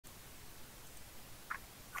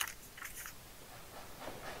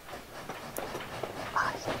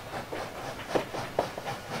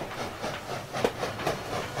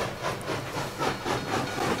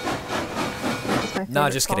No,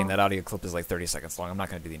 just kidding. That audio clip is like 30 seconds long. I'm not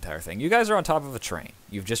going to do the entire thing. You guys are on top of a train.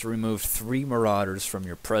 You've just removed 3 marauders from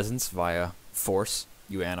your presence via force,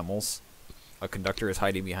 you animals. A conductor is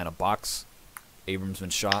hiding behind a box. Abram's been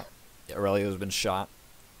shot. Aurelio's been shot.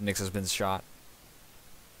 Nyx has been shot.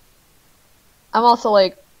 I'm also,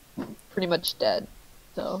 like, pretty much dead,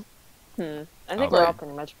 so... I think we're all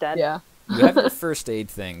pretty much dead. Yeah. You have your first aid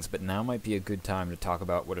things, but now might be a good time to talk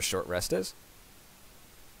about what a short rest is.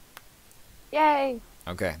 Yay!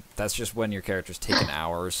 Okay, that's just when your characters take an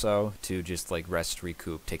hour or so to just, like, rest,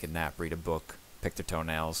 recoup, take a nap, read a book, pick their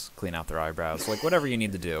toenails, clean out their eyebrows, like, whatever you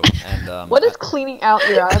need to do. And what does cleaning out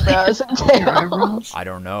your eyebrows entail? I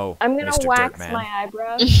don't know, I'm gonna Mr. wax Dirtman. my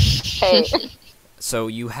eyebrows. Hey. So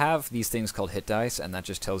you have these things called hit dice, and that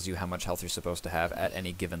just tells you how much health you're supposed to have at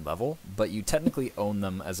any given level, but you technically own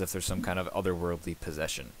them as if they're some kind of otherworldly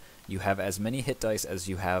possession. You have as many hit dice as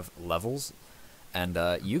you have levels, and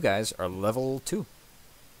you guys are level 2.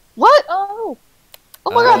 What? Oh!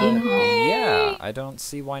 Oh my god! Yeah, I don't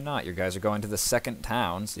see why not. You guys are going to the 2nd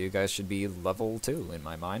town, so you guys should be level 2 in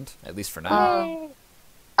my mind, at least for now.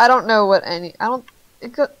 I don't know what any... I don't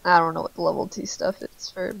know what the level 2 stuff is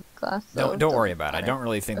for class. So Don't worry about it. I don't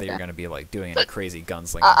really think that you're going to be like doing any crazy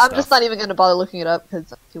gunslinging I'm stuff. just not even going to bother looking it up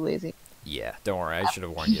because I'm too lazy. Yeah, don't worry. I should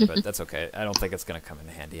have warned you, but that's okay. I don't think it's going to come in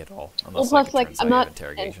handy at all. Unless, Well, plus, like, it like, turns I'm out you have not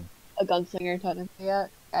interrogation. a gunslinger technically yet.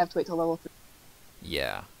 I have to wait till level 3.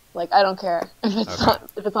 Yeah. Like, I don't care if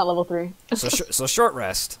it's not level 3. So short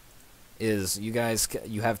rest is you guys,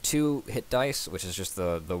 you have 2 hit dice, which is just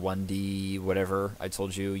the 1d whatever I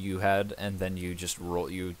told you you had, and then you just roll,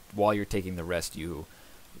 while you're taking the rest, you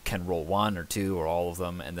can roll 1 or 2 or all of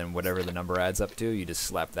them, and then whatever the number adds up to, you just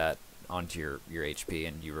slap that onto your HP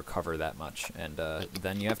and you recover that much, and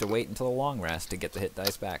then you have to wait until a long rest to get the hit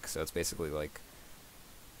dice back. So it's basically like,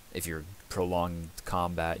 if you're prolonged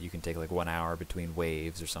combat, you can take like 1 hour between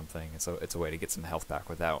waves or something. It's a way to get some health back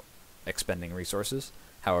without expending resources.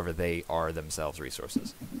 However, they are themselves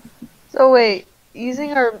resources. So wait,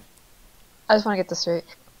 using our... I just want to get this straight.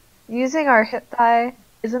 Using our hit die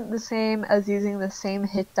isn't the same as using the same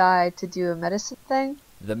hit die to do a medicine thing?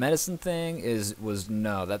 The medicine thing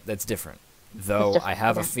that's different. Though I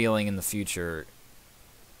have a feeling in the future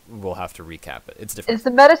we'll have to recap it. It's different. Is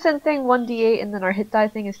the medicine thing 1d8 and then our hit die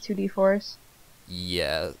thing is 2d4s?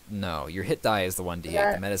 Yeah, no. Your hit die is the 1d8.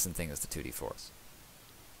 Yeah. The medicine thing is the 2d4s.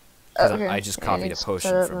 Okay. I just copied a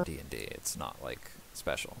potion from D&D. It's not, like,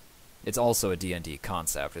 special. It's also a D&D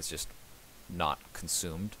concept. It's just not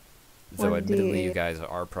consumed. Though, admittedly, you guys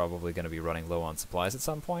are probably going to be running low on supplies at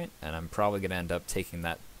some point, and I'm probably going to end up taking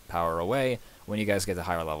that power away when you guys get to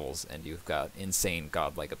higher levels, and you've got insane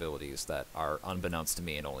godlike abilities that are unbeknownst to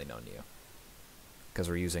me and only known to you. Because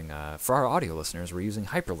we're using, for our audio listeners, we're using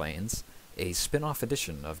Hyperlanes, a spin-off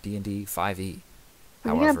edition of D&D 5e.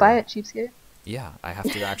 Are you going to buy it, cheapskate? Yeah, I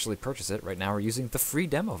have to actually purchase it. Right now we're using the free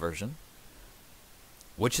demo version,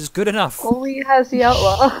 which is good enough. Only has the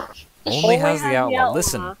outlaw. Only has the outlaw.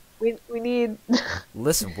 Listen. We need...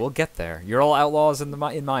 Listen, we'll get there. You're all outlaws in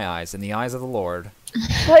my eyes, in the eyes of the Lord.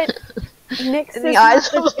 But Nyx In the eyes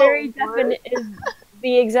is of the the very Lord. is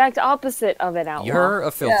the exact opposite of an outlaw. You're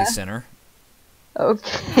a filthy sinner.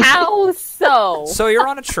 Okay. How so? So you're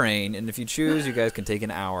on a train, and if you choose, you guys can take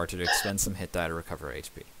an hour to expend some hit die to recover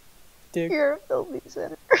HP. You're a filthy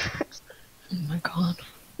sinner. Oh my god.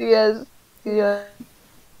 Yes. Now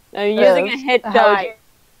you're using a hit die.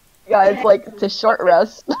 Guys, like, to short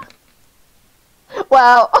rest.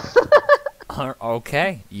 Wow.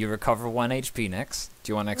 Okay, you recover 1 HP, Nyx.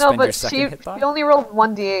 Do you want to expend No, your but second hit die? she only rolled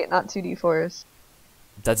 1d8, not 2d4s.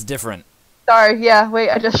 That's different. Sorry, yeah, wait,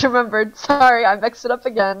 I just remembered. Sorry, I mixed it up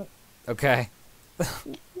again. Okay.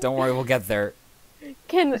 Don't worry, we'll get there.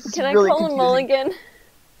 Can is I really call a confusing. mulligan?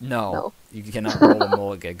 No, you cannot roll a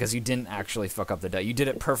mulligan, because you didn't actually fuck up the die. You did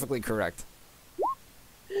it perfectly correct.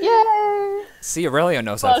 Yay! See, Aurelio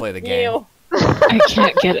knows how to play the game. You. I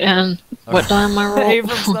can't get in. What die am I rolling?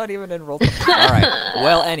 Abram's not even enrolled. Alright,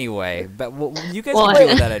 well, anyway, but you guys can deal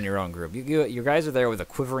with that in your own group. You guys are there with a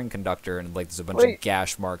quivering conductor, and like there's a bunch of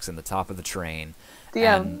gash marks in the top of the train.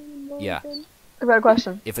 DM. And, yeah. I've got a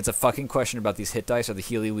question. If it's a fucking question about these hit dice or the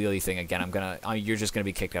healy-wheely thing again, you're just gonna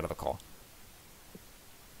be kicked out of the call.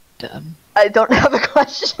 Dumb. I don't have a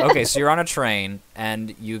question. Okay, so you're on a train,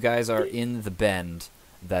 and you guys are in the bend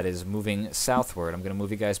that is moving southward. I'm gonna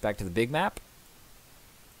move you guys back to the big map.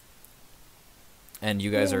 And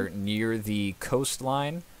you guys are near the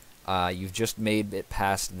coastline. You've just made it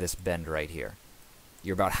past this bend right here.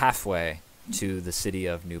 You're about halfway to the city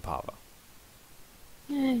of New Pavo.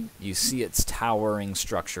 You see its towering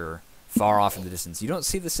structure far off in the distance. You don't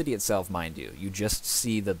see the city itself, mind you. You just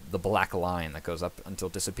see the black line that goes up until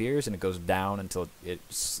it disappears, and it goes down until it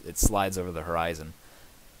slides over the horizon.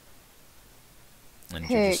 And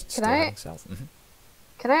you're Hey, just can still I- heading south.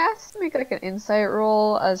 Can I ask to make like an insight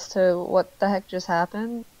roll as to what the heck just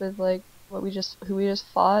happened with like who we just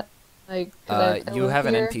fought? Like, 'cause I You live have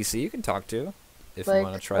an here. NPC you can talk to if you Like,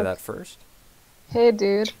 want to try that first. Hey,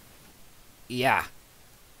 dude, Yeah,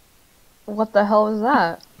 what the hell was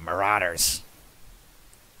that? marauders.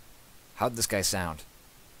 How'd this guy sound?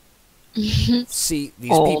 See,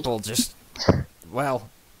 these Old. people just... Well,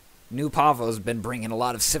 New Pavo's been bringing a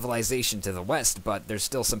lot of civilization to the west, but there's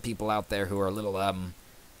still some people out there who are a little,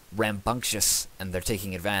 rambunctious, and they're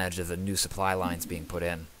taking advantage of the new supply lines being put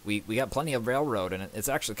in. We got plenty of railroad, and it's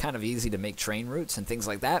actually kind of easy to make train routes and things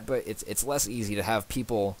like that, but it's less easy to have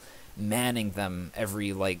people manning them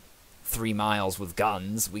every, 3 miles with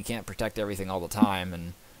guns. We can't protect everything all the time,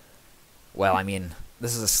 and... Well, I mean,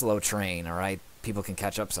 this is a slow train, alright? People can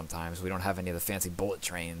catch up sometimes. We don't have any of the fancy bullet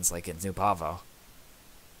trains like in New Pavo.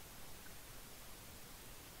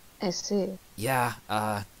 I see. Yeah,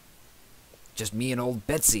 just me and old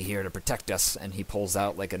Betsy here to protect us. And he pulls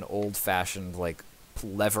out, an old-fashioned,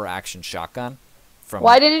 lever-action shotgun. From...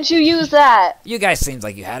 Why didn't you use that? You guys seemed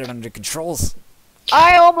like you had it under controls.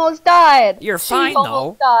 I almost died. You're She fine,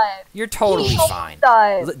 almost though. Died. You're totally He almost fine.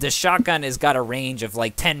 died. The shotgun has got a range of,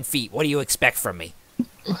 10 feet. What do you expect from me?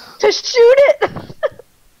 To shoot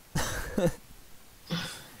it.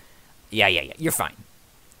 Yeah, you're fine.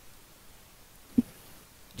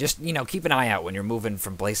 Just, keep an eye out when you're moving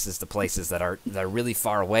from places to places that are really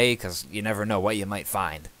far away, because you never know what you might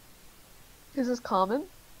find. Is this common?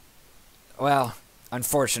 Well,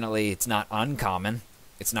 unfortunately, it's not uncommon.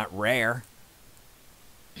 It's not rare.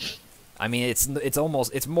 I mean,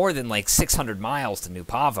 it's more than 600 miles to New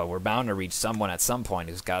Pavo. We're bound to reach someone at some point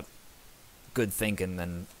who's got good thinking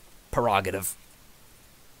and prerogative.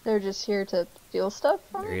 They're just here to steal stuff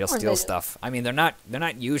from Or him, you'll or steal they stuff. I mean, they're not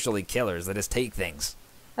usually killers. They just take things.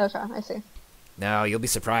 Okay, I see. No, you'll be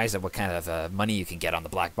surprised at what kind of money you can get on the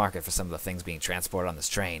black market for some of the things being transported on this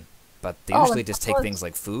train. But they Oh, usually of just take course. things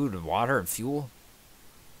like food and water and fuel.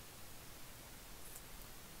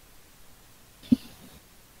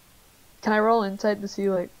 Can I roll insight to see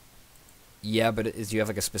Yeah, but do you have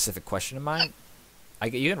a specific question in mind?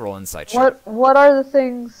 You can roll insight. Sure. what are the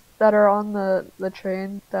things that are on the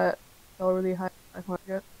train that already high black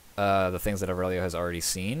market? The things that Aurelio has already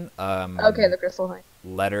seen. Okay, the crystal thing.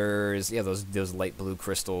 Letters. Yeah, those light blue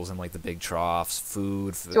crystals and the big troughs.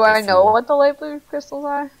 Food. Do I know what the light blue crystals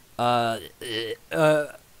are? Now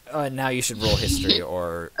you should roll history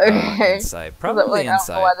or Okay. insight. I Probably don't know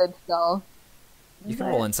insight. why they'd sell. You can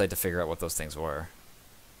roll insight to figure out what those things were.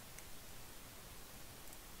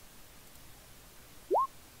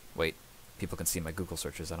 Wait, people can see my Google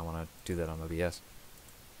searches. I don't want to do that on OBS.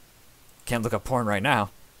 Can't look up porn right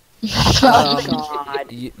now. Oh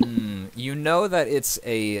God. You know that it's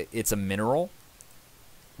a mineral.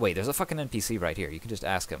 Wait, there's a fucking NPC right here. You can just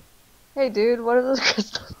ask him. Hey, dude, what are those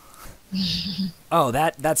crystals? Oh,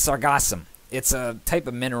 that's Sargassum. It's a type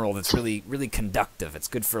of mineral that's really, really conductive. It's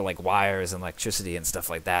good for wires and electricity and stuff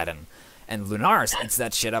like that. And Lunaris eats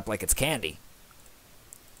that shit up like it's candy.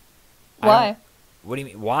 Why? What do you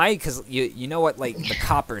mean? Why? Because you know what the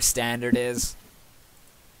copper standard is.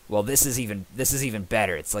 Well, this is even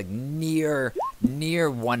better. It's near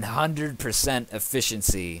 100%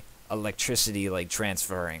 efficiency electricity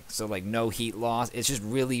transferring. So no heat loss. It's just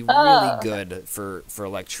really good for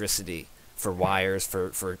electricity, for wires,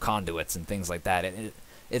 for conduits and things like that.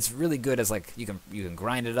 It's really good as you can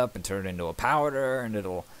grind it up and turn it into a powder, and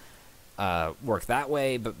it'll work that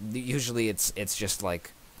way. But usually it's just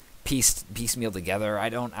piecemeal together. I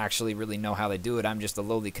don't actually really know how they do it. I'm just a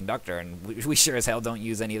lowly conductor, and we sure as hell don't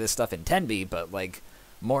use any of this stuff in Tenby. But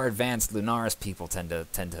more advanced Lunaris people tend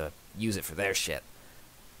to use it for their shit.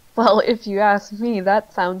 Well, if you ask me,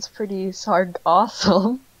 that sounds pretty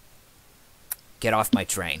awesome. Get off my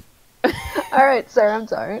train. Alright, sir, I'm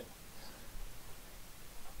sorry.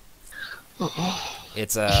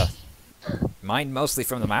 It's mined mostly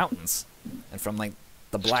from the mountains and from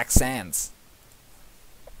the black sands.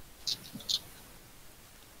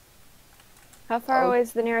 How far away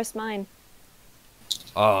is the nearest mine?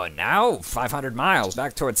 Oh, now 500 miles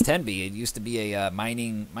back towards Tenby. It used to be a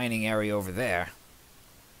mining area over there.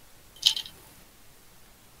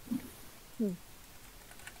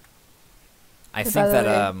 I think By the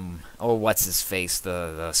that way- oh, what's his face?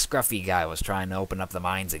 The scruffy guy was trying to open up the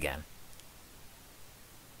mines again.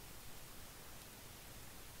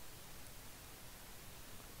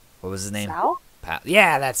 What was his name? Sal?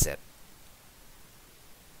 Yeah, that's it.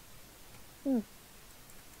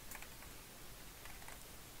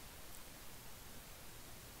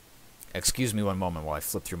 Excuse me one moment while I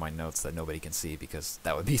flip through my notes that nobody can see because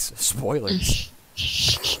that would be spoilers.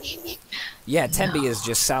 Yeah, Tenby is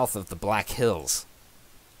just south of the Black Hills.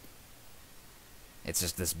 It's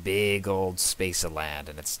just this big old space of land,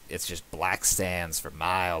 and it's just black sands for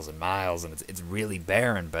miles and miles, and it's really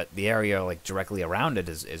barren. But the area like directly around it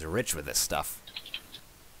is rich with this stuff.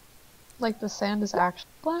 Like the sand is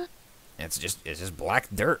actually black? It's just black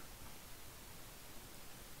dirt.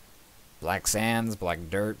 Black sands, black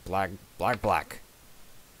dirt, black.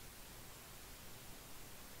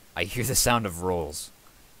 I hear the sound of rolls.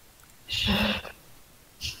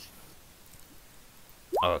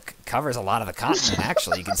 Oh, it covers a lot of the continent,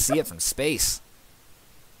 actually. You can see it from space.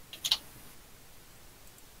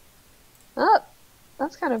 Oh,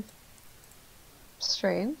 that's kind of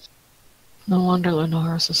strange. No wonder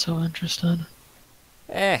Linares is so interested.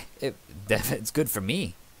 It's good for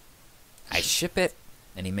me. I ship it,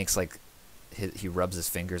 and he makes like, he rubs his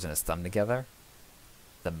fingers and his thumb together.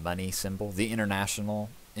 The money symbol, the international,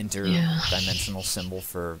 interdimensional symbol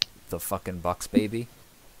for the fucking bucks, baby.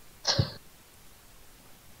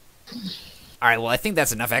 Alright, well, I think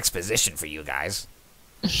that's enough exposition for you guys.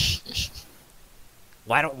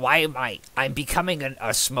 I'm becoming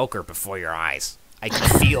a smoker before your eyes. I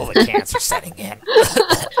can feel the cancer setting in.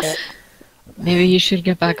 Maybe you should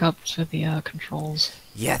get back up to the controls.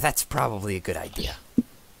 Yeah, that's probably a good idea.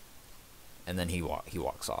 And then he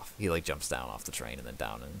walks off. He like jumps down off the train and then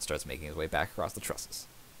down and starts making his way back across the trusses.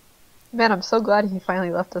 Man, I'm so glad he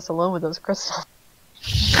finally left us alone with those crystals.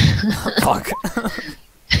 Fuck.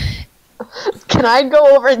 Can I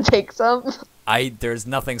go over and take some? There's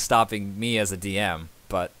nothing stopping me as a DM,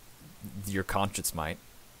 but your conscience might.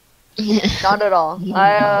 Not at all.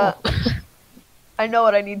 I know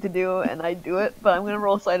what I need to do, and I do it, but I'm gonna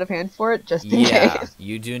roll sleight of hand for it just in case.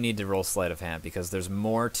 You do need to roll sleight of hand because there's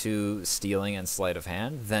more to stealing and sleight of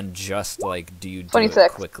hand than just like do you do 26.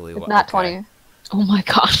 it quickly. It's not 20. Oh my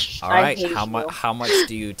gosh. All right, how much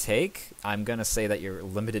do you take? I'm gonna say that you're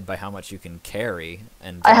limited by how much you can carry,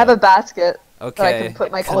 and I have a basket okay. that I can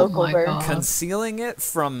put my cloak over. God. Concealing it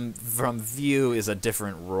from view is a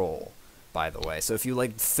different roll, by the way. So if you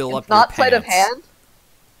like fill up not your sleight of pants- hand.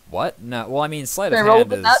 What? No. Well, I mean, sleight Can of I roll hand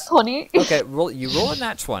with is that 20? okay. You roll a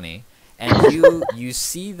nat 20, and you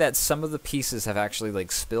see that some of the pieces have actually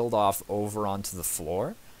like spilled off over onto the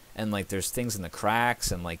floor, and like there's things in the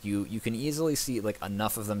cracks, and like you can easily see like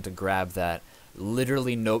enough of them to grab that.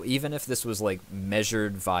 Literally no, even if this was like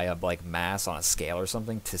measured via like mass on a scale or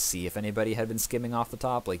something to see if anybody had been skimming off the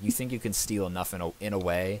top, like you think you can steal enough in a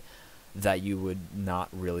way that you would not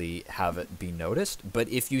really have it be noticed. But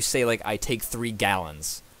if you say like I take 3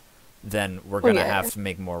 gallons, then we're gonna have to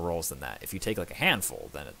make more rolls than that. If you take like a handful,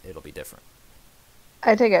 then it'll be different.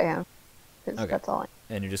 I take it, yeah. Okay. That's all.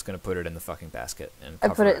 And you're just gonna put it in the fucking basket and I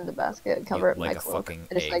cover put it in the basket and cover it with like my a cloak. fucking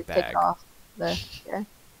I just egg like take bag. it off. Yeah.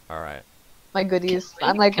 All right. My goodies.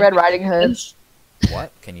 I'm like Red Riding Hood.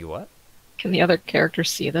 What? Can you what? Can the other characters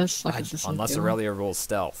see this? Like, is this Unless doing? Aurelia rolls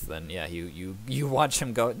stealth, then yeah, you watch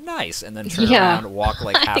him go nice, and then turn Yeah. around, walk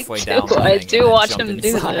like halfway I down. do. The I thing, do and then watch jump him do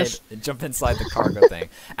inside, this. Jump inside the cargo thing.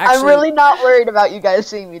 Actually, I'm really not worried about you guys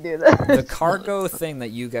seeing me do this. the cargo thing that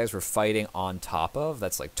you guys were fighting on top of,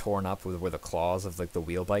 that's like torn up with where the claws of like the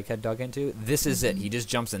wheel bike had dug into. This is it. He just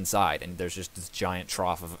jumps inside, and there's just this giant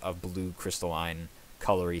trough of blue crystalline,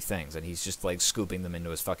 colory things, and he's just like scooping them into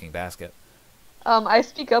his fucking basket. I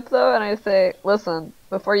speak up though, and I say, listen,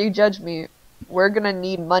 before you judge me, we're gonna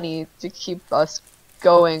need money to keep us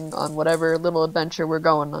going on whatever little adventure we're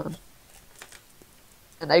going on.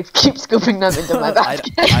 And I keep scooping them into my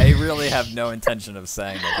basket. I really have no intention of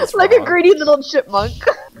saying that he's like wrong. a greedy little chipmunk.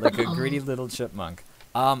 Like a greedy little chipmunk.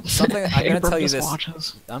 Something I'm gonna tell you this.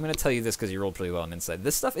 Watches. I'm gonna tell you this because you rolled pretty well on insight.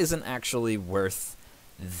 This stuff isn't actually worth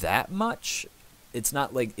that much. It's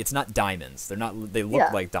not diamonds. They're not. They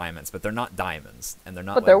look like diamonds, but they're not diamonds, and they're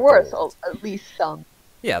not. But like they're worth gold. at least some.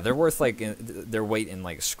 Yeah, they're worth like their weight in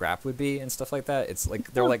like scrap would be and stuff like that. It's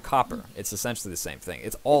like they're like copper. It's essentially the same thing.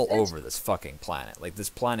 It's all over this fucking planet. Like this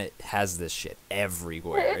planet has this shit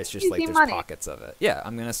everywhere. It's just like there's money. pockets of it. Yeah,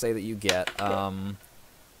 I'm gonna say that you get I'm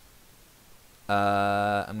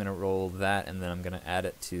gonna roll that, and then I'm gonna add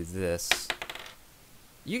it to this.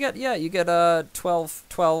 You get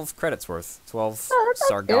 12 credits worth. 12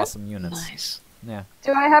 Sargasso units. Nice. Yeah.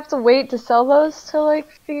 Do I have to wait to sell those to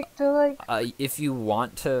If you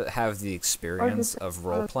want to have the experience just- of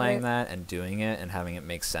role playing that and doing it and having it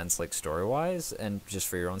make sense like story wise and just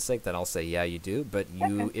for your own sake, then I'll say yeah you do. But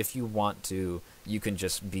if you want to you can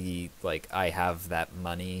just be like, I have that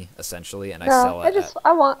money essentially, and I No, sell it.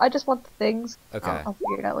 I just want the things. Okay. I'll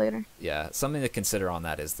figure it out later. Yeah, something to consider on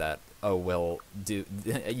that is that, oh, well,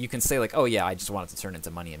 you can say like, oh yeah, I just want it to turn into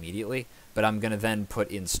money immediately, but I'm gonna then put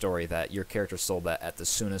in story that your character sold that at the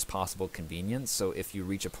soonest possible convenience. So if you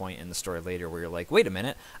reach a point in the story later where you're like, wait a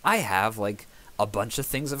minute, I have like a bunch of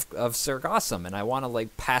things of Sargassum, and I want to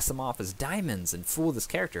like pass them off as diamonds and fool this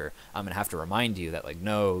character, I'm gonna have to remind you that like,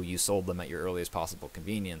 no, you sold them at your earliest possible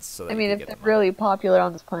convenience. So that I mean, you if can they're get the money. really popular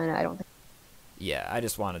on this planet, I don't think. Yeah, I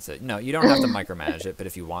just wanted to. No, you don't have to micromanage it, but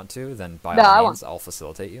if you want to, then by No, I all want- means, I'll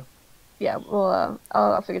facilitate you. Yeah, well,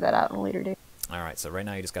 I'll figure that out in a later date. All right, so right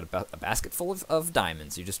now you just got a basket full of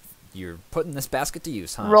diamonds. You're putting this basket to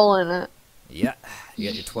use, huh? Rolling it. Yeah, you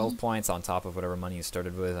get your 12 points on top of whatever money you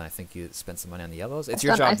started with, and I think you spent some money on the yellows. It's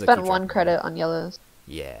your job I to spent keep one track of credit on yellows.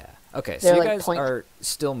 Yeah. Okay, so They're you like guys points. are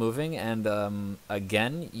still moving, and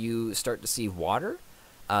again, you start to see water.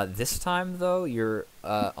 This time, though, you're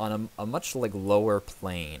on a much like lower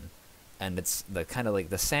plane, and it's the kind of like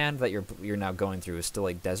the sand that you're now going through is still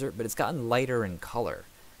like desert, but it's gotten lighter in color,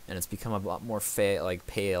 and it's become a lot more like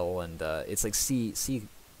pale, and it's like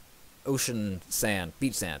ocean sand,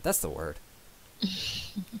 beach sand. That's the word.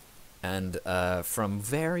 And from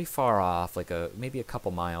very far off, like maybe a couple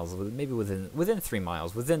miles, maybe within 3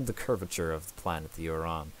 miles, within the curvature of the planet that you're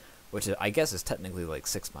on, which I guess is technically like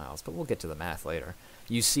 6 miles, but we'll get to the math later.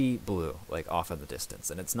 You see blue, like off in the distance,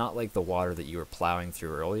 and it's not like the water that you were plowing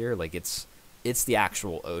through earlier. Like it's the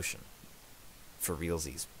actual ocean, for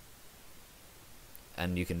realsies.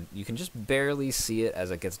 And you can just barely see it as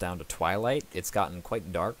it gets down to twilight. It's gotten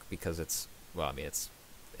quite dark because it's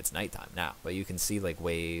nighttime now, but you can see like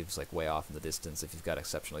waves like way off in the distance if you've got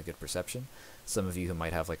exceptionally good perception. Some of you who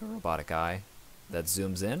might have like a robotic eye that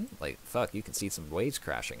zooms in, like fuck, you can see some waves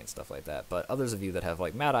crashing and stuff like that. But others of you that have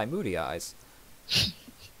like mad eye, moody eyes,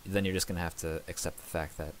 then you're just gonna have to accept the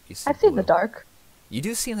fact that you see. I see in blue. the dark. You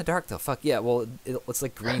do see in the dark though. Fuck yeah. Well, it's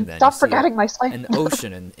like green then. Stop You see forgetting my sight. an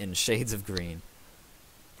ocean in shades of green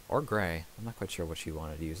or gray. I'm not quite sure what you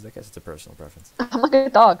wanted to use. I guess it's a personal preference. I'm like a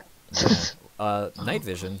dog. Night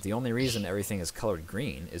vision, the only reason everything is colored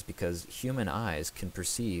green is because human eyes can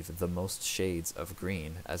perceive the most shades of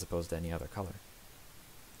green as opposed to any other color.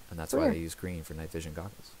 And that's why Weird. they use green for night vision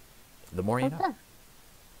goggles. The more you know.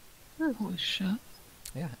 Okay. Holy shit.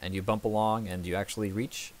 Yeah, and you bump along and you actually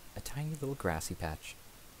reach a tiny little grassy patch.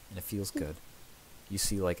 And it feels good. You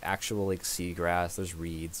see like actual like seagrass, there's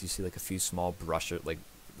reeds, you see like a few small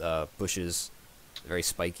bushes, very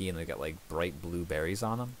spiky, and they got like bright blue berries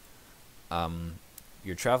on them.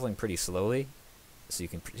 You're traveling pretty slowly, so you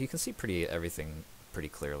can see everything pretty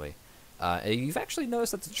clearly. You've actually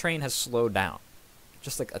noticed that the train has slowed down,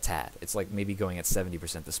 just like a tad. It's like maybe going at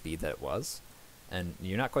 70% the speed that it was, and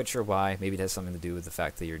you're not quite sure why. Maybe it has something to do with the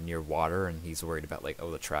fact that you're near water, and he's worried about like, oh,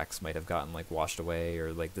 the tracks might have gotten like washed away,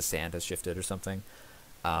 or like the sand has shifted or something.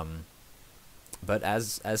 But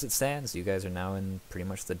as it stands, you guys are now in pretty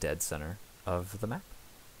much the dead center of the map,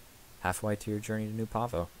 halfway to your journey to New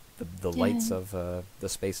Pavo. The lights of the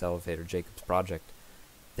space elevator, Jacob's project,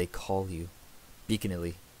 they call you,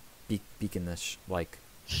 beaconish like.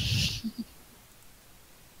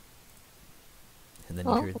 And then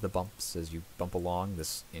you hear the bumps as you bump along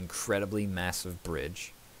this incredibly massive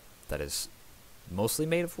bridge that is mostly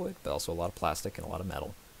made of wood, but also a lot of plastic and a lot of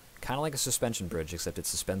metal. Kind of like a suspension bridge, except it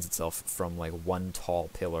suspends itself from like one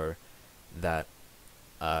tall pillar that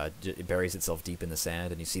it buries itself deep in the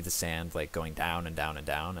sand, and you see the sand like going down and down and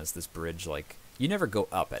down as this bridge, like, you never go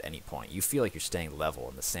up at any point. You feel like you're staying level,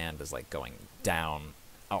 and the sand is like going down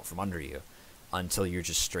out from under you until you're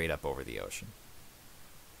just straight up over the ocean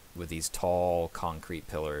with these tall concrete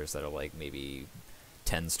pillars that are like maybe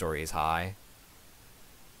 10 stories high,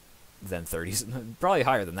 then 30s, probably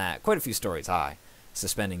higher than that, quite a few stories high,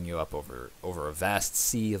 suspending you up over a vast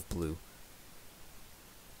sea of blue.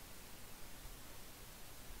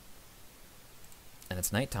 And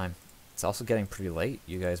it's nighttime. It's also getting pretty late.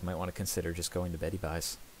 You guys might want to consider just going to beddy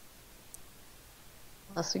buys.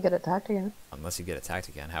 Unless we get attacked again. Unless you get attacked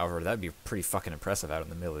again. However, that'd be pretty fucking impressive out in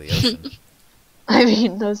the middle of the ocean. I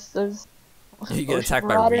mean, those You get ocean attacked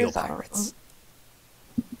by marauders, real I don't pirates.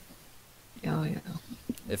 Oh, yeah.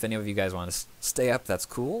 If any of you guys want to stay up, that's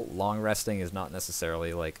cool. Long resting is not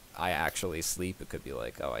necessarily like I actually sleep. It could be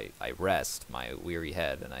like, oh, I rest my weary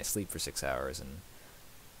head and I sleep for 6 hours and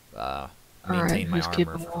maintain my who's armor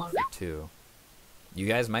keeping for watch? 2. You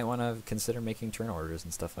guys might want to consider making turn orders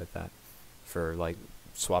and stuff like that for like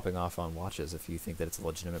swapping off on watches if you think that it's a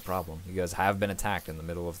legitimate problem. You guys have been attacked in the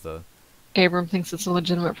middle of the... Abram thinks it's a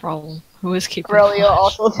legitimate problem. Who is keeping Aurelio watch?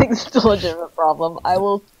 also thinks it's a legitimate problem. I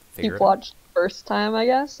will Figure keep it out. watch first time, I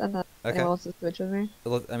guess, and then Okay. anyone wants to switch with me.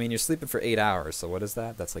 Well, I mean, you're sleeping for 8 hours, so what is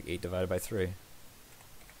that? That's like 8 divided by 3.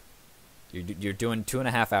 You're doing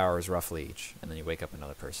 2.5 hours roughly each, and then you wake up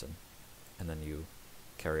another person, and then you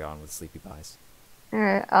carry on with sleepy pies.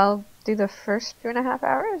 Alright, I'll do the first 2.5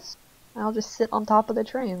 hours. I'll just sit on top of the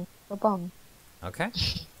train. No bum. Okay.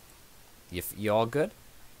 You all good?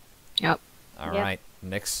 Yep. All Yep. right.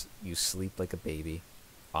 Nix, you sleep like a baby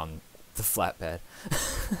on the flatbed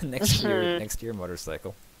next to your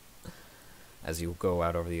motorcycle as you go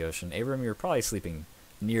out over the ocean. Abram, you're probably sleeping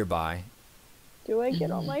nearby. Do I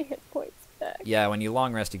get all my hit points back? Yeah, when you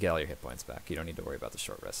long rest, you get all your hit points back. You don't need to worry about the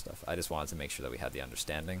short rest stuff. I just wanted to make sure that we had the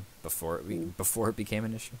understanding before it became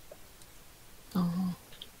an issue. Oh.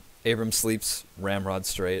 Abram sleeps ramrod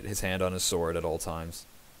straight, his hand on his sword at all times.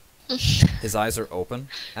 His eyes are open,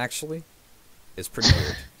 actually. It's pretty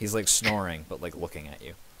weird. He's like snoring, but like looking at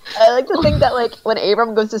you. I like to think that like when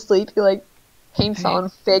Abram goes to sleep, he like paints on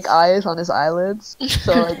fake eyes on his eyelids,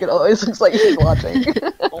 so like it always looks like he's watching.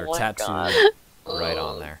 Or my tattooed God. right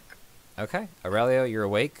on there. Okay, Aurelio, you're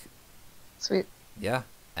awake. Sweet. Yeah,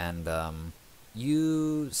 and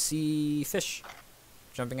you see fish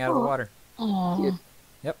jumping out of the Aw. water. Oh.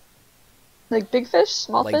 Like big fish,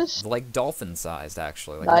 small fish. Like dolphin-sized,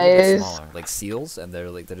 actually, like a little bit Nice. smaller, like seals, and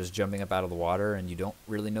they're just jumping up out of the water, and you don't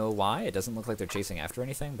really know why. It doesn't look like they're chasing after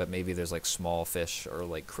anything, but maybe there's like small fish or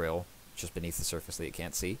like krill just beneath the surface that you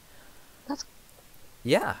can't see. That's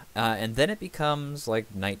Yeah, and then it becomes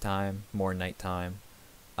like nighttime, more nighttime.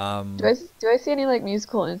 Do I see any like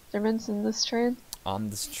musical instruments in this train? On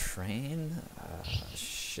this train,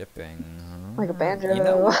 shipping. Like a banjo. You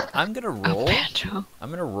know what? I'm gonna A roll. banjo.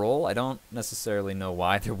 I'm gonna roll. I don't necessarily know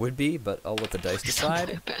why there would be, but I'll let the dice Please don't play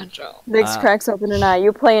decide. a banjo. Nix cracks open an eye.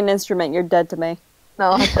 You play an instrument, you're dead to me.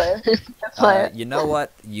 No, I play it. I play it. You know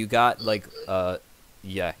what? You got like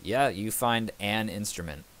yeah. You find an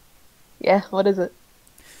instrument. Yeah, what is it?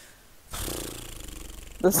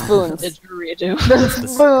 The spoons. Didgeridoo. The The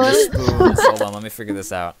spoons. spoons. Hold on, let me figure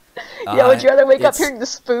this out. Yeah, would you rather wake up it's- hearing the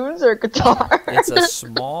spoons or guitar? It's a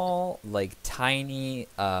small, like tiny,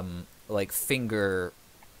 like finger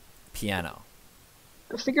piano.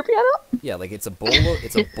 A finger piano? Yeah, like it's a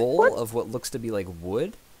bowl of what looks to be like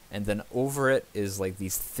wood, and then over it is like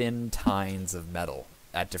these thin tines of metal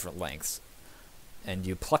at different lengths. And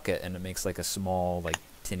you pluck it and it makes like a small, like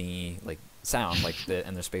tinny, like sound,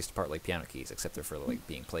 and they're spaced apart like piano keys, except they're for like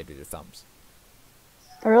being played with your thumbs.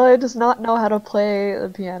 Aurelio does not know how to play the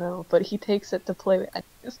piano, but he takes it to play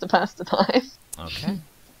just to pass the time. Okay.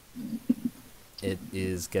 It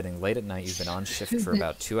is getting late at night. You've been on shift for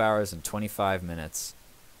about 2 hours and 25 minutes.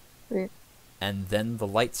 Sweet. And then the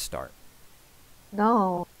lights start.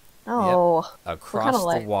 No. No. Across the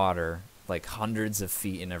light? water, like hundreds of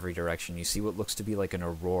feet in every direction, you see what looks to be like an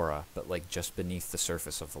aurora, but like just beneath the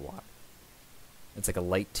surface of the water. It's like a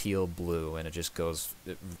light teal blue, and it just goes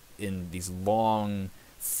in these long,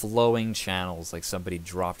 flowing channels, like somebody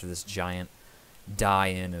dropped this giant dye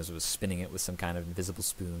in as it was spinning it with some kind of invisible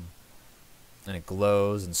spoon. And it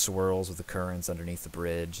glows and swirls with the currents underneath the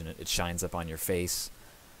bridge, and it shines up on your face.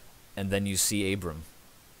 And then you see Abram.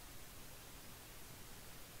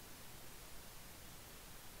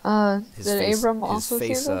 His Did face, Abram also his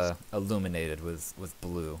face see this? illuminated with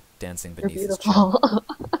blue, dancing You're beneath his chin. beautiful.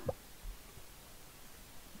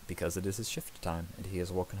 Because it is his shift time, and he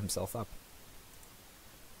has woken himself up.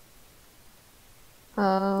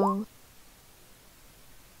 Abram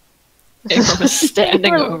is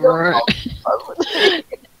standing over.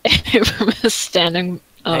 Abram is standing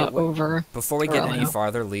Hey, wait. over. Before we get any Aurelio.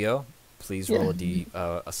 farther, Leo, please Yeah. roll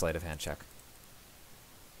a sleight of hand check.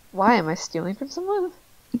 Why am I stealing from someone?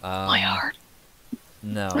 My heart.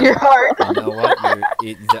 No. Your heart. You know what?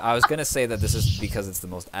 I was going to say that this is because it's the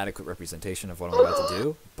most adequate representation of what I'm about to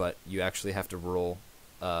do, but you actually have to roll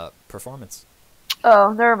performance.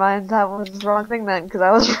 Oh, never mind. That was the wrong thing then, because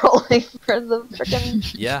I was rolling for the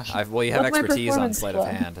frickin'. Yeah, well, you have What's my expertise on performance sleight of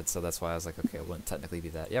score? hand, and so that's why I was like, okay, it wouldn't technically be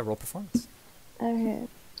that. Yeah, roll performance. Okay.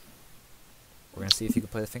 We're going to see if you can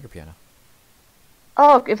play the finger piano.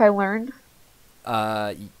 Oh, if I learned.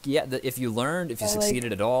 Yeah, if you learned, if you I like-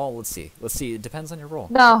 succeeded at all, let's see. It depends on your roll.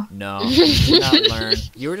 No. No, you did not learn.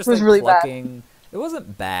 You were just It was like really bad. plucking. It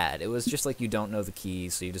wasn't bad. It was just like you don't know the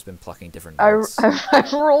keys, so you've just been plucking different I notes.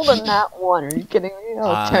 rolled a nat 1. Are you kidding me? That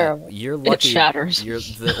was terrible. You're lucky. shatters. You're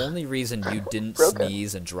the only reason you didn't Broke it.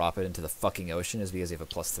 sneeze and drop it into the fucking ocean is because you have a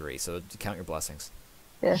 +3. So count your blessings.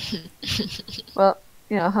 Yeah. Well,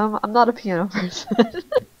 you know, I'm not a piano person.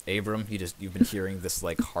 Abram, you've been hearing this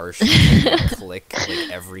like harsh click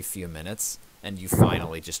like every few minutes, and you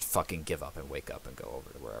finally just fucking give up and wake up and go over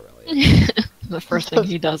to where Aurelia is. The first thing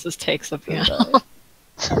he does is takes the piano.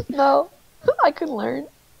 No, I can learn.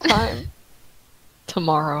 Time.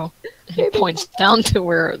 Tomorrow. And he Maybe points down to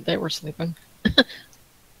where they were sleeping.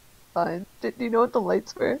 Fine. Do you know what the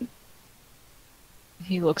lights were?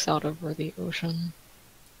 He looks out over the ocean.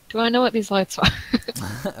 Do I know what these lights are?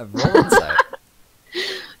 Roll insight.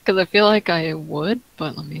 Because I feel like I would,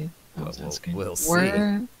 but let me. I was asking. We'll see.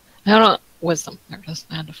 Where? I don't know. Wisdom. There it is.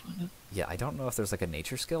 I had to find it. Yeah, I don't know if there's like a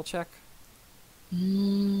nature skill check.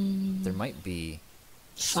 Mm, There might be.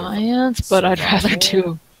 science, but I'd rather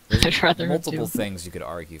survival? do. I'd rather Multiple do. things you could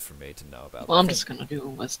argue for me to know about. Well, I I'm think just gonna do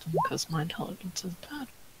wisdom because my intelligence is bad.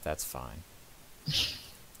 That's fine.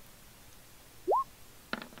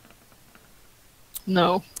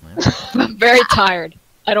 No, Yeah. I'm very tired.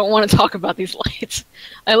 I don't want to talk about these lights.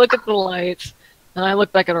 I look at the lights, and I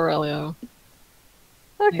look back at Aurelio.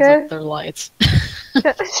 and He's Okay. like, they're lights.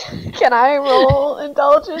 Can I roll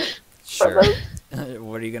intelligence? Sure.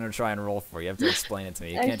 What are you gonna try and roll for? You have to explain it to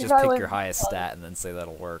me. You I can't should just pick probably- your highest stat and then say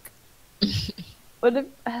that'll work. What if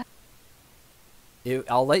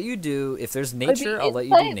I'll let you do. If there's be nature, I'll let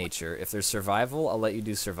you do insight. nature. If there's survival, I'll let you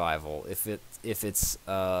do survival. If it's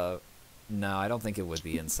no, I don't think it would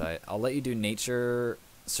be insight. I'll let you do nature,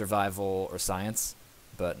 survival, or science,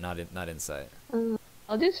 but not insight.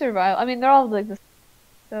 I'll do survival. I mean, they're all like this,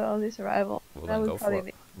 so I'll do survival. Well, That then would go for probably it.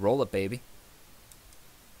 be Roll it, baby.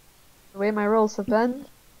 the way my rolls have been.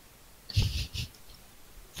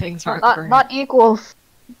 Things aren't Not great. not equal.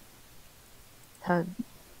 10.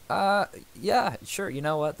 Yeah, sure. You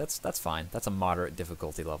know what? That's fine. That's a moderate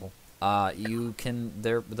difficulty level. You can.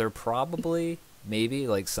 They're probably maybe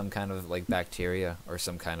like some kind of like bacteria or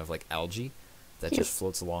some kind of like algae that Cute. just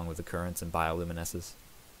floats along with the currents and bioluminesces.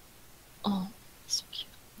 Oh, so cute.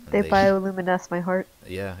 And They bioluminesce my heart.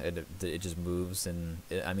 Yeah, it just moves, and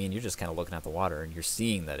I mean, you're just kind of looking at the water, and you're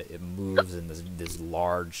seeing that it moves in this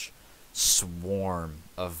large swarm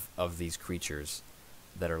of these creatures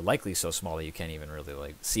that are likely so small that you can't even really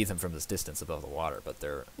like see them from this distance above the water, but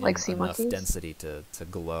they're Like in sea enough monkeys? density to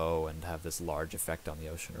glow and have this large effect on the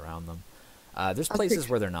ocean around them. There's I'll places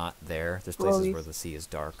picture- where they're not there. There's places Glowies. where the sea is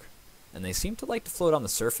dark. And they seem to like to float on the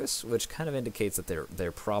surface, which kind of indicates that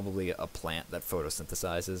they're probably a plant that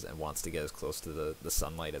photosynthesizes and wants to get as close to the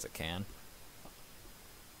sunlight as it can.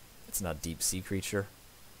 It's not a deep sea creature.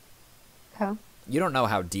 Okay. You don't know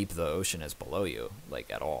how deep the ocean is below you,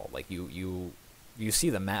 like at all. Like you see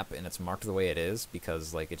the map and it's marked the way it is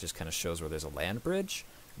because like it just kind of shows where there's a land bridge,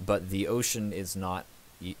 but the ocean is not.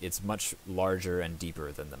 It's much larger and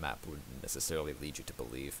deeper than the map would necessarily lead you to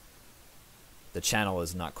believe. The channel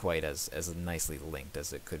is not quite as nicely linked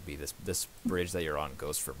as it could be. This bridge that you're on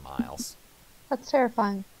goes for miles. That's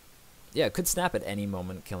terrifying. Yeah, it could snap at any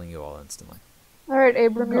moment, killing you all instantly. Alright,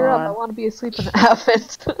 Abram, you're up. God. I want to be asleep in a half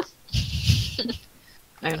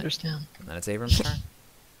I understand. And then it's Abram's turn.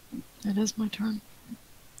 It is my turn.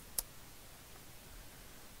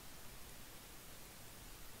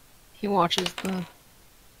 He watches the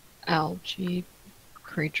algae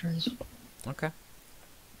creatures. Okay.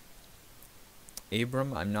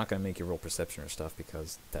 Abram, I'm not going to make you roll perception or stuff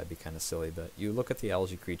because that'd be kind of silly, but you look at the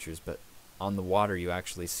algae creatures, but on the water you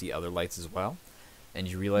actually see other lights as well, and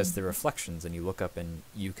you realize they're reflections, and you look up and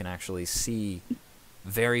you can actually see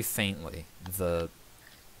very faintly well,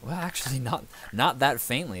 actually not that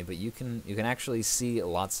faintly, but you can actually see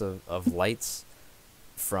lots of lights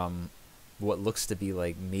from what looks to be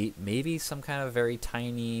like maybe some kind of very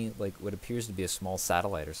tiny, like what appears to be a small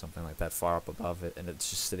satellite or something like that far up above it, and it's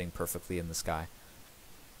just sitting perfectly in the sky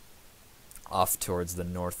off towards the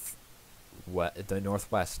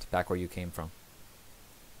northwest, back where you came from,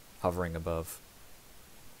 hovering above.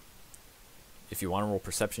 If you want to roll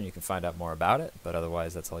perception, you can find out more about it, but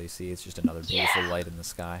otherwise that's all you see. It's just another beautiful light in the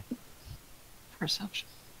sky. Perception.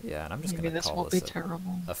 Yeah, and I'm just Maybe going to this call won't be this terrible.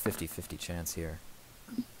 a 50-50 chance here.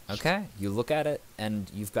 Okay, you look at it,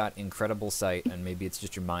 and you've got incredible sight, and maybe it's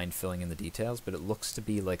just your mind filling in the details, but it looks to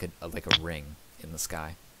be like a ring in the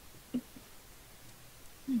sky,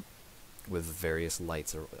 with various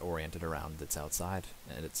lights oriented around that's outside,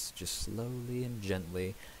 and it's just slowly and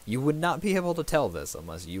gently. You would not be able to tell this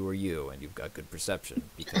unless you were you, and you've got good perception,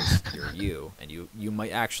 because you're you, and you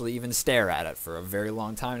might actually even stare at it for a very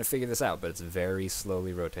long time to figure this out, but it's very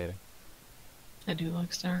slowly rotating. I do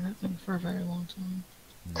like staring at them for a very long time.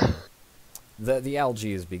 The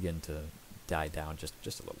algae is begin to die down just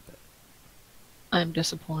a little bit. I'm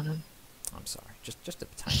disappointed. I'm sorry, just a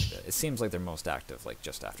tiny bit. It seems like they're most active like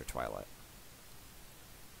just after twilight.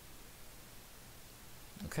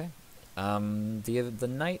 Okay, the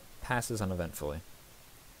night passes uneventfully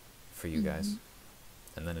for you guys,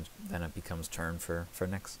 and then it becomes turn for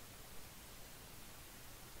Nyx.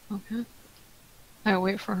 Okay. I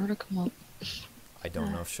wait for her to come up. I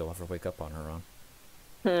don't know if she'll ever wake up on her own.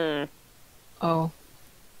 Hmm. Oh.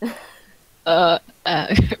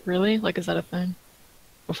 Really? Like, is that a thing?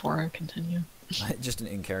 Before I continue. Just an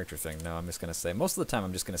in-character thing. No, I'm just gonna say. Most of the time,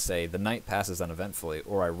 I'm just gonna say the night passes uneventfully,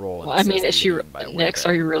 or I roll. And Well, it I says mean, that is you she get eaten by a Nix? werewolf.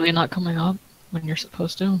 Are you really not coming up when you're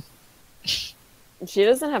supposed to? She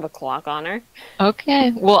doesn't have a clock on her.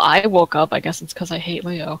 Okay. Well, I woke up. I guess it's because I hate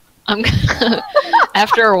Leo. I'm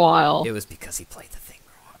after a while. It was because he played the thing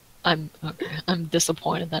wrong. I'm okay. I'm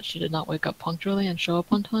disappointed that she did not wake up punctually and show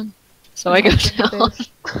up on time. So I go down.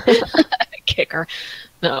 Kick her.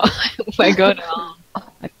 No, I go down.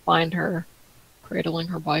 I find her cradling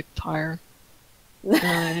her bike tire.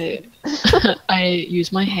 And I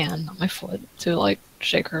use my hand, not my foot, to like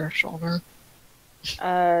shake her shoulder.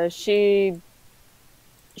 She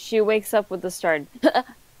wakes up with the start.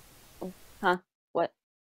 Huh? What?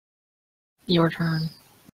 Your turn.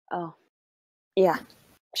 Oh. Yeah.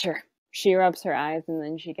 Sure. She rubs her eyes and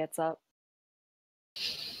then she gets up.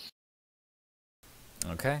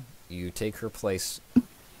 Okay, you take her place.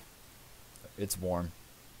 It's warm,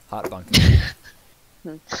 hot bunking.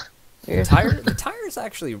 The tire is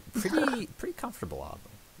actually pretty comfortable, oddly.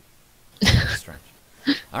 Strange.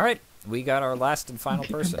 All right, we got our last and final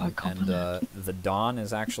person, and the dawn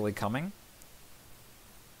is actually coming.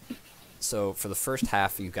 So for the first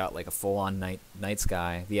half, you've got like a full-on night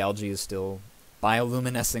sky. The algae is still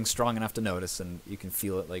bioluminescing strong enough to notice, and you can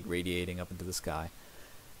feel it like radiating up into the sky.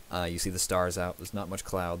 You see the stars out. There's not much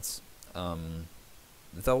clouds.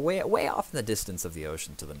 Though way off in the distance of the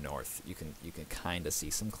ocean to the north, you can kind of see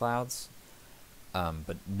some clouds,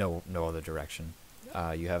 but no other direction.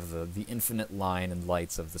 You have the infinite line and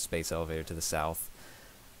lights of the space elevator to the south.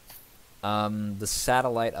 The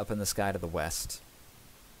satellite up in the sky to the west.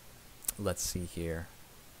 Let's see here.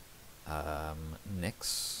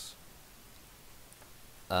 Nyx.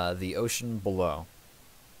 The ocean below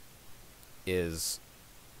is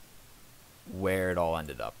where it all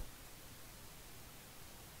ended up.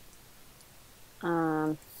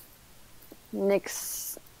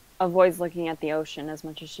 Nyx avoids looking at the ocean as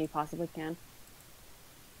much as she possibly can.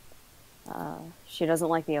 She doesn't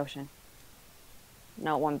like the ocean.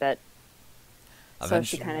 Not one bit. So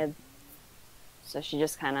she just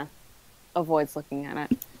kind of avoids looking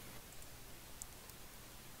at it.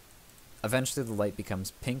 Eventually, the light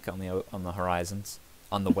becomes pink on the horizons,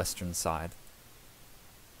 on the western side,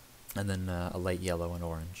 and then a light yellow and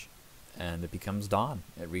orange, and it becomes dawn.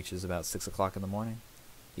 It reaches about 6 o'clock in the morning.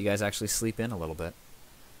 You guys actually sleep in a little bit,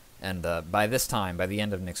 and by this time, by the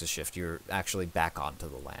end of Nyx's shift, you're actually back onto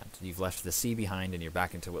the land. You've left the sea behind, and you're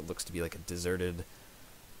back into what looks to be like a deserted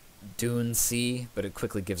dune sea, but it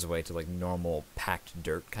quickly gives way to like normal packed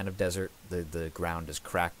dirt kind of desert. The ground is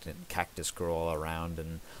cracked and cactus grow all around,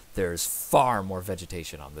 and there's far more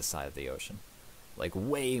vegetation on this side of the ocean. Like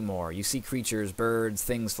way more. You see creatures, birds,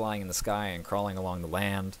 things flying in the sky and crawling along the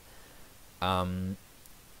land. And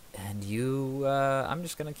I'm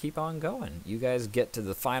just gonna keep on going. You guys get to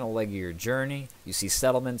the final leg of your journey. You see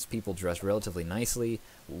settlements, people dressed relatively nicely,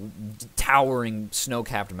 towering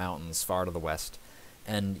snow-capped mountains far to the west.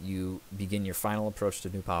 And you begin your final approach to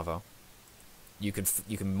New Pavo. You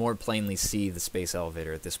can more plainly see the space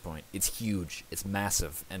elevator at this point. It's huge, it's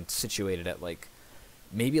massive, and situated at like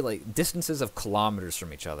maybe like distances of kilometers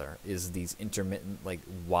from each other is these intermittent like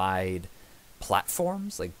wide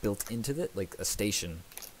platforms like built into it, like a station,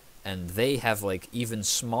 and they have like even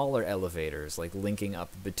smaller elevators like linking up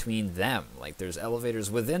between them. Like there's elevators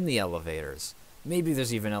within the elevators. Maybe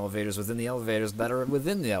there's even elevators within the elevators that are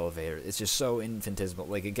within the elevator. It's just so infinitesimal.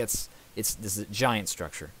 Like this is a giant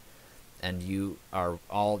structure, and you're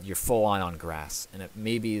full on grass. And it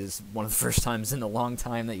maybe is one of the first times in a long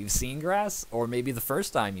time that you've seen grass, or maybe the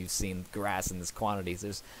first time you've seen grass in this quantity.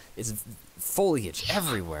 It's foliage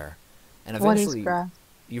everywhere, and eventually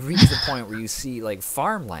you reach the point where you see like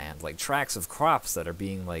farmland, like tracts of crops that are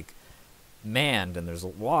being like manned, and there's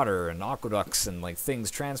water and aqueducts and like things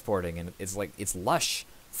transporting, and it's lush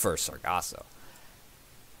for Sargasso.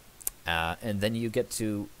 And then you get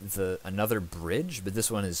to another bridge, but this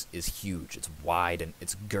one is huge. It's wide and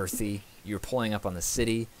it's girthy. You're pulling up on the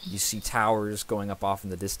city. You see towers going up off in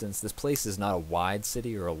the distance. This place is not a wide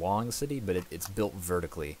city or a long city, but it's built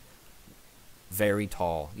vertically, very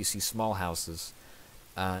tall. You see small houses.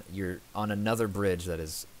 You're on another bridge that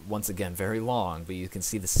is, once again, very long, but you can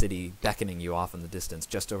see the city beckoning you off in the distance,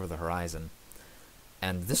 just over the horizon.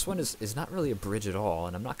 And this one is not really a bridge at all,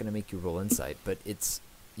 and I'm not going to make you roll insight, but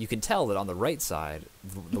you can tell that on the right side,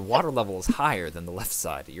 the water level is higher than the left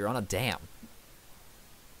side. You're on a dam.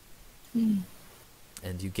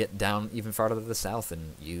 And you get down even farther to the south,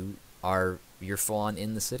 and you're full on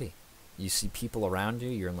in the city. You see people around you.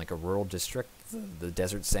 You're in like a rural district. The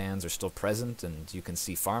desert sands are still present, and you can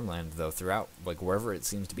see farmland though throughout, like wherever it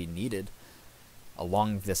seems to be needed,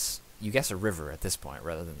 along this. You guess a river at this point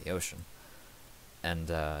rather than the ocean. And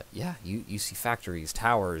yeah, you see factories,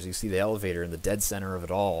 towers. You see the elevator in the dead center of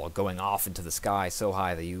it all, going off into the sky so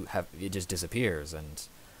high that it just disappears.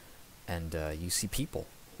 And you see people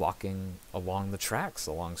walking along the tracks,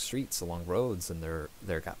 along streets, along roads, and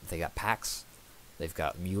they got packs. They've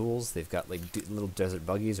got mules. They've got like little desert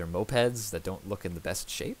buggies or mopeds that don't look in the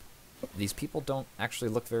best shape. These people don't actually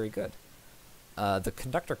look very good. The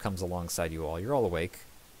conductor comes alongside you all. You're all awake.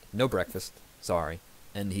 No breakfast. Sorry.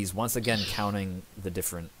 And he's once again counting the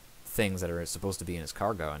different things that are supposed to be in his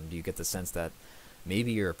cargo, and you get the sense that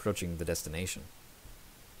maybe you're approaching the destination.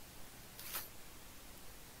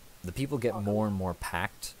 The people get more and more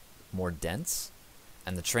packed, more dense,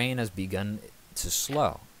 and the train has begun to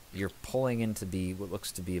slow. You're pulling into what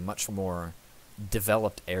looks to be a much more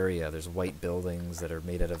developed area. There's white buildings that are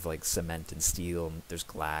made out of like cement and steel, and there's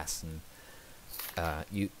glass, and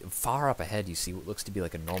you far up ahead you see what looks to be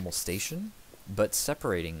like a normal station, but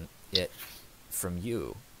separating it from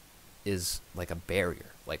you is like a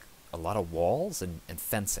barrier, like a lot of walls and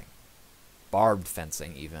fencing, barbed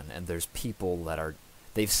fencing even, and there's people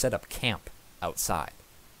they've set up camp outside.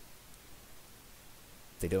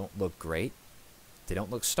 They don't look great. They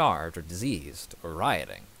don't look starved or diseased or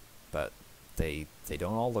rioting, but they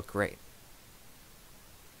don't all look great.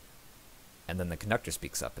 And then the conductor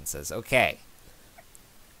speaks up and says, "Okay,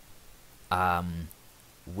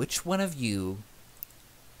 which one of you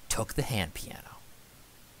took the hand piano?"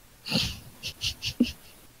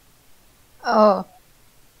 Oh,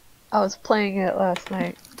 I was playing it last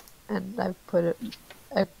night, and I put it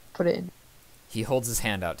in. He holds his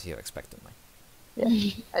hand out to you expectantly. Yeah,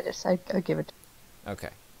 I give it to Okay.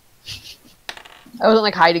 I wasn't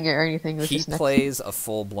like hiding it or anything. It was He just plays a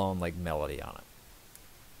full-blown like melody on it.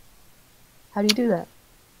 How do you do that?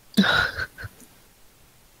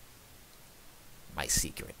 My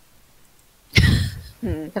secret.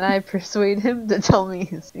 Can I persuade him to tell me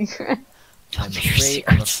his secret? I'm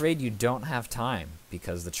afraid you don't have time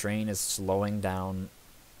because the train is slowing down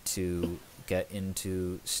to get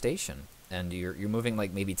into station, and you're moving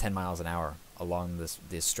like maybe 10 miles an hour along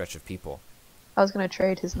this stretch of people. I was gonna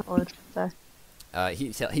trade his knowledge with that.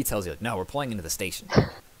 He tells you, no, we're pulling into the station.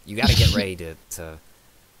 You gotta get ready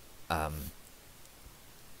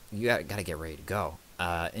you gotta get ready to go.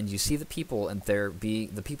 And you see the people, and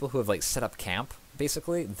the people who have like set up camp.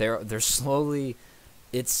 Basically, they're slowly.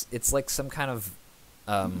 It's like some kind of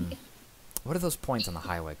what are those points on the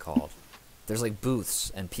highway called? There's like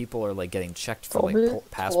booths, and people are like getting checked for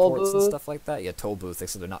like passports and stuff like that. Yeah, toll booth.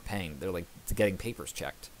 Except they're not paying. They're like getting papers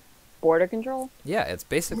checked. Border control? Yeah, it's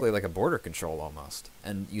basically like a border control almost.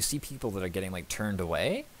 And you see people that are getting like turned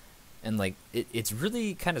away, and like it's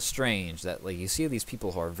really kind of strange that like you see these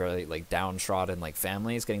people who are very like downtrodden like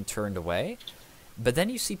families getting turned away, but then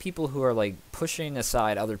you see people who are like pushing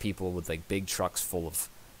aside other people with like big trucks full of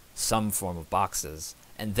some form of boxes,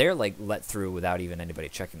 and they're like let through without even anybody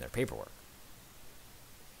checking their paperwork.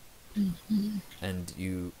 Mm-hmm. And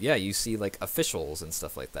you see like officials and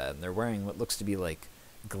stuff like that, and they're wearing what looks to be like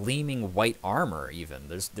gleaming white armor even.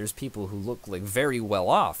 There's people who look like very well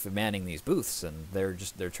off manning these booths, and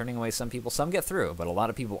they're turning away some people. Some get through, but a lot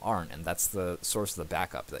of people aren't, and that's the source of the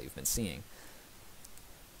backup that you've been seeing.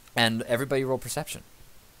 And everybody roll perception.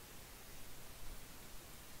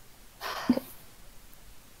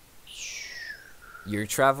 You're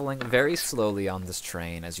traveling very slowly on this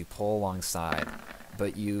train as you pull alongside,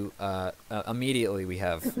 but you immediately we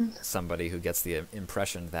have somebody who gets the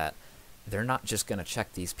impression that they're not just going to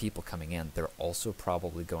check these people coming in, they're also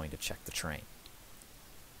probably going to check the train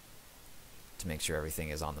to make sure everything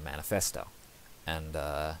is on the manifesto. And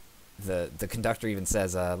the conductor even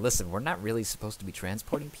says, listen, we're not really supposed to be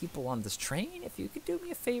transporting people on this train. If you could do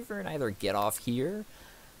me a favor and either get off here,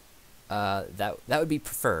 that would be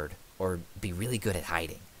preferred, or be really good at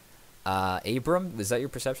hiding. Abram, was that your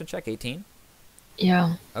perception check? 18?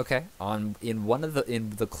 Yeah. Okay. In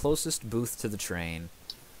the closest booth to the train,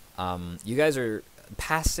 you guys are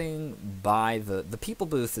passing by the people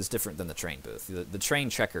booth is different than the train booth. The train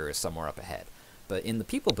checker is somewhere up ahead. But in the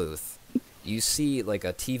people booth, you see like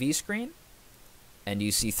a TV screen, and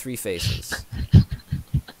you see 3 faces.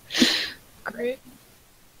 Great.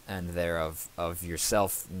 And they're of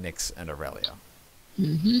yourself, Nyx, and Aurelio.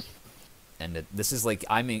 Mm-hmm. And this is like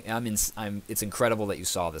it's incredible that you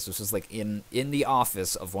saw this. This was like in the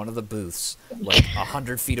office of one of the booths, like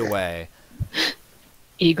 100 feet away.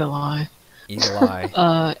 Eagle eye. Eagle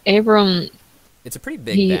eye. Abram, It's a pretty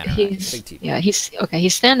big banner. Big TV. yeah,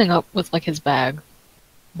 he's standing up with like his bag,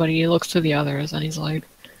 but he looks to the others and he's like,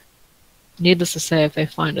 needless to say, if they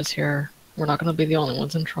find us here, we're not going to be the only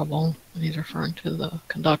ones in trouble. And he's referring to the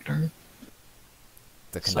conductor.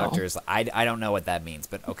 The conductor's. I don't know what that means,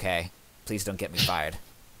 but okay. Please don't get me fired.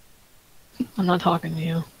 I'm not talking to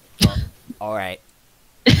you. Well, all right.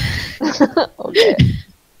 Okay.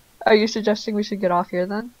 Are you suggesting we should get off here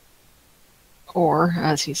then? Or,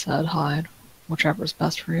 as he said, hide. Whichever's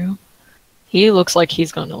best for you. He looks like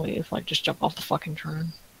he's going to leave. Like, just jump off the fucking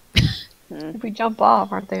train. If we jump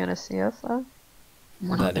off, aren't they gonna see us though?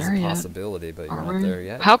 We're not there yet. That is a possibility, but you're not there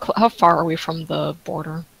yet. How far are we from the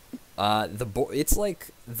border? It's like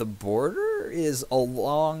the border is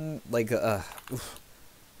along like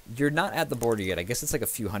you're not at the border yet. I guess it's like a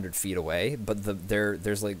few hundred feet away, but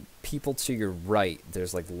there's like people to your right.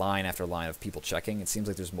 There's like line after line of people checking. It seems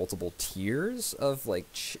like there's multiple tiers of like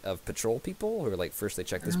of patrol people who are like first they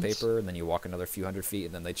check this paper and then you walk another few hundred feet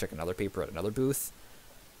and then they check another paper at another booth.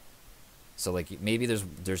 So like maybe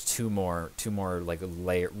there's two more like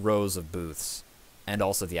rows of booths, and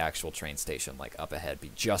also the actual train station like up ahead,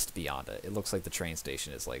 just beyond it. It looks like the train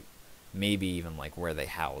station is like maybe even like where they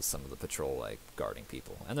house some of the patrol like guarding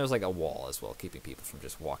people, and there's like a wall as well keeping people from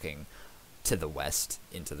just walking to the west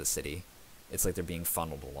into the city. It's like they're being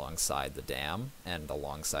funneled alongside the dam and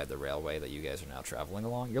alongside the railway that you guys are now traveling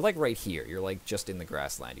along. You're like right here. You're like just in the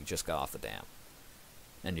grassland. You just got off the dam.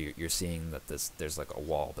 And you're seeing that there's like a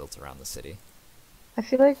wall built around the city. I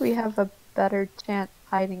feel like we have a better chance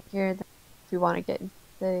hiding here than if we want to get into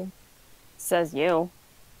the city. Says you.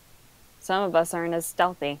 Some of us aren't as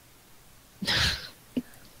stealthy.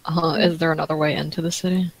 Is there another way into the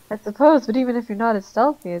city? I suppose, but even if you're not as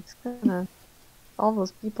stealthy, it's gonna all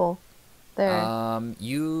those people there.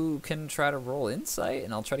 You can try to roll insight,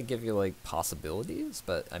 and I'll try to give you like possibilities.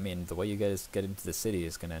 But I mean, the way you guys get into the city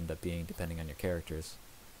is gonna end up being depending on your characters.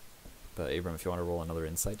 But Abram, if you want to roll another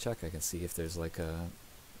insight check, I can see if there's like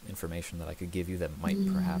information that I could give you that might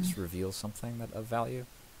perhaps reveal something of value.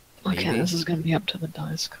 Okay, Maybe. this is gonna be up to the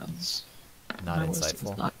dice because Not my insightful.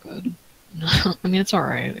 wisdom's not good. No, I mean it's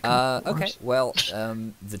alright. Okay. Well,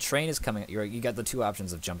 the train is coming. You got the two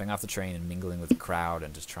options of jumping off the train and mingling with the crowd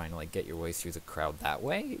and just trying to like get your way through the crowd that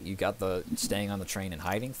way. You got the staying on the train and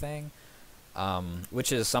hiding thing,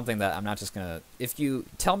 which is something that I'm not just gonna. If you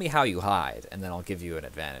tell me how you hide, and then I'll give you an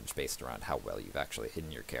advantage based around how well you've actually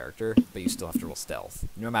hidden your character. But you still have to roll stealth.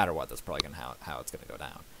 No matter what, that's probably gonna how it's gonna go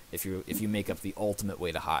down. If you make up the ultimate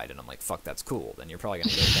way to hide, and I'm like, fuck, that's cool, then you're probably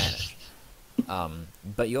gonna get advantage.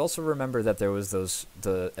 But you also remember that there was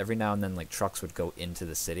every now and then like trucks would go into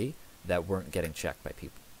the city that weren't getting checked by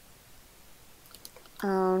people.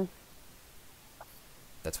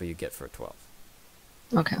 That's what you get for a 12.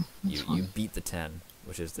 Okay. You beat the 10,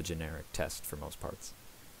 which is the generic test for most parts.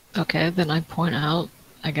 Okay, then I point out,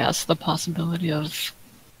 I guess, the possibility of,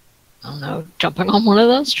 I don't know, jumping on one of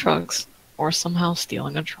those trucks or somehow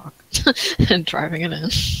stealing a truck and driving it in.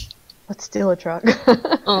 Let's steal a truck.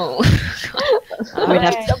 Oh. We'd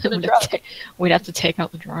have to take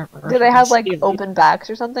out the driver. Do they have like open backs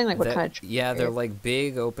or something? Like what kind of? Yeah, they're like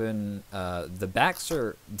big open. The backs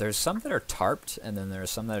there's some that are tarped, and then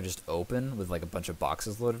there's some that are just open with like a bunch of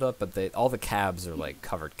boxes loaded up. But all the cabs are like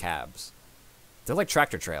covered cabs. They're like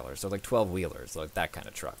tractor trailers. They're like 12-wheelers, like that kind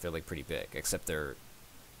of truck. They're like pretty big, except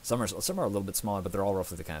some are a little bit smaller, but they're all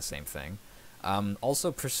roughly the kind of same thing.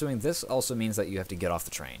 Also, pursuing this also means that you have to get off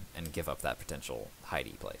the train and give up that potential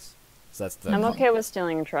hidey place. So that's I'm okay with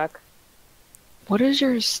stealing a truck. What is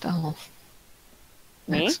your stealth?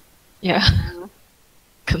 Me? Yeah.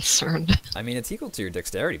 Concerned. I mean, it's equal to your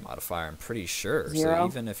dexterity modifier. I'm pretty sure. 0. So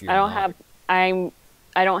even if you're I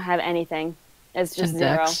don't have anything. It's just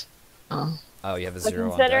 0. Dex? Oh, you have a But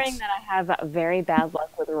 0 on considering dex. that I have very bad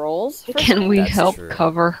luck with rolls, Can we That's help true.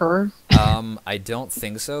 cover her? I don't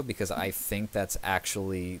think so, because I think that's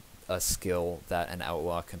actually a skill that an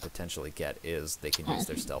outlaw can potentially get, is they can use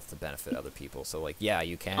their stealth to benefit other people. So like, yeah,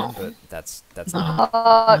 you can, but that's not.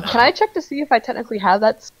 Can I check to see if I technically have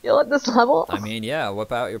that skill at this level? I mean, yeah,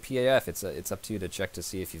 whip out your PAF. It's up to you to check to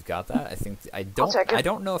see if you've got that. I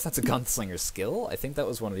don't know if that's a gunslinger skill. I think that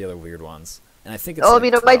was one of the other weird ones. And I think it's I like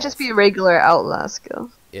mean, it might just be a regular outlaw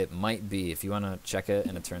skill. It might be, if you want to check it,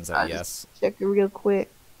 and it turns out yes. Check it real quick.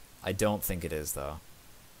 I don't think it is, though.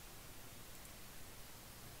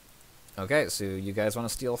 Okay, so you guys want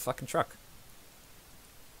to steal a fucking truck.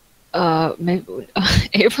 Maybe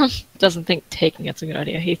Abram doesn't think taking it's a good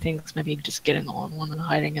idea. He thinks maybe just getting on one and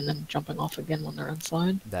hiding and then jumping off again when they're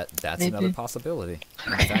inside. That's Maybe. another possibility.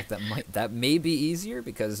 In fact, that may be easier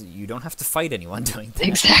because you don't have to fight anyone doing that.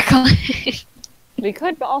 Exactly. We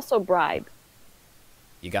could also bribe.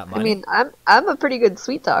 You got money? I mean, I'm a pretty good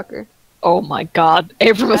sweet talker. Oh my God,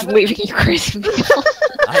 Abram is leaving you crazy. Meal.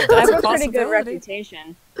 I That's have a a pretty good possibility.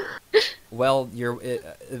 reputation. Well,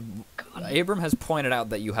 Abram has pointed out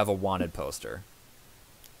that you have a wanted poster.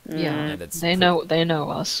 Yeah, And it's they know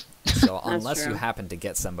us. So unless you true. happen to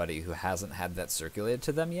get somebody who hasn't had that circulated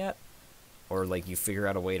to them yet, or like you figure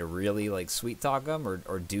out a way to really like sweet talk them,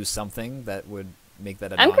 or do something that would make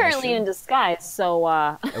that a I'm non-issue. currently in disguise, so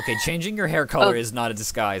Okay, changing your hair color is not a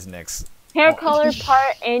disguise, Nix. hair color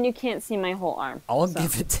part, and you can't see my whole arm. I'll so.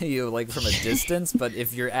 give it to you like from a distance, but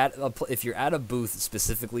if you're at a booth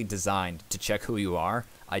specifically designed to check who you are,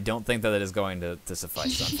 I don't think that it is going to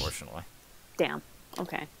suffice, unfortunately. Damn.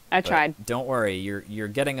 Okay, I But tried. don't worry, you're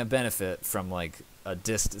getting a benefit from like a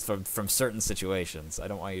distance from certain situations. I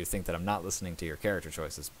don't want you to think that I'm not listening to your character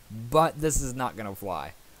choices, but this is not gonna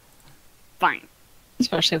fly. Fine.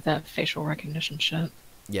 Especially with that facial recognition shit.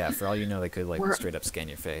 Yeah, for all you know, they could like We're- straight up scan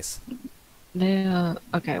your face. They,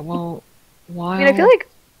 okay, well, why? I mean, I feel like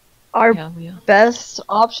our Yeah. best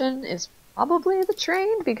option is probably the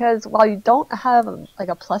train, because while you don't have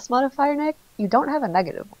a plus modifier, Nick, you don't have a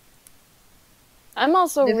negative one. I'm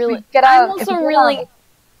also If we really. get I'm out- if also we get really. out-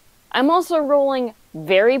 I'm also rolling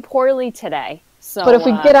very poorly today. So. But if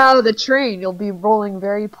we get out of the train, you'll be rolling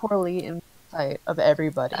very poorly in sight of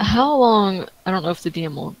everybody. How long? I don't know if the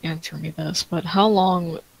DM will answer me this, but how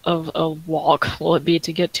long of a walk will it be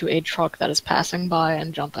to get to a truck that is passing by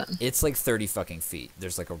and jump in? It's like 30 fucking feet.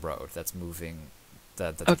 There's like a road that's moving.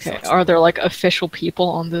 That the Okay, trucks are there moving. like official people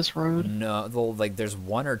on this road? No, well, like there's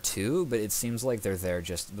one or two, but it seems like they're there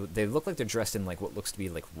just. They look like they're dressed in like what looks to be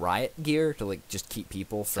like riot gear to like just keep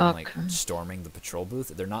people from like Okay. storming the patrol booth.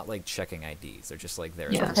 They're not like checking IDs. They're just like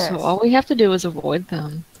there. Yeah, Okay. so all we have to do is avoid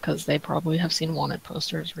them, because they probably have seen wanted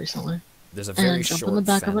posters recently. There's a very And jump short in the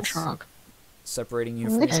back of a fence truck. separating you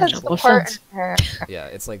from Nick the And says jump the patrol. off part fence. in her. Yeah,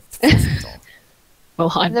 it's like 4 feet tall. We'll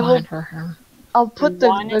hide And then we'll- behind her hair. I'll put the,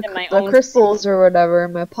 Wanted in my the own crystals or whatever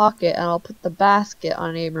in my pocket, and I'll put the basket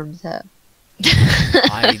on Abram's head.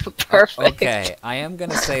 Perfect. Okay, I am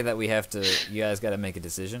gonna say that we have to. You guys got to make a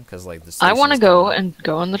decision because like the. I want to station's go coming up. and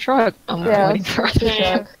go in the truck. I'm Yeah, waiting for let's do her.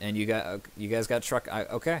 that. And you guys got truck.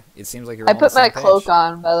 Okay, it seems like you're. I all on the put my same page. cloak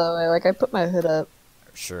on, by the way. Like, I put my hood up.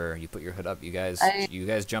 Sure, you put your hood up. You guys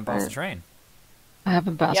jump off I- the train. I have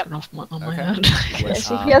a basket Yep. on my Okay. head. Yeah, Which,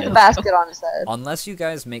 see, he has a um, basket on his head. Unless you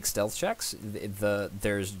guys make stealth checks,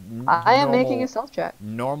 there's I am making normal- a stealth check.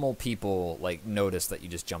 Normal people like notice that you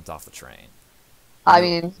just jumped off the train. I No-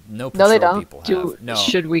 mean, no no, patrol they don't. people Do have. No,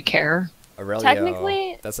 should we care? Aurelio,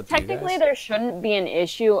 Technically, that's up to you guys. there shouldn't be an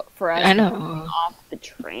issue for us I know. jumping off the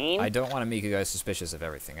train. I don't want to make you guys suspicious of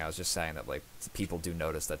everything. I was just saying that like people do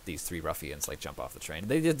notice that these 3 ruffians like jump off the train.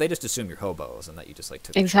 They just assume you're hobos and that you just like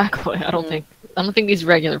took. the train. Exactly. I don't think these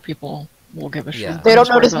regular people will give a shit. Yeah. they I'm don't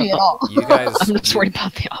just worried notice me at about all. You guys, I'm just you- worried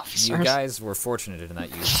about the officers. You guys were fortunate in that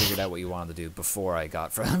you figured out what you wanted to do before I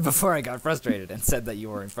got frustrated and said that you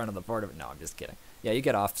were in front of the port of it. No, I'm just kidding. Yeah, you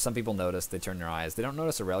get off. Some people notice. They turn their eyes. They don't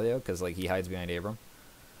notice Aurelio because like he hides behind Abram.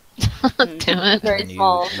 Damn it. Very And then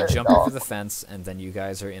small, you very jump tall. over the fence, and then you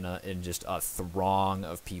guys are in just a throng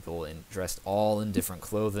of people dressed all in different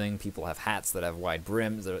clothing. People have hats that have wide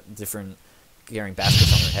brims. They're different, carrying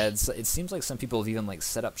baskets on their heads. It seems like some people have even like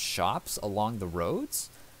set up shops along the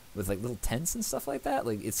roads with like little tents and stuff like that.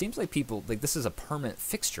 Like it seems like people like this is a permanent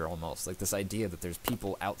fixture almost. Like this idea that there's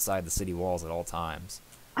people outside the city walls at all times.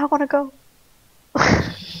 I want to go.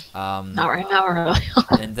 Not right now, Aurelio.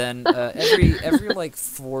 And then every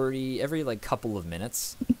like couple of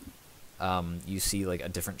minutes, you see like a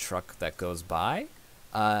different truck that goes by,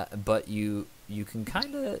 but you can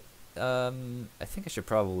kind of I think I should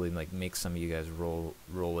probably like make some of you guys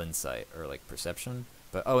roll insight or like perception.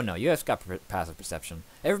 But oh no, you guys got passive perception.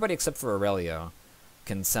 Everybody except for Aurelio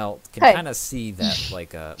can Hey. kind of see that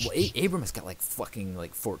like Abram has got like fucking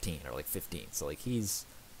like 14 or like 15, so like he's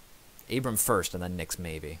Abram first and then Nix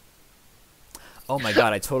maybe. Oh my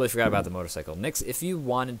god, I totally forgot about the motorcycle. Nix, if you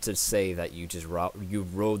wanted to say that you just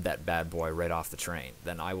rode that bad boy right off the train,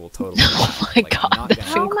 then I will totally. Oh my God, I'm not that's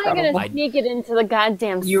gonna, How am I incredible. gonna sneak it into the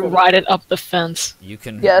goddamn You city? ride it up the fence. you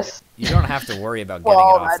can. Yes. You don't have to worry about getting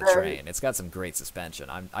Well, it off the I train. It's got some great suspension.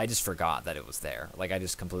 I just forgot that it was there. Like I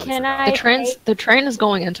just completely Can forgot. I- The train is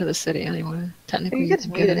going into the city anyway. Technically, You get to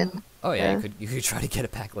can beat it in. in. Oh yeah, Yeah. you could try to get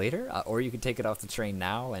it back later, or you could take it off the train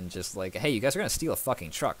now and just like, hey, you guys are gonna steal a fucking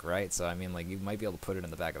truck, right? So I mean, like, you might be able to put it in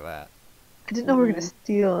the back of that. I didn't know we were gonna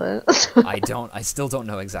steal it. I still don't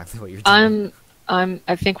know exactly what you're doing.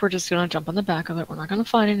 I think we're just gonna jump on the back of it. We're not gonna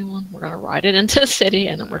fight anyone. We're gonna ride it into the city,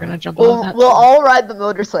 and then we're gonna jump on that. We'll all ride the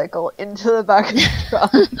motorcycle into the back of the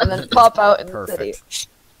truck and then pop out in the city. Perfect.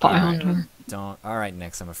 Spy Alright. hunter. All right,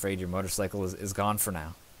 Nix. I'm afraid your motorcycle is gone for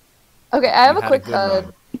now. Okay, I have You a had quick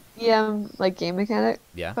good run. like game mechanic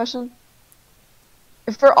Yeah. question.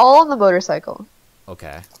 If we're all on the motorcycle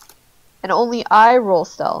Okay. and only I roll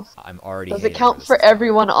stealth, I'm already. does it hating count where this for is going.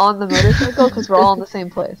 everyone on the motorcycle because we're all in the same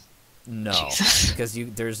place? No, Jesus. because you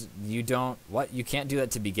don't you can't do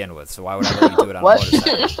that to begin with. So why would I let you do it on a What?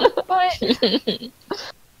 motorcycle?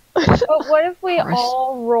 But what if we Christ.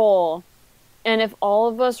 all roll, and if all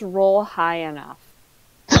of us roll high enough?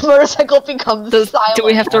 The motorcycle becomes silent. Do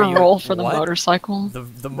we have to Are you- roll for the what? motorcycle?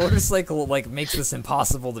 The motorcycle like makes this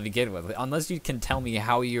impossible to begin with. Unless you can tell me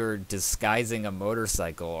how you're disguising a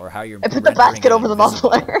motorcycle or how you're. I put the rendering basket it over the invisible.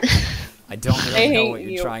 muffler. I don't I really know hate what you're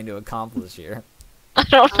you. trying to accomplish here. I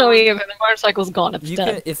don't know even. The motorcycle's gone. It's You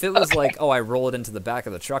dead. could, if it was like, oh, I roll it into the back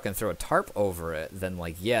of the truck and throw a tarp over it, then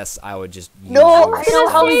like, yes, I would just. Use No, your I know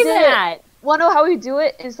how we Say did it. that. Want to know how we do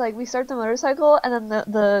it? Is like we start the motorcycle and then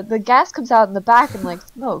the gas comes out in the back and like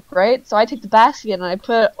smoke, right? So I take the basket and I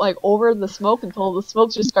put it like over the smoke until the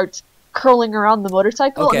smoke just starts curling around the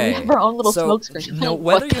motorcycle and we have our own little so, smoke screen. No,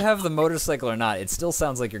 What whether you have the motorcycle or not, it still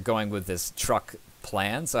sounds like you're going with this truck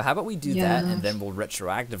plan. So how about we do that, and then we'll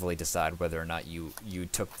retroactively decide whether or not you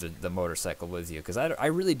took the motorcycle with you? Because I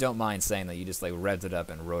really don't mind saying that you just like revved it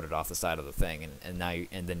up and rode it off the side of the thing, and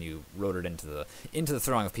then you rode it into the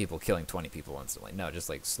throng of people, killing 20 people instantly. No, just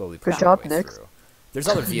like slowly Good pushing job, your way Nick. through. There's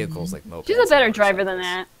other vehicles like mopeds. She's a and better driver than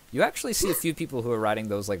motorcycles. that. You actually see a few people who are riding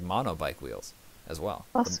those like mono bike wheels as well.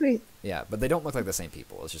 Oh, sweet. Yeah, but they don't look like the same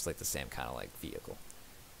people. It's just like the same kind of like vehicle.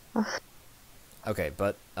 Okay,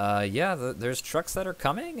 but yeah, there's trucks that are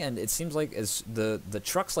coming, and it seems like as the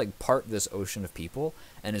trucks like part this ocean of people,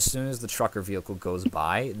 and as soon as the truck or vehicle goes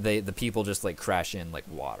by, the people just like crash in like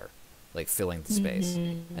water, like filling the space,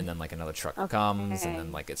 and then like another truck comes, and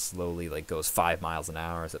then like it slowly like goes 5 miles an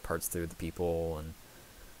hour as it parts through the people, and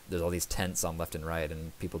there's all these tents on left and right,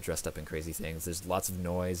 and people dressed up in crazy things. There's lots of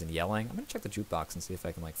noise and yelling. I'm gonna check the jukebox and see if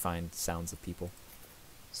I can like find sounds of people,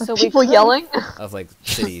 So People we could, yelling? of like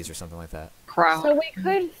cities or something like that. Crowd. So we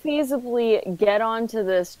could feasibly get onto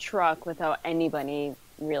this truck without anybody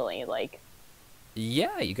really like.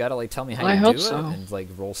 Yeah, you gotta like tell me how I you hope do so. it and like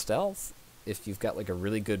roll stealth. If you've got like a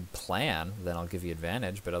really good plan, then I'll give you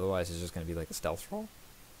advantage. But otherwise, it's just gonna be like a stealth roll.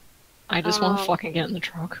 I just want to fucking get in the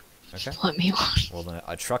truck. Okay. Just let me on. Well, then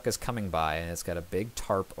a truck is coming by and it's got a big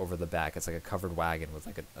tarp over the back. It's like a covered wagon with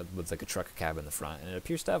like a truck cab in the front, and it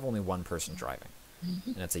appears to have only one person driving,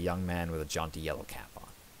 and it's a young man with a jaunty yellow cap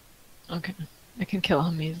on. Okay. I can kill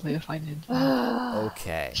him easily if I need.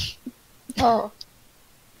 Okay. Oh.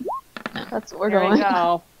 That's what we're There going. we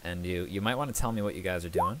go. And you might want to tell me what you guys are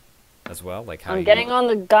doing, as well, like how I'm you. getting on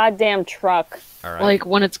the goddamn truck. All right. Like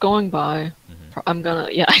when it's going by, I'm gonna.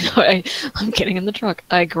 Yeah, I know. I'm getting in the truck.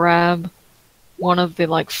 I grab one of the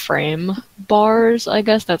like frame bars, I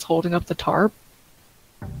guess, that's holding up the tarp,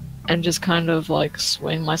 and just kind of like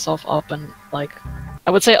swing myself up and like. I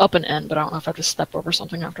would say up and in, but I don't know if I have to step over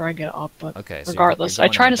something after I get up. But Okay, so you're regardless, going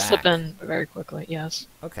I try in to the slip back. in very quickly. Yes.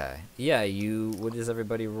 Okay. Yeah. What does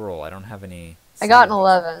everybody roll? I don't have any. I got an savings.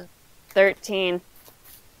 11. 13.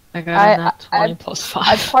 I got that I- 20 plus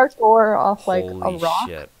I 5. parkour off like Holy a rock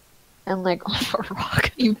shit. and like Off a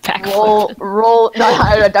rock. You roll. backflip. No,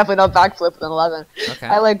 I definitely not backflip with an 11. Okay.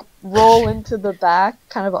 I like roll into the back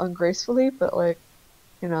kind of ungracefully, but like,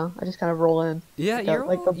 you know, I just kind of roll in. Yeah, Like you're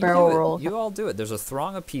like all, the you barrel do it. roll. You all do it. There's a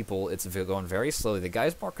throng of people. It's going very slowly. The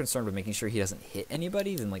guy's more concerned with making sure he doesn't hit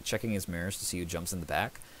anybody than like checking his mirrors to see who jumps in the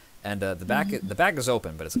back. And the back is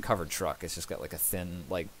open, but it's a covered truck. It's just got like a thin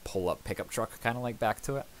like pull-up pickup truck kind of like back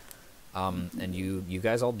to it. And you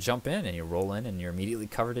guys all jump in and you roll in and you're immediately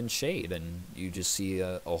covered in shade, and you just see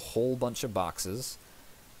a whole bunch of boxes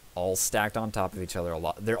all stacked on top of each other.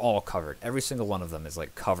 They're all covered. Every single one of them is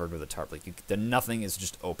like covered with a tarp. Like nothing is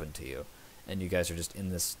just open to you, and you guys are just in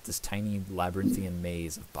this tiny labyrinthian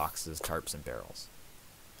maze of boxes, tarps, and barrels.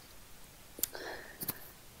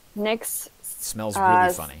 Nyx It smells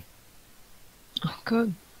really funny. Oh,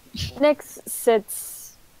 good. Nyx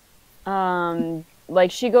sits, like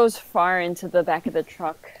she goes far into the back of the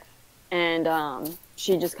truck, and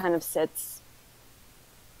she just kind of sits.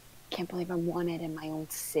 Can't believe I'm wanted in my own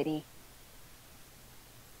city.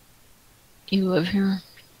 You live here?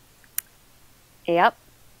 Yep.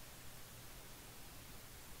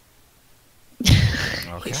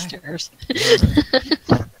 Okay. stairs.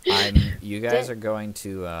 You guys are going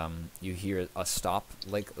to, you hear a stop,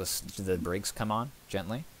 like the brakes come on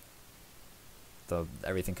gently.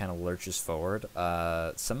 Everything kind of lurches forward.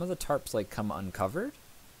 Some of the tarps like come uncovered.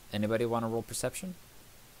 Anybody want to roll perception?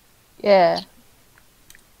 Yeah.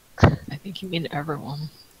 I think you mean everyone.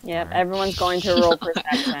 Yep, Alright. everyone's going to roll I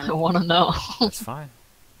perception. want to know. That's fine.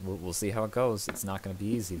 We'll see how it goes. It's not going to be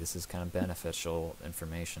easy. This is kind of beneficial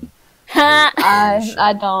information.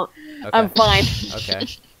 I don't. Okay. I'm fine.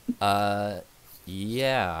 Okay.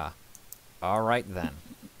 Yeah. All right then.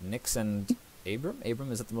 Nix and Abram.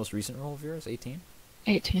 Abram, is it the most recent roll of yours? 18.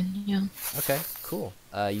 18, yeah. Okay. Cool.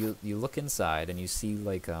 You look inside and you see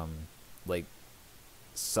like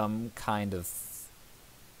some kind of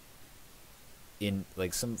you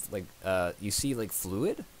see like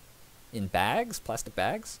fluid in bags, plastic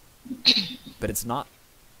bags, but it's not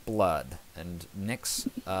blood. And Nix,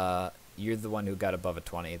 you're the one who got above a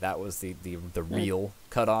 20. That was the real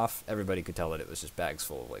cutoff. Everybody could tell that it was just bags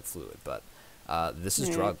full of like fluid, but this is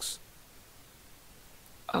drugs.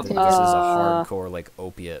 Oh. This is a hardcore like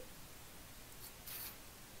opiate.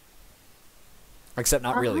 Except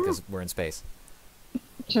not really, because we're in space.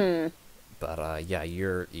 But yeah,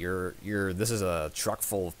 this is a truck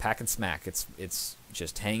full of pack and smack. It's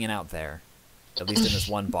just hanging out there, at least in this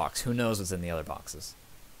one box. Who knows what's in the other boxes?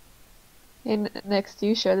 Hey, Nix, do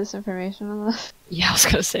you share this information on this? Yeah, I was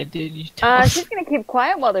gonna say, dude, you tell She's gonna keep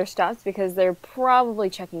quiet while they're stopped because they're probably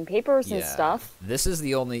checking papers and Yeah. stuff. This is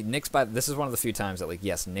the only this is one of the few times that like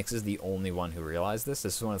yes, Nix is the only one who realized this.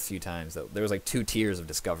 This is one of the few times that there was like 2 tiers of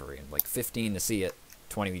discovery, and like 15 to see it,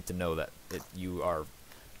 20 to know that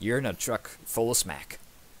you're in a truck full of smack.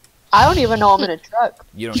 I don't even know I'm in a truck.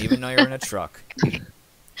 You don't even know you're in a truck.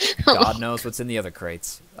 God knows what's in the other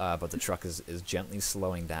crates, but the truck is gently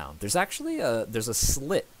slowing down. There's actually there's a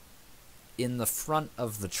slit in the front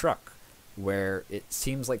of the truck where it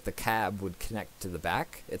seems like the cab would connect to the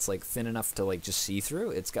back. It's like thin enough to like just see through.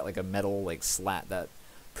 It's got like a metal like slat that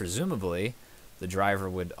presumably the driver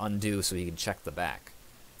would undo so he can check the back.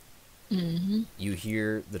 Mm-hmm. You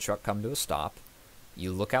hear the truck come to a stop.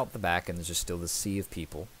 You look out the back and there's just still this sea of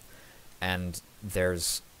people, and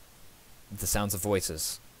there's the sounds of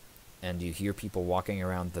voices, and you hear people walking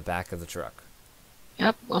around the back of the truck.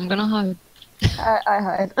 Yep, I'm gonna hide. I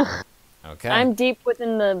hide. Okay. I'm deep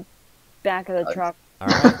within the back of the truck. All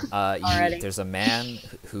right. Already. There's a man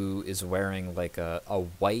who is wearing like a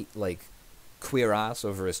white like cuirass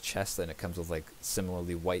over his chest, and it comes with like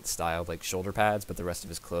similarly white styled like shoulder pads, but the rest of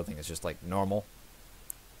his clothing is just like normal.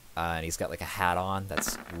 And he's got like a hat on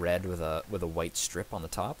that's red with a white strip on the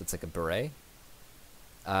top. It's like a beret.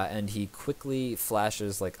 And he quickly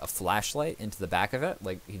flashes like a flashlight into the back of it.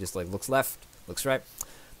 Like he just like looks left, looks right.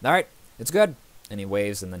 All right, it's good. And he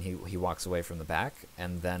waves, and then he walks away from the back.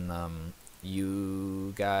 And then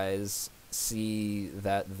you guys see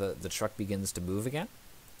that the truck begins to move again.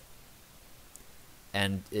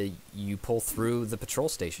 And you pull through the patrol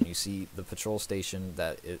station. You see the patrol station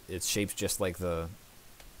that it's shaped just like the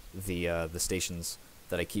stations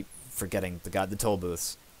that I keep forgetting. The toll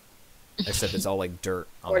booths. Except it's all like dirt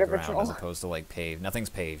on Border the ground Patrol. as opposed to like paved. Nothing's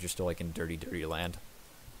paved. You're still like in dirty land.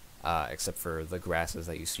 Except for the grasses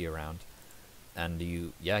that you see around. And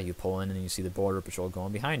you pull in and you see the Border Patrol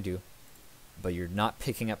going behind you. But you're not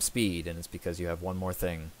picking up speed, and it's because you have one more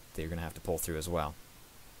thing that you're going to have to pull through as well.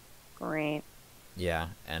 Great. Yeah,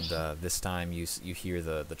 and this time you hear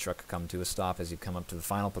the truck come to a stop as you come up to the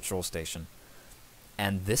final patrol station.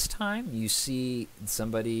 And this time you see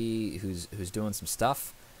somebody who's doing some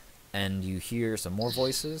stuff, and you hear some more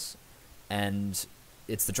voices, and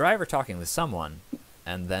it's the driver talking with someone,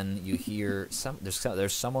 and then you hear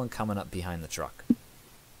there's someone coming up behind the truck.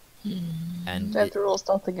 And Do I have to roll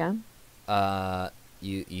stealth again?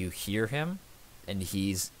 you hear him, and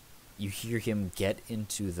you hear him get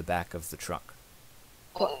into the back of the truck.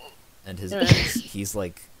 And he's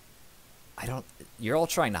like, you're all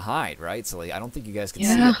trying to hide, right? So like, I don't think you guys can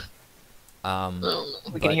see Yeah.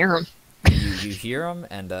 it. We can hear him. You hear him,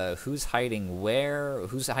 and who's hiding where?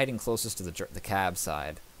 Who's hiding closest to the cab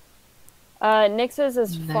side? Nix is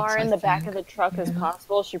as Nix, far in I the back of think. the truck as Yeah.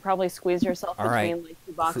 possible. She probably squeezed herself All right. between like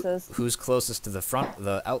 2 boxes. Who's closest to the front,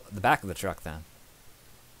 the back of the truck then?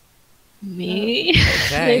 Me?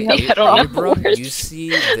 Okay, I don't know. Abram, Where's- you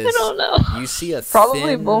see I this. don't know. You see a Probably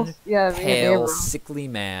thin, both. Yeah, me and pale, Abram. sickly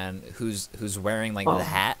man who's wearing like the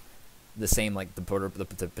hat, the same like the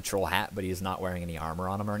patrol hat, but he is not wearing any armor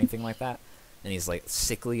on him or anything like that, and he's like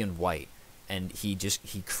sickly and white, and he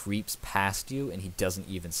creeps past you, and he doesn't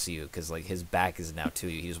even see you because like his back is now to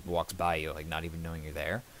you. He just walks by you like not even knowing you're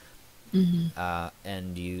there,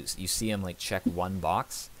 And you see him like check one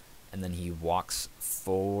box, and then he walks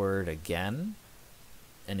forward again,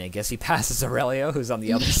 and I guess he passes Aurelio, who's on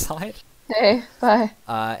the other side. Hey, bye.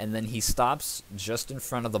 And then he stops just in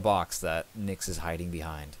front of the box that Nyx is hiding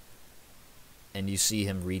behind, and you see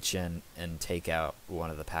him reach in and take out one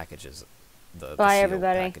of the packages, the Bye, sealed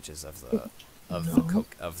everybody. packages of the La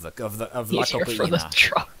He's here for the Cocaina.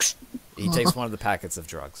 drugs. He takes one of the packets of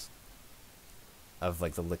drugs, of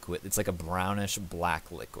like the liquid. It's like a brownish black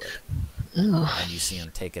liquid, Ugh. and you see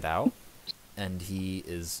him take it out, and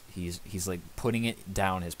he's like putting it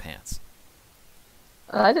down his pants.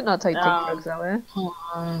 I did not take Oh. drugs that way.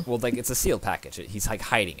 Well, like it's a sealed package. He's like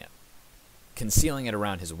hiding it, concealing it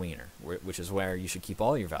around his wiener, which is where you should keep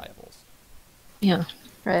all your valuables. Yeah.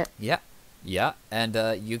 Right. Yeah, and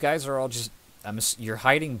you guys are all just you're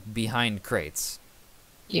hiding behind crates,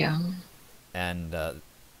 Yeah. and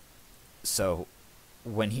so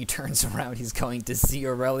when he turns around, he's going to see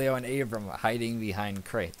Aurelio and Abram hiding behind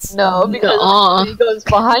crates. No, because Nuh-uh. when he goes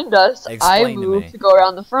behind us, I Explain to move me. to go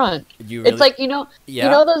around the front. You really, It's like, yeah, you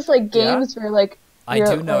know those like games where like I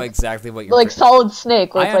you're, do know like, exactly what you're like doing. Solid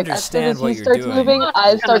Snake, where I it's like as soon understand as what he you're starts doing. moving,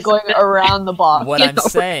 I start going around the box. What You I'm know.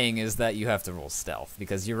 saying is that you have to roll stealth,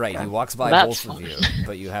 because you're right. He walks by That's both of fine. you,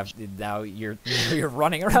 but you have now you're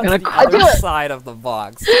running around gonna to the cry. other I do it. side of the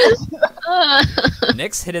box.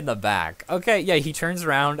 Nick's hit in the back. Okay, yeah, he turns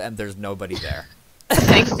around and there's nobody there.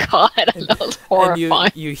 Thank God. That was And you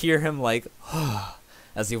horrifying. you hear him like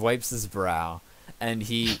as he wipes his brow, and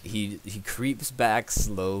he creeps back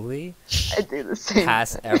slowly I do the same.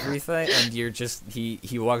 past everything, and you're just he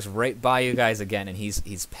walks right by you guys again, and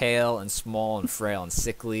he's pale and small and frail and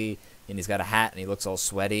sickly, and he's got a hat and he looks all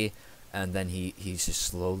sweaty, and then he just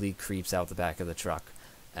slowly creeps out the back of the truck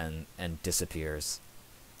and disappears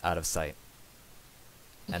out of sight.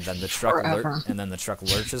 And then the truck Forever.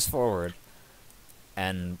 lurches forward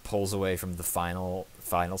and pulls away from the final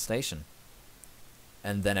station.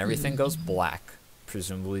 And then everything goes black,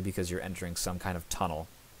 presumably because you're entering some kind of tunnel.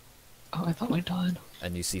 Oh, I thought we died.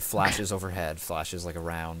 And you see flashes overhead, flashes like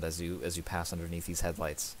around as you pass underneath these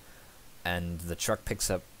headlights. And the truck picks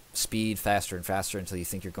up speed faster and faster until you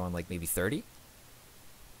think you're going like maybe 30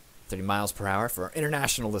 miles per hour for our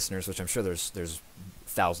international listeners, which I'm sure there's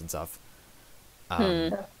thousands of.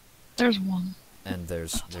 There's one. And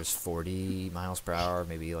there's 40 miles per hour,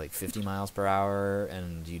 maybe like 50 miles per hour,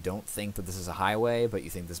 and you don't think that this is a highway, but you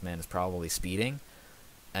think this man is probably speeding.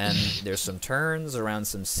 And there's some turns around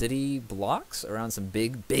some city blocks, around some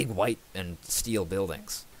big white and steel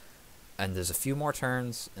buildings. And there's a few more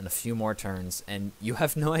turns and a few more turns, and you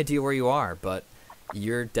have no idea where you are, but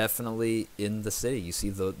you're definitely in the city. You see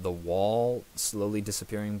the wall slowly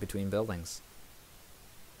disappearing between buildings.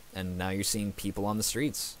 And now you're seeing people on the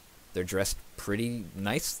streets. They're dressed pretty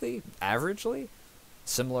nicely, averagely.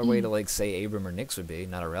 Similar way to, like, say, Abram or Nyx would be,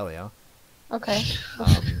 not Aurelio. Okay.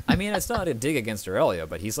 I mean, it's not a dig against Aurelio,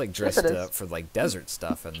 but he's, like, dressed Yes, it is. for, like, desert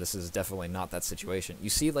stuff, and this is definitely not that situation. You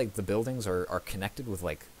see, like, the buildings are connected with,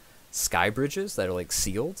 like, sky bridges that are, like,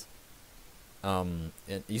 sealed. And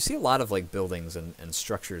you see a lot of, like, buildings and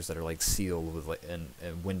structures that are, like, sealed with, like,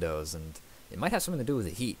 and windows, and it might have something to do with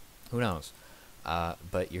the heat. Who knows?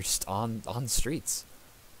 But you're just on the streets.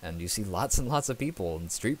 And you see lots and lots of people,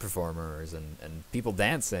 and street performers, and people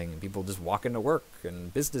dancing, and people just walking to work,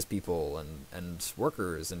 and business people, and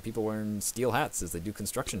workers, and people wearing steel hats as they do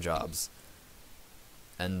construction jobs.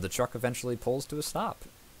 And the truck eventually pulls to a stop.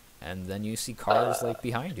 And then you see cars, like,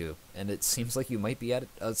 behind you. And it seems like you might be at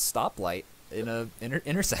a stoplight in a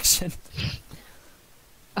intersection.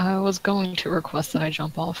 I was going to request that I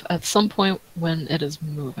jump off at some point when it is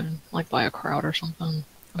moving, like by a crowd or something.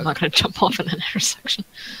 I'm not going to jump off in an intersection.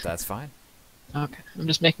 That's fine. Okay, I'm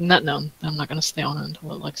just making that known. I'm not going to stay on it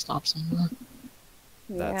until it like stops somewhere.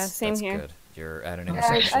 Yeah, same here. Good. You're at an I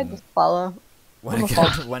intersection. just follow.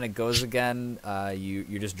 When it goes again,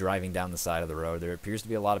 you're just driving down the side of the road. There appears to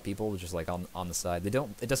be a lot of people just like on the side.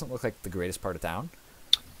 It doesn't look like the greatest part of town.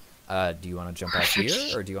 Do you want to jump out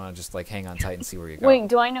here, or do you want to just like hang on tight and see where you go? Wait,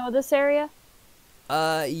 do I know this area?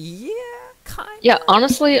 Yeah, kind of. Yeah,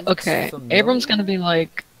 honestly, okay. familiar. Abram's going to be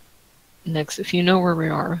like, Nyx, if you know where we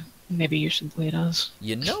are, maybe you should lead us.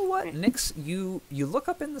 You know what, Nyx? You look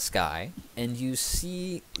up in the sky and you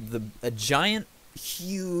see a giant,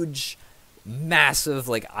 huge, massive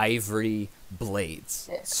like ivory blades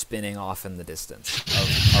spinning off in the distance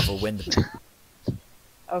of a windmill,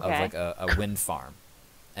 of Okay. like a wind farm,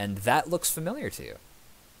 and that looks familiar to you.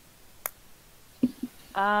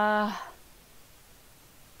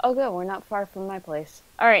 Oh, good. We're not far from my place.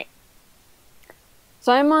 All right.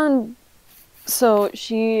 So I'm on. So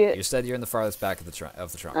she. You said you're in the farthest back of the trunk.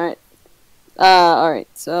 All right. Alright,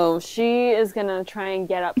 so she is gonna try and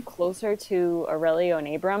get up closer to Aurelio and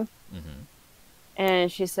Abram. Mm-hmm.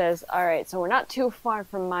 And she says, alright, so we're not too far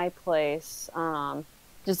from my place.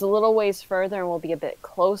 Just a little ways further and we'll be a bit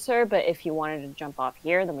closer, but if you wanted to jump off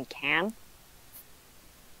here, then we can.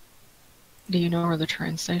 Do you know where the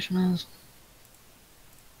train station is?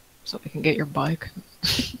 So we can get your bike.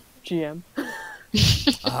 GM.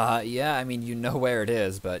 Yeah, I mean, you know where it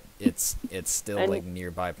is, but it's still And- like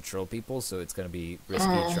nearby patrol people, so it's gonna be risky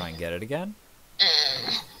to try and get it again.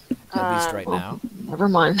 At least right now. Never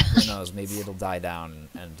mind. Who knows? Maybe it'll die down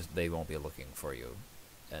and they won't be looking for you,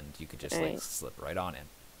 and you could just like Right. slip right on in.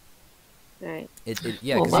 Right.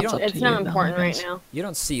 Yeah, Well, because that's you up don't to It's you not then, I important right guess. now. you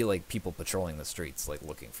don't see like people patrolling the streets like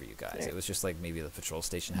looking for you guys. Right. It was just like maybe the patrol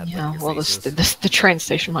station had Yeah, like your well, faces. the train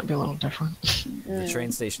station might be a little different. The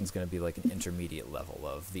train station's going to be like an intermediate level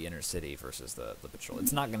of the inner city versus the patrol.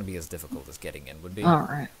 It's not going to be as difficult as getting in would be.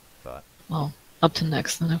 Alright. But Well, up to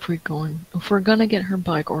next then if we're gonna get her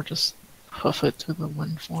bike or just hoof it to the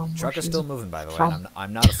wind farm. truck where is she's still moving, by the way. from. And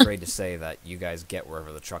I'm not afraid to say that you guys get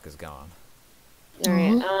wherever the truck is going.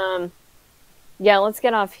 Alright, yeah, let's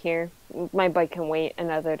get off here. My bike can wait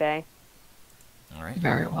another day. All right.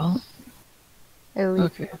 Very well. Ellie.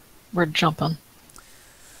 Okay. We're jumping.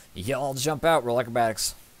 Y'all jump out. Roll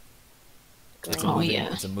acrobatics. It's a Oh, moving,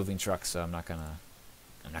 yeah. It's a moving truck, so I'm not gonna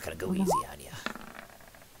go easy on you.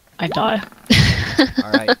 I die.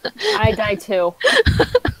 All right. I die too.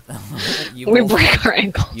 You We both, break like, our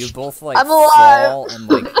ankles. You both like I'm alive. fall and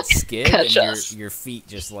like skid, Catch and us. your feet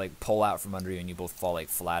just like pull out from under you, and you both fall like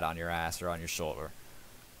flat on your ass or on your shoulder.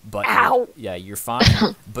 But Ow. you're fine.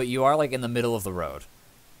 But you are like in the middle of the road,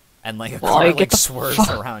 and like a Well, car I like get the swerves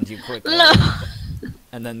fuck- around you quickly, No.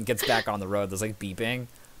 and then gets back on the road. There's like beeping.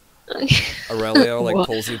 Aurelio like What?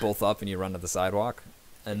 pulls you both up, and you run to the sidewalk,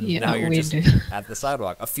 and Yeah, now you're we just do. at the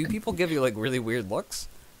sidewalk. A few people give you like really weird looks,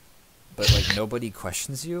 but like nobody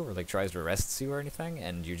questions you or like tries to arrest you or anything,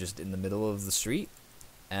 and you're just in the middle of the street,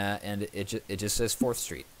 and it just says 4th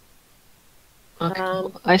Street. Okay.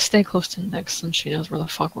 Well, I stay close to Nyx since she knows where the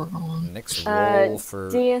fuck we're going. Next roll for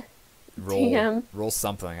DM. roll roll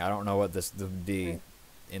something. I don't know what this would be.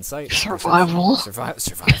 Insight. Survival.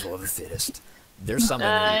 Survival of the fittest. There's something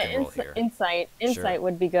that you can roll here. Insight. Insight Sure.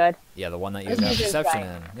 would be good. Yeah, the one that you Let's got do perception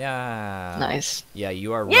insight. in. Yeah. Nice. Yeah,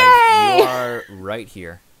 you are Yay! right. You are right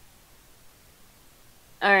here,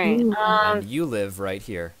 Alright, Ooh. and you live right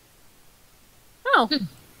here. oh,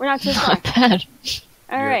 we're not too far. Not bad.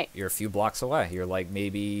 Alright. You're a few blocks away. You're like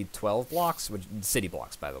maybe 12 blocks, which city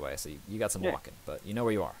blocks, by the way. So you got some Yeah. walking, but you know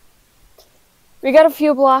where you are. We got a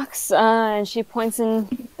few blocks, and she points in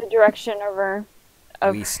the direction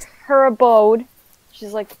of East. her abode.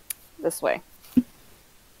 She's like, this way.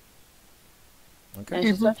 Okay. And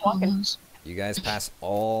she starts walking. You guys pass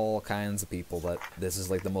all kinds of people. This is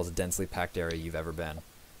like the most densely packed area you've ever been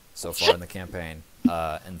so far in the campaign.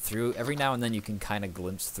 And through every now and then you can kind of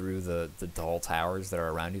glimpse through the tall towers that are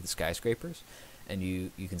around you, the skyscrapers, and you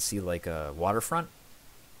can see like a waterfront,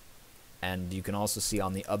 and you can also see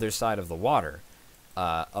on the other side of the water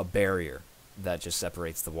a barrier that just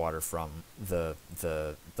separates the water from the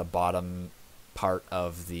bottom part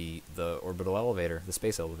of the orbital elevator, the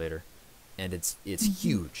space elevator. And it's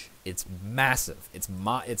huge. It's massive.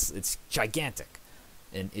 It's gigantic,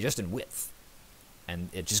 and just in width, and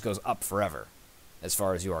it just goes up forever, as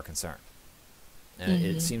far as you are concerned. And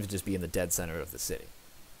it seems to just be in the dead center of the city.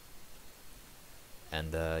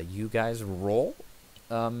 And you guys roll.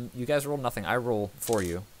 You guys roll nothing. I roll for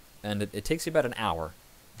you, and it takes you about an hour,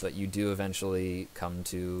 but you do eventually come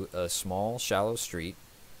to a small, shallow street,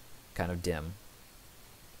 kind of dim.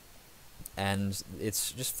 And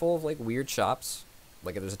it's just full of like weird shops.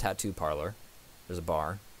 Like there's a tattoo parlor, there's a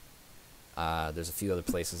bar, there's a few other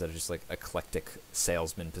places that are just like eclectic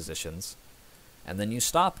salesman positions, and then you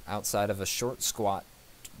stop outside of a short, squat,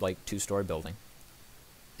 like 2-story building.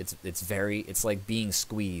 It's like being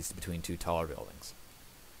squeezed between 2 taller buildings,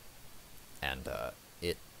 and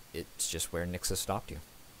it's just where Nyx has stopped you.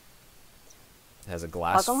 It has a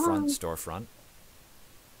glass Walk front along. storefront.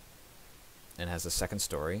 And has a second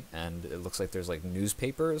story, and it looks like there's like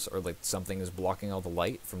newspapers or like something is blocking all the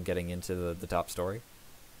light from getting into the top story.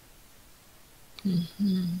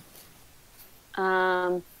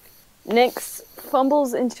 Nyx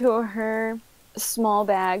fumbles into her small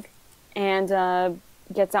bag and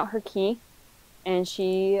gets out her key, and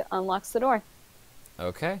she unlocks the door.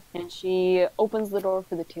 Okay. And she opens the door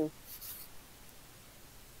for the two.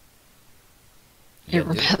 Yeah,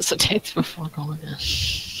 Abram dude. hesitates before going in.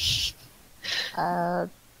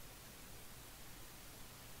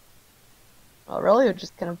 Aurelio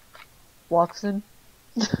just kind of walks in.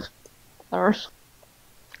 I don't.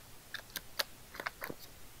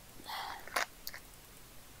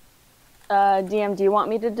 DM, do you want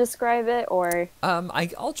me to describe it, or?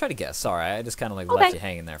 I'll try to guess. Sorry, I just kind of like Okay. left you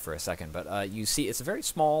hanging there for a second. But you see, it's a very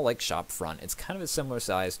small like shop front. It's kind of a similar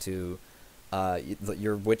size to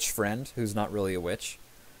your witch friend, who's not really a witch.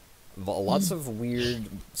 Lots of weird,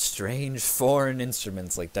 strange foreign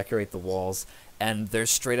instruments like decorate the walls, and there's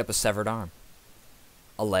straight up a severed arm,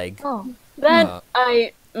 a leg, Oh. That,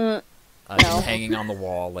 just no. hanging on the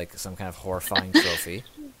wall like some kind of horrifying trophy.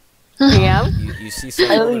 DM? You see some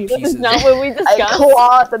other leave. This pieces. is not what we I discussed.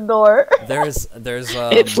 claw at the door. There's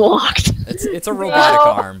It's locked. it's a robotic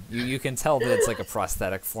No. arm. You can tell that it's like a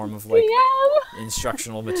prosthetic form of like DM?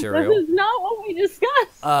 instructional This material. is not what we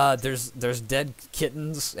discussed. There's dead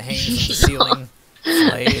kittens hanging from the ceiling.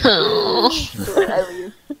 Flayed. I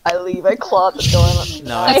leave. I leave. I claw at the door.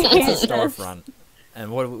 No, I it's hate a this. storefront.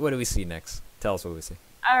 And what do we see next? Tell us what we see.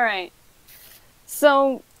 Alright.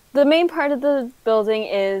 So, the main part of the building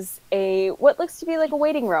is what looks to be like a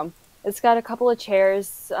waiting room. It's got a couple of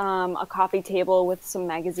chairs, a coffee table with some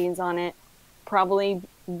magazines on it. Probably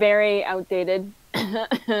very outdated.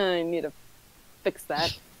 I need to fix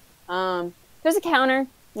that. There's a counter.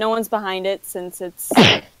 No one's behind it since it's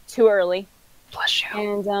too early. Bless you.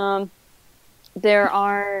 And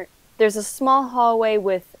there's a small hallway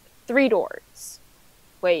with 3 doors.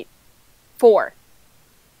 Wait, 4.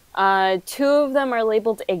 2 of them are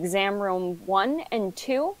labeled exam room 1 and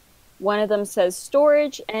 2. One of them says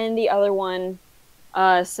storage, and the other one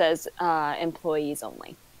says employees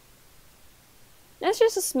only. And it's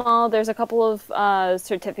just there's a couple of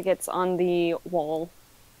certificates on the wall.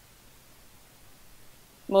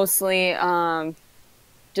 Mostly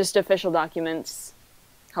just official documents,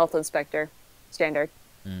 health inspector, standard.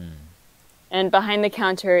 And behind the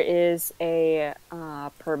counter is a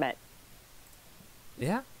permit.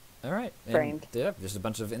 Yeah. All right. And, Framed. yeah. There's a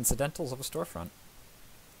bunch of incidentals of a storefront.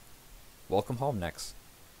 Welcome home, Nix.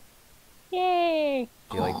 Yay!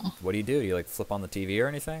 Do you like? What do? Do you like flip on the TV or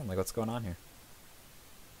anything? Like, what's going on here?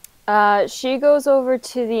 She goes over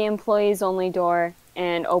to the employees only door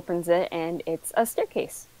and opens it, and it's a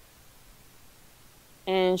staircase.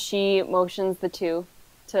 And she motions the 2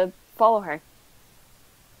 to follow her.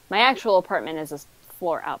 My actual apartment is a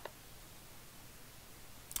floor up.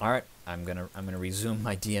 All right. I'm gonna resume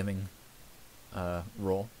my DMing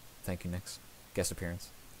role. Thank you, Nix. Guest appearance.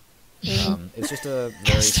 It's just a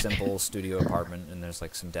very simple studio apartment, and there's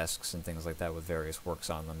like some desks and things like that with various works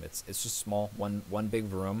on them. It's just small, one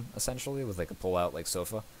big room essentially with like a pull-out like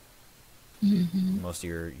sofa. Most of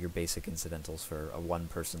your basic incidentals for a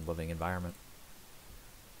one-person living environment.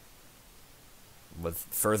 With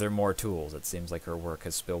furthermore tools, it seems like her work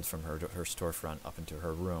has spilled from her storefront up into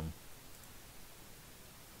her room.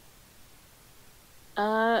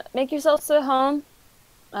 Make yourselves at home.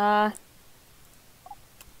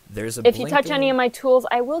 There's a If you touch any of my tools,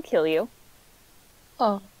 I will kill you.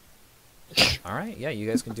 Oh. All right, yeah, you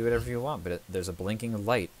guys can do whatever you want, but there's a blinking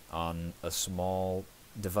light on a small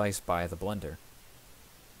device by the blender.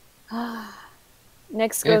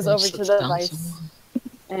 Nyx goes Everyone over to sits the down device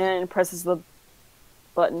somewhere. and presses the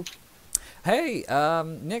button. Hey,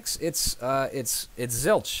 Nix, it's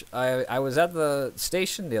Zilch. I was at the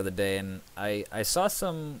station the other day, and I saw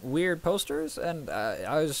some weird posters, and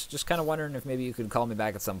I was just kind of wondering if maybe you could call me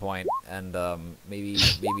back at some point and maybe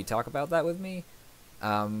talk about that with me.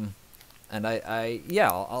 And yeah,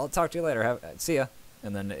 I'll talk to you later. See ya.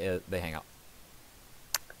 And then they hang up.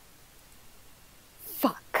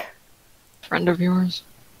 Fuck. Friend of yours?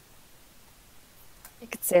 You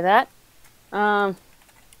could say that.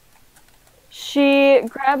 She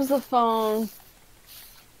grabs the phone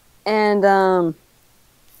and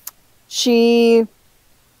she...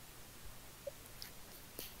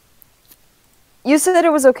 You said that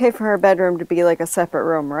it was okay for her bedroom to be like a separate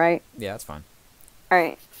room, right? Yeah, that's fine.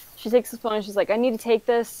 Alright. She takes the phone and she's like, I need to take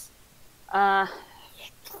this.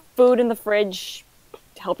 Food in the fridge.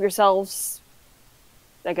 Help yourselves.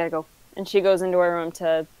 I gotta go. And she goes into her room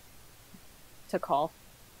to call.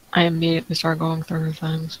 I immediately start going through her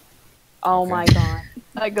things. Oh Okay. my god.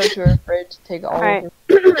 I go to her fridge, take all Alright. of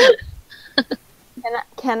her.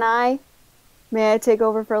 May I take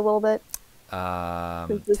over for a little bit?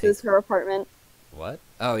 'Cause this is her apartment. What?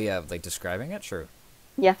 Oh yeah, like describing it? Sure.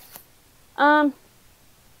 Yeah.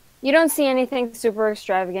 You don't see anything super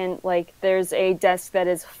extravagant. Like, there's a desk that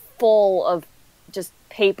is full of just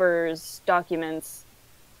papers, documents,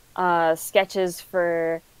 sketches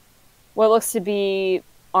for what looks to be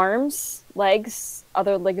arms, legs,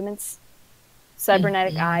 other ligaments,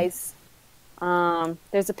 cybernetic eyes.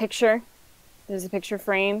 There's a picture There's a picture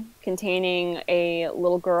frame containing a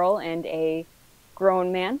little girl and a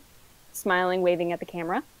grown man, smiling, waving at the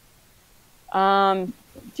camera.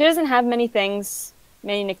 She doesn't have many things,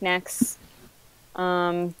 many knickknacks.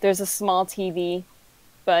 There's a small TV,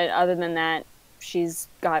 but other than that, she's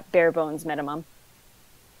got bare bones minimum.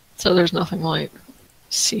 So there's nothing like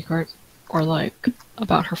secret or like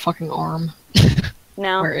about her fucking arm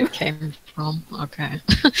No. where it came from. Okay.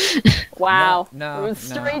 Wow. No, It was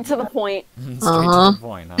straight to the point. Straight to the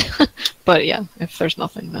point, huh? But yeah, if there's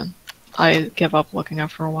nothing, then I give up looking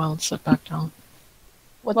after a while and sit back down.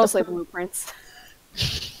 What Mostly the blueprints.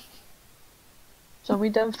 Show me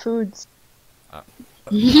them foods.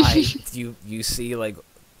 You see like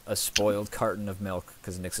a spoiled carton of milk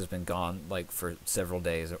because Nyx has been gone like for several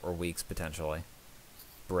days or weeks potentially.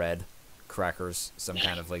 Bread, crackers, some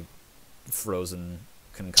kind of like frozen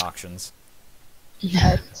concoctions.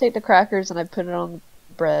 I take the crackers and I put it on the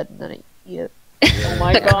bread and then I eat it. Oh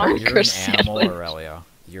my god. You're an Cracker animal, sandwich. Aurelio.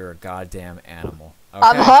 You're a goddamn animal. Okay.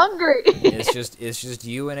 I'm hungry. It's just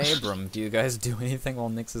you and Abram. Do you guys do anything while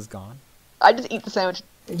Nyx is gone? I just eat the sandwich.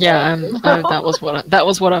 Yeah, that was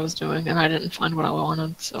what I was doing, and I didn't find what I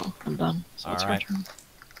wanted, so I'm done. So it's Alright. your turn.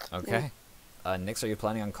 Okay. Nyx, are you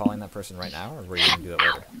planning on calling that person right now, or were you gonna do that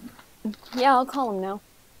later? Yeah, I'll call him now.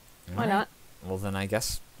 Why Alright. not? Well, then I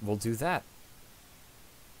guess we'll do that.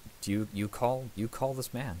 Do you call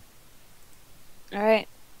this man? All right.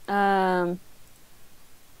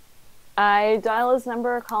 I dial his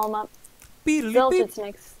number, call him up. Zilch, it's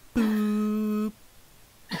Nyx. Boop.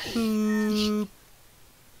 Boop.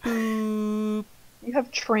 Boop. You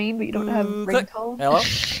have train, but you don't have Click. ringtone. Hello?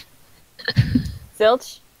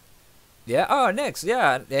 Zilch? Yeah. Oh, Nyx.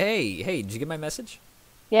 Yeah. Hey. Did you get my message?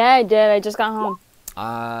 Yeah, I did. I just got home.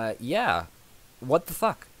 Yeah. What the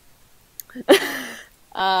fuck?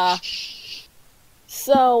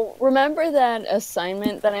 So, remember that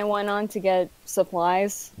assignment that I went on to get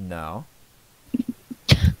supplies? No.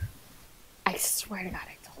 I swear to God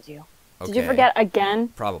I told you. Okay. Did you forget again?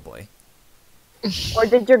 Probably. Or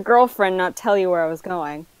did your girlfriend not tell you where I was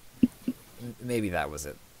going? Maybe that was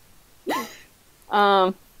it.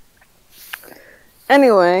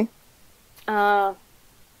 Anyway.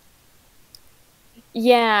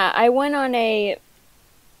 Yeah, I went on a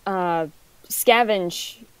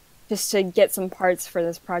scavenge just to get some parts for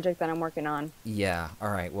this project that I'm working on. Yeah. All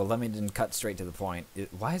right. Well, let me then cut straight to the point.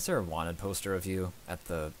 Why is there a wanted poster of you at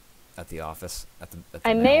the office at the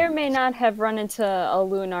I may mail? or may not have run into a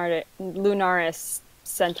Lunaris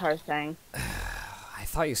centaur thing. I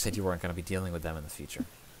thought you said you weren't going to be dealing with them in the future.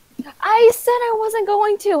 I said I wasn't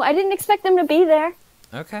going to. I didn't expect them to be there.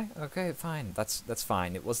 Okay, fine. That's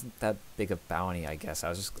fine. It wasn't that big a bounty, I guess. I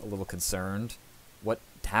was just a little concerned. What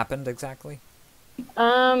happened exactly?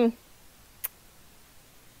 I'll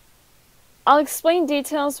explain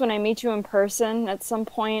details when I meet you in person at some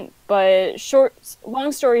point, but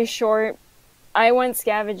long story short, I went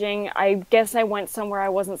scavenging. I guess I went somewhere I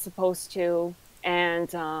wasn't supposed to, and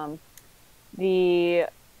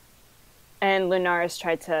Lunaris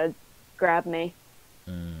tried to grab me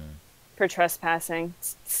for trespassing.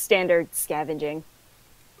 Standard scavenging.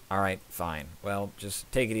 Alright, fine. Well,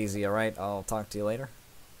 just take it easy, alright? I'll talk to you later.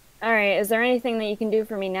 Alright, is there anything that you can do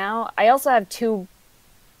for me now? I also have 2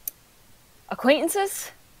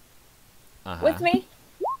 acquaintances with me.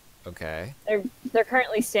 Okay. They're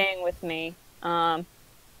currently staying with me.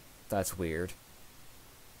 That's weird.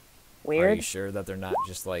 Weird. Are you sure that they're not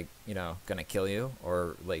just, like, gonna kill you?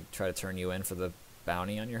 Or, like, try to turn you in for the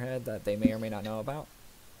bounty on your head that they may or may not know about?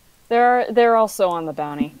 They're also on the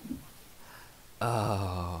bounty.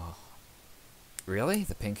 Oh. Really?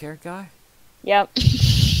 The pink-haired guy? Yep.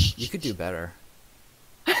 You could do better.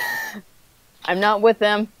 I'm not with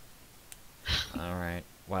them. Alright.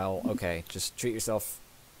 Well, okay. Just treat yourself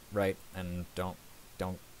right and don't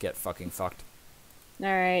get fucking fucked.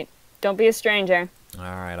 Alright. Don't be a stranger.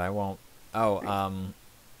 Alright, I won't. Oh,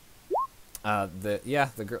 Nada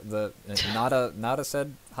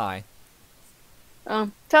said hi.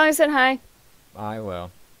 Oh, tell her I said hi. I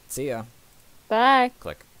will. See ya. Bye.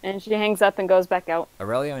 Click. And she hangs up and goes back out.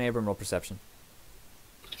 Aurelio and Abram roll perception.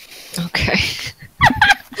 Okay.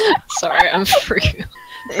 Sorry, I'm freaking.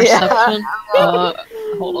 Yeah. Perception.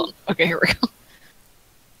 Hold on. Okay, here we go.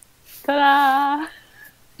 Ta-da!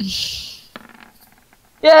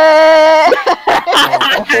 Yay!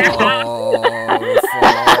 Oh,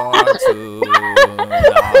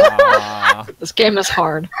 Fortuna. This game is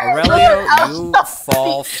hard. Aurelio, you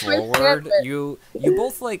fall forward. You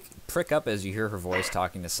both like prick up as you hear her voice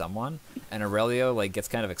talking to someone, and Aurelio like gets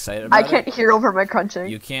kind of excited about I can't hear over my crunching.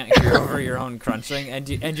 You can't hear over your own crunching, and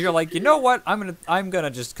you're like, you know what? I'm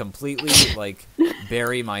gonna just completely like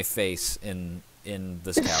bury my face in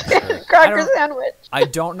this couch. Cracker sandwich. I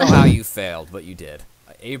don't know how you failed, but you did.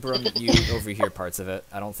 Abram, you overhear parts of it.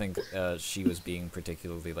 I don't think she was being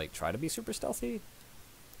particularly like try to be super stealthy.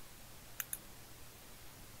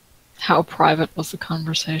 How private was the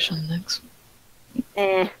conversation, Nix?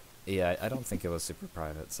 Yeah, I don't think it was super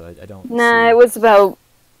private, so I don't. Nah, see... it was about.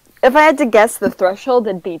 If I had to guess the threshold,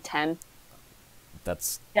 it'd be 10.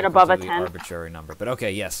 That's get above a completely 10. Arbitrary number, but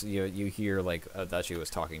okay, yes, you hear like that she was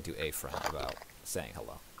talking to a friend about saying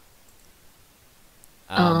hello.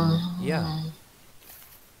 Yeah.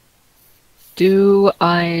 Did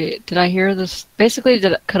I hear this? Basically,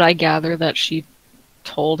 could I gather that she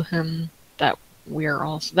told him that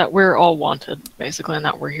we're all wanted, basically, and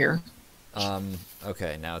that we're here?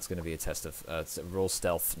 Okay, now it's going to be a test of roll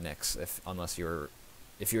stealth, Nix. If you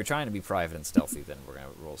were trying to be private and stealthy, then we're going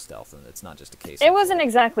to roll stealth, and it's not just a case. It wasn't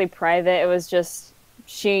exactly private. It was just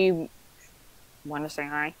she wanted to say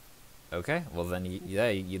hi. Okay, well then,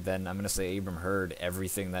 then I'm going to say Abram heard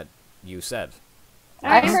everything that you said.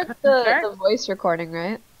 I heard the voice recording,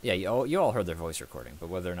 right? Yeah, you all heard their voice recording, but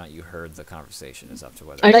whether or not you heard the conversation is up to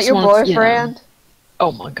whether. Is that your boyfriend?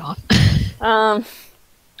 Oh my god.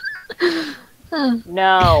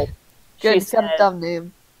 No. Good, She got a said dumb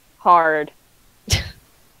name. hard.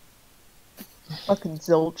 Fucking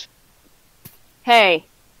zilch. Hey,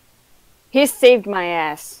 he saved my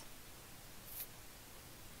ass.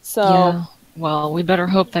 So. Yeah. Well, we better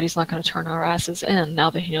hope that he's not going to turn our asses in now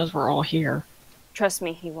that he knows we're all here. Trust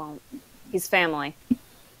me, he won't. He's family.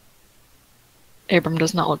 Abram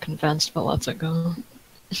does not look convinced, but lets it go.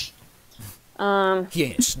 He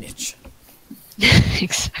ain't a snitch.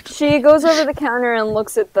 Exactly. She goes over the counter and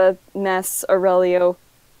looks at the mess Aurelio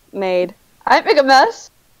made. I make a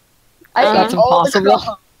mess. That's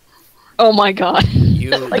impossible. Oh my god.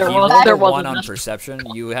 There was one on perception.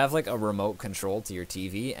 You have like a remote control to your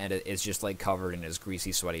TV, and it's just like covered in his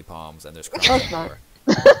greasy, sweaty palms, and there's crumbs everywhere.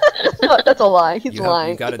 That's a lie. He's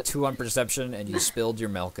lying. You got a 2 on perception, and you spilled your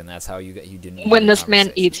milk, and that's how you didn't. When this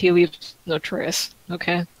man eats, he leaves no trace.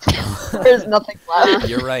 Okay. There's nothing left.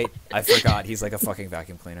 You're right. I forgot. He's like a fucking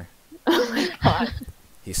vacuum cleaner. Oh my god.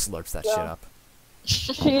 He slurps that shit up.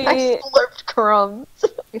 I slurped crumbs.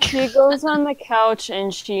 She goes on the couch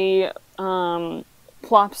and she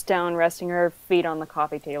plops down, resting her feet on the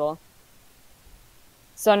coffee table.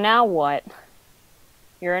 So now what?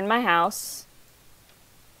 You're in my house.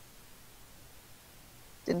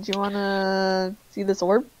 Didn't you want to see this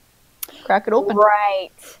orb? Crack it open.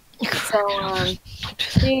 Right. So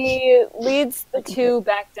she leads the two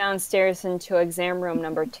back downstairs into exam room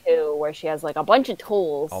number 2, where she has like a bunch of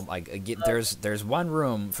tools. Oh my! There's one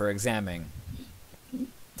room for examining.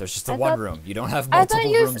 There's just the one room. You don't have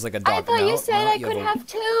multiple rooms like a dog. I thought you said I could have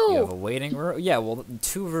 2. You have a waiting room. Yeah, well,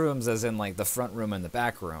 2 rooms, as in like the front room and the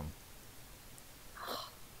back room.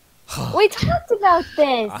 We talked about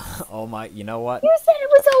this. Oh my! You know what? You said it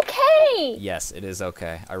was okay. Yes, it is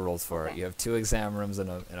okay. I rolled for it. You have 2 exam rooms and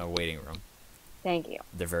a waiting room. Thank you.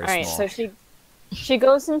 They're very small. small. All right, so she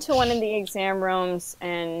goes into one of the exam rooms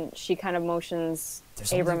and she kind of motions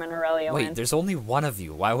Abram and Aurelio in. Wait, there's only one of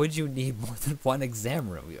you. Why would you need more than 1 exam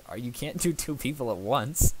room? You can't do 2 people at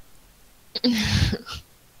once.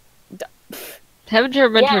 Haven't you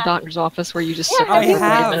ever been to a doctor's office where you just sit I there for 30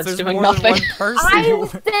 have. minutes There's doing more nothing? than one person. I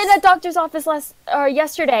did a doctor's office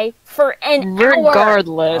yesterday for an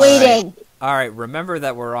Regardless. hour waiting. All right, remember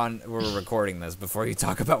that we're recording this before you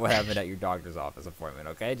talk about what happened at your doctor's office appointment,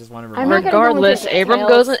 okay? Just want to I'm remind not gonna go into Regardless, Abram details.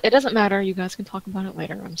 goes in, it doesn't matter, you guys can talk about it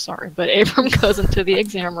later, I'm sorry, but Abram goes into the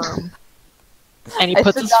exam room and he I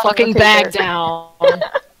puts sit his down on the fucking bag paper. down.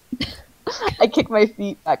 I kick my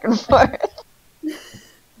feet back and forth.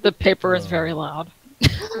 The paper is very loud.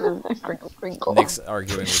 I crinkle, crinkle. Nick's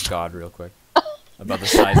arguing with God real quick about the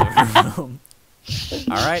size of her room.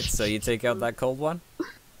 All right, so you take out that cold one?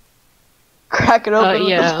 Crack it open.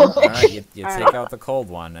 Yeah. With the All right, you All take right. out the cold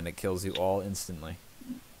one, and it kills you all instantly.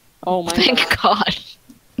 Oh my Thank god. God.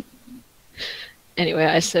 Anyway,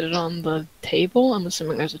 I set it on the table. I'm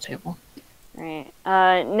assuming there's a table. Right.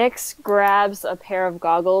 Nyx grabs a pair of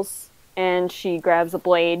goggles and she grabs a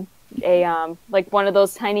blade. Like one of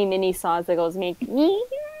those tiny mini saws that goes make. All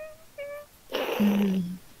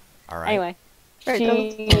right. Anyway,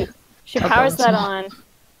 Right, she powers that on,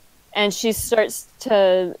 and she starts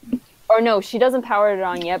to, or no, she doesn't power it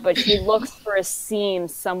on yet, but she looks for a seam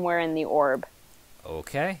somewhere in the orb.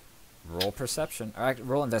 Okay. Roll perception. All right,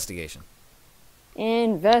 roll investigation.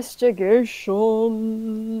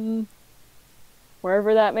 Investigation.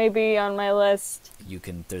 Wherever that may be on my list. You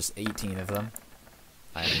can. There's 18 of them.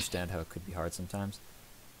 I understand how it could be hard sometimes.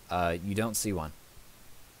 You don't see one.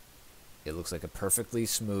 It looks like a perfectly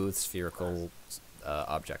smooth spherical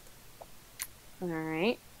object.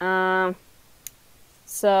 Alright.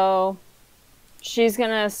 So she's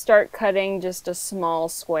gonna start cutting just a small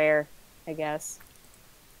square, I guess.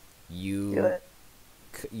 Your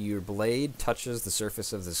blade touches the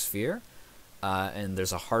surface of the sphere, and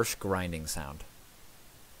there's a harsh grinding sound.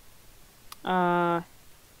 Is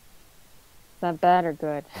that bad or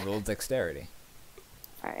good? Roll dexterity.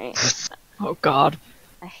 Alright. Oh God.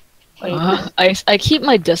 Hate I keep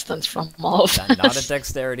my distance from all of this. Not a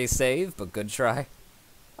dexterity save, but good try.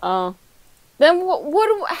 Oh. Then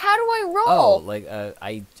how do I roll? Oh, like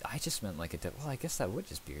I just meant like well, I guess that would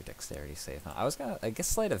just be your dexterity save. Huh? I guess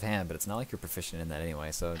sleight of hand, but it's not like you're proficient in that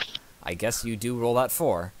anyway. So, I guess you do roll that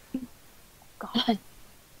 4. God.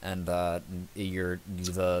 And the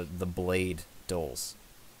blade dulls.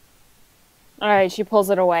 Alright, she pulls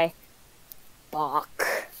it away. Fuck.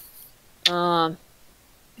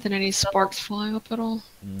 Did any sparks fly up at all?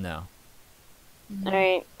 No.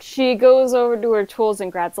 Alright, she goes over to her tools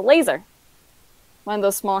and grabs a laser. One of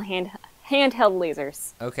those small handheld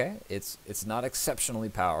lasers. Okay, it's not exceptionally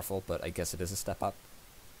powerful, but I guess it is a step up.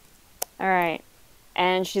 Alright.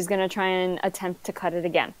 And she's gonna try and attempt to cut it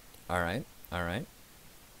again. Alright.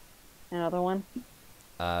 Another one?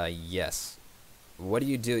 Yes. What do?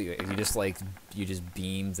 You just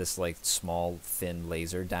beam this like small thin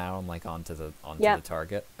laser down like onto the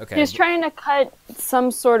target? Okay. She's trying to cut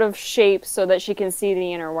some sort of shape so that she can see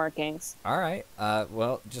the inner workings. Alright.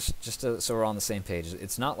 Well, so we're on the same page.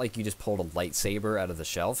 It's not like you just pulled a lightsaber out of the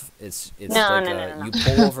shelf. It's No. You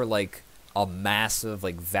pull over like a massive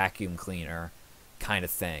like vacuum cleaner kind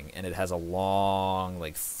of thing, and it has a long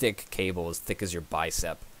like thick cable as thick as your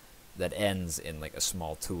bicep that ends in like a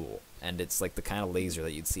small tool, and it's like the kind of laser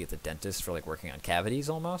that you'd see at the dentist for like working on cavities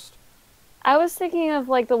almost. I was thinking of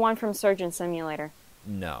like the one from Surgeon Simulator.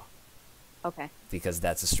 No, Okay. because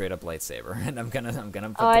that's a straight up lightsaber, and I'm gonna put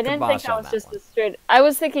the I didn't think kibosh that on was just one. a straight. I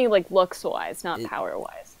was thinking like looks wise, not power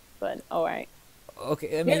wise. But all right.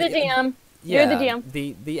 Okay, I mean, You're the DM. Yeah, You're the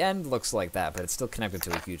DM. The end looks like that, but it's still connected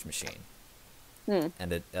to a huge machine.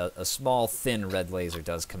 And a small thin red laser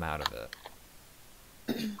does come out of it.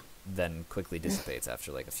 Then quickly dissipates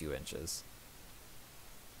after like a few inches.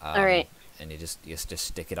 All right. And you just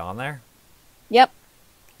stick it on there. Yep.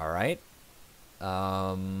 All right.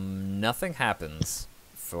 Nothing happens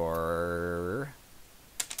for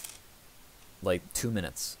like 2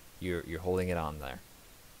 minutes. You're holding it on there,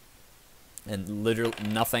 and literally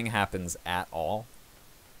nothing happens at all.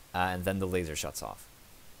 And then the laser shuts off.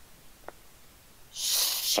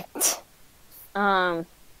 Shit.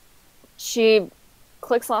 She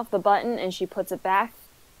clicks off the button and she puts it back,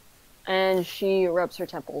 and she rubs her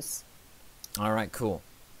temples. All right, cool.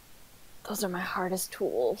 Those are my hardest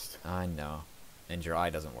tools. I know. And your eye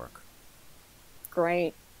doesn't work.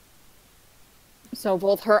 Great. So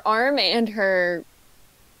both her arm and her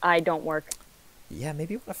eye don't work. Yeah,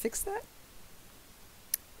 maybe you want to fix that?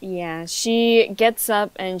 Yeah, she gets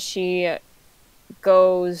up and she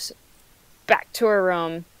goes back to her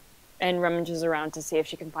room and rummages around to see if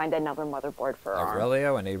she can find another motherboard for her arm.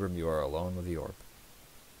 Aurelio and Abram, you are alone with the orb.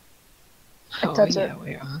 Oh, touch yeah, it.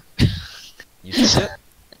 we are. You touch it?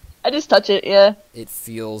 I just touch it, yeah. It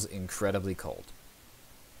feels incredibly cold.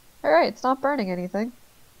 Alright, it's not burning anything.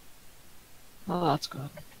 Oh, that's good.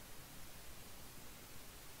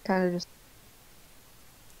 Kind of just...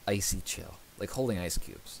 Icy chill. Like holding ice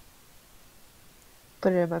cubes.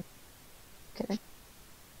 put it in my... Kidding.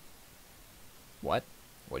 What?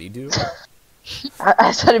 What do you do?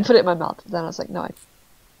 I said I put it in my mouth, but then I was like, no,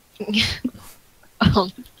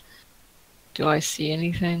 Do I see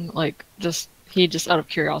anything? Like, he just out of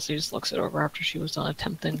curiosity just looks it over after she was done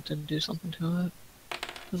attempting to do something to it.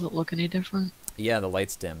 Does it look any different? Yeah, the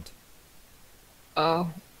light's dimmed. Oh.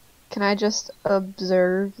 Can I just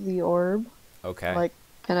observe the orb? Okay. Like,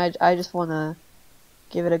 I just want to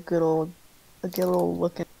give it a good old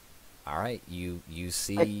look at, Alright, you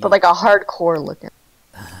see... but like a hardcore look at.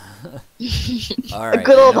 Alright, a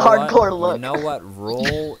good old you know hardcore what? look. You know what?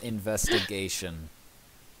 Roll investigation,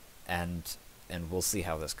 and we'll see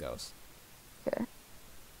how this goes. Okay.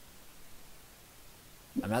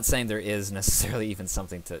 I'm not saying there is necessarily even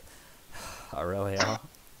something to... Aurelio?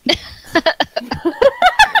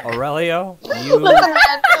 Aurelio? You... Listen,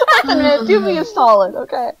 man, do me a solid,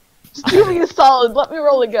 okay? Just do me a solid. Let me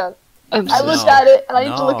roll again. I looked at it, and I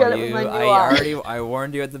need to look at it with you, my new eye. I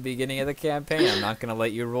warned you at the beginning of the campaign. I'm not gonna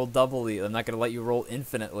let you roll doubly. I'm not gonna let you roll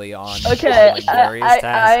infinitely on Okay, on, like, various I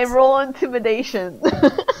tasks. roll intimidation.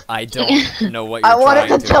 I don't know what you're I want it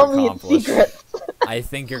trying to tell me its accomplish. secrets. I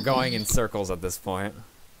think you're going in circles at this point.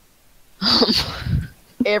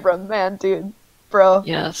 Abram, man, dude, bro,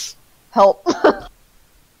 Yes. help.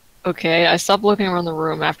 Okay, I stopped looking around the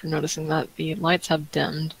room after noticing that the lights have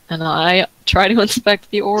dimmed, and I try to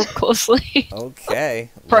inspect the orb closely.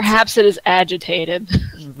 Okay. Perhaps it is agitated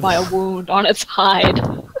by a wound on its hide.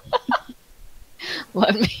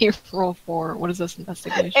 Let me roll for, what is this,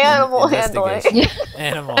 investigation? Animal handling. Investigation.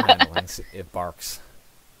 Animal handling. It barks.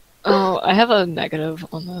 Oh, I have a negative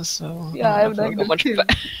on this, so Yeah, I have don't negative much too.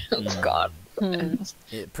 Oh god.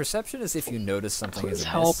 Perception is if you notice something Please is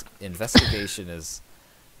amiss. help. Investigation is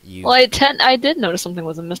you. Well, I did notice something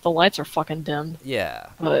was amiss. The lights are fucking dimmed, Yeah.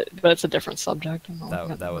 but it's a different subject.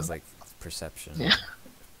 That was like perception. Yeah.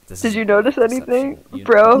 This Did is you notice perception. anything, You-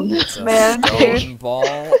 bro? It's a Man, stone dude. ball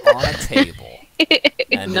on a table,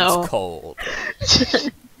 and No. it's cold.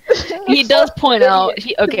 He does point out.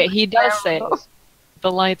 He does say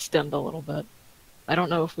the lights dimmed a little bit. I don't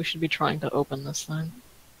know if we should be trying to open this thing.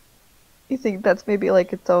 You think that's maybe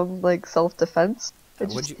like its own like self-defense? It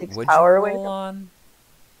Would just you takes would power you away roll from on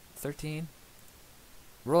 13?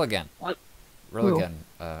 Roll again. What? Roll Who? again,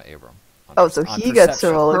 Abram. On Oh, perce- so on he gets to perception.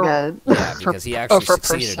 roll For- again. Yeah, because he actually for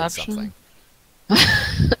succeeded at perception? something.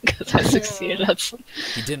 Because I succeeded at some...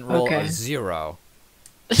 He didn't roll Okay. a 0,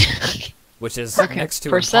 which is Okay, next to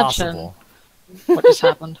perception. impossible. What just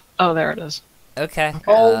happened? Oh, there it is. Okay.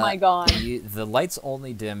 Oh my god. The lights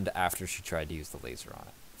only dimmed after she tried to use the laser on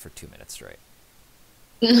it for 2 minutes straight.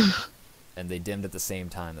 And they dimmed at the same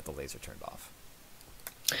time that the laser turned off.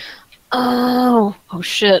 Oh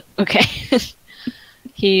shit. Okay.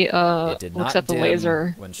 He It did looks not at the dim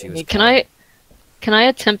laser. when she was Can I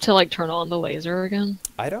attempt to like turn on the laser again?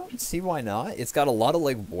 I don't see why not. It's got a lot of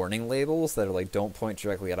like warning labels that are like don't point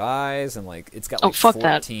directly at eyes, and like it's got Oh, like fuck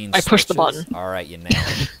that. 14 I pushed the switches. button. All right, you nailed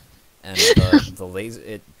it. And the laser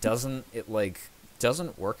it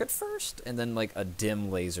doesn't work at first, and then like a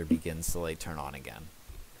dim laser begins to like turn on again,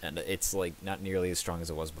 and it's like not nearly as strong as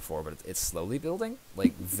it was before, but it's slowly building,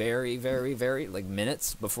 like very very very like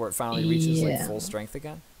minutes before it finally reaches like Yeah. full strength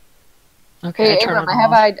again. Okay, Hey, I turn Abram, it I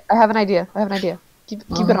have off. I have an idea. I have an idea. Keep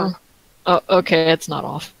it on. Oh, okay, it's not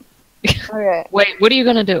off. Okay. Wait, what are you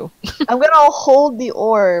gonna do? I'm gonna hold the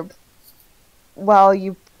orb while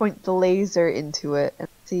you point the laser into it and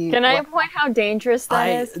see. Can I what- point how dangerous that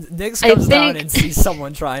is? Nix I comes down think- and sees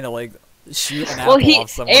someone trying to like shoot an apple off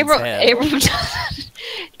someone's head.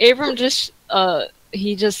 Abram just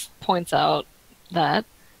he just points out that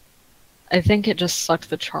I think it just sucked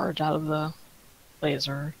the charge out of the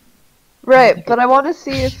laser. Right, but I want to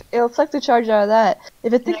see if it'll suck the charge out of that.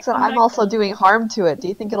 If it thinks that I'm also doing harm to it, do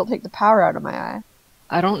you think it'll take the power out of my eye?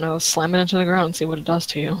 I don't know, slam it into the ground and see what it does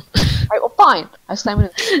to you. Alright, well, fine. I slam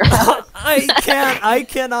it in the ground. I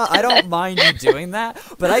cannot, I don't mind you doing that,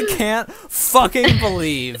 but I can't fucking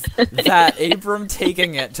believe that Abram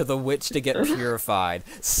taking it to the witch to get purified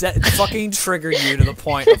fucking triggered you to the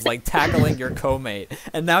point of like tackling your co-mate,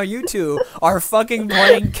 and now you two are fucking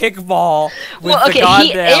playing kickball with the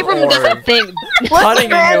goddamn Abram orb, doesn't think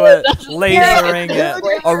cutting into it, lasering Yeah.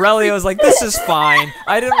 it. Aurelio's like, this is fine.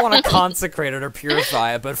 I didn't want to consecrate it or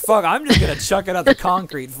purify it, but fuck, I'm just gonna chuck it on the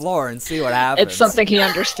concrete floor and see what happens. it's something he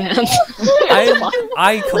understands.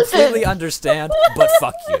 I completely understand, but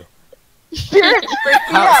fuck you. Spirits freak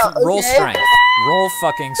me out, Roll okay? strength. Roll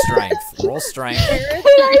fucking strength. Roll strength.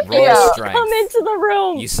 Roll Yeah. strength. Come into the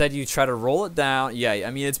room. You said you try to roll it down. Yeah, I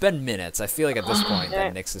mean, it's been minutes. I feel like at this point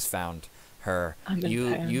that Nyx has found her. I'm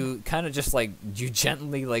in pain. You kind of just like, you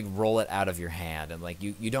gently like roll it out of your hand, and like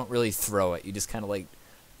you don't really throw it. You just kind of like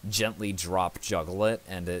gently juggle it,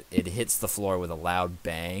 and it hits the floor with a loud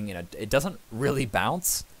bang, and it doesn't really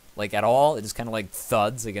bounce like at all. It just kind of like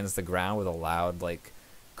thuds against the ground with a loud like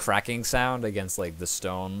cracking sound against like the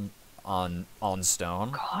stone on stone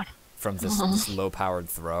God. from this low powered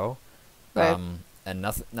throw. Right. And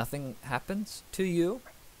nothing happens to you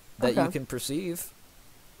that you Okay. can perceive.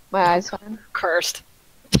 My eyes fine. Cursed.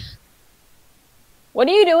 What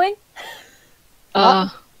are you doing?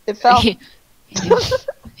 It fell.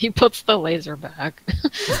 He puts the laser back.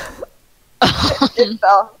 It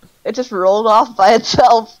fell. It just rolled off by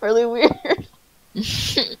itself. Really weird.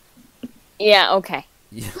 Yeah, okay.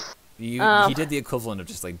 He did the equivalent of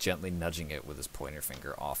just like gently nudging it with his pointer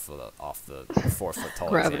finger off the 4 foot tall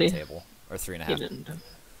Gravity. exam table, or He 3.5. didn't.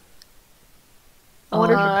 I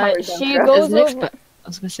wonder if your power's She down. goes Is Nyx over. ba- I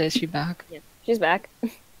was gonna say, is she back? She's back.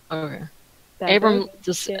 Okay. Abram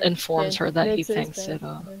just informs her that he thinks it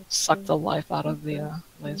sucked the life out of the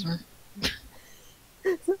laser.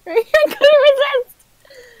 Sorry, I couldn't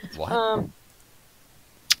resist. What?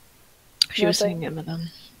 She was Nothing. singing Eminem.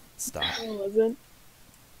 Stop. I wasn't.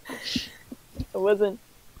 I wasn't.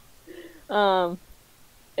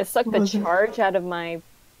 It sucked the charge out of my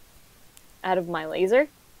laser.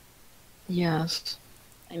 Yes.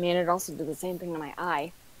 I mean, it also did the same thing to my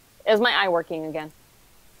eye. Is my eye working again?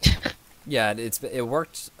 Yeah, it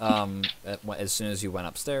worked as soon as you went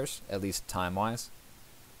upstairs, at least time-wise.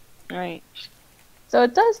 All right. So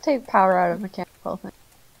it does take power out of mechanical things.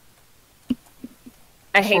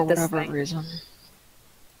 I hate For this whatever thing. reason. Do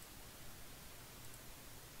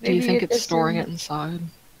Maybe you think it it's storing isn't- it inside?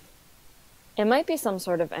 It might be some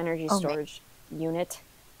sort of energy Oh, storage unit.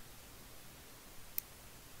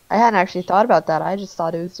 I hadn't actually thought about that. I just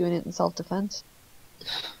thought it was doing it in self-defense.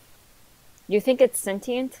 You think it's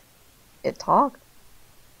sentient? It talked.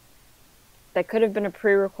 That could have been a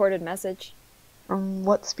pre-recorded message. From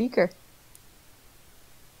what speaker?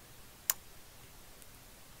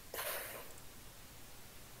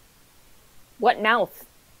 What mouth?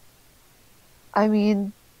 I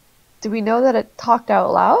mean, do we know that it talked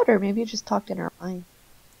out loud, or maybe it just talked in our mind?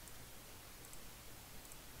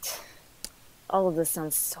 All of this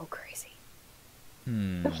sounds so crazy.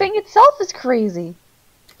 Hmm. The thing itself is crazy.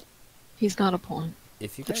 He's got a point.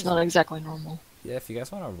 If you It's guys, not exactly normal. yeah, if you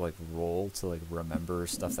guys want to like roll to like remember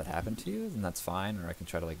stuff that happened to you, then that's fine. Or I can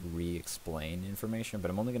try to like re-explain information, but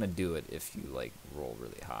I'm only gonna do it if you like roll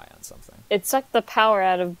really high on something. It sucked the power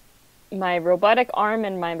out of my robotic arm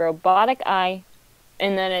and my robotic eye,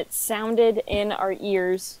 and then it sounded in our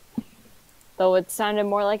ears, though it sounded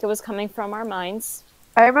more like it was coming from our minds.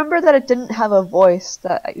 I remember that it didn't have a voice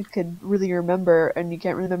that you could really remember, and you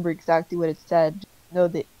can't remember exactly what it said. Just know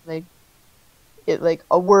that like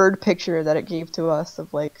a word picture that it gave to us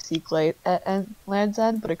of like seek light at Land's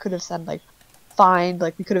End, but it could have said like find,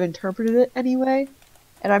 like we could have interpreted it anyway.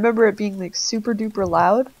 And I remember it being like super duper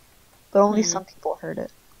loud, but only some people heard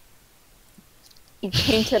it. You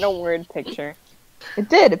painted a word picture. It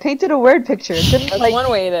did. It painted a word picture. It didn't That's like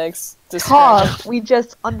one way to describe talk. We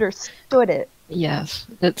just understood it Yes,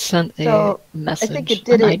 it sent a So, message, think it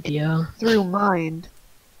did an it- idea. through mind.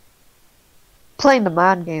 Playing the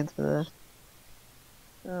mind games for this.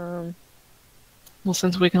 it. Well,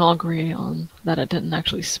 since we can all agree on that it didn't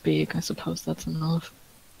actually speak, I suppose that's enough.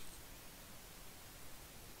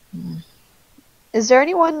 Is there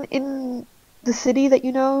anyone in the city that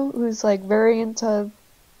you know who's like very into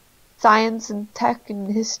science and tech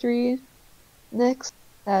and history next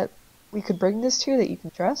that we could bring this to that you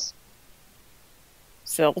can trust?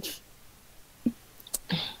 Zilch.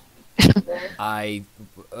 I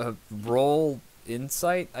roll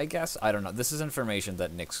insight, I guess. I don't know. This is information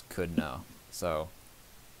that Nyx could know, so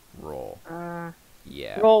roll.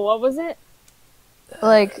 Yeah, Roll, what was it?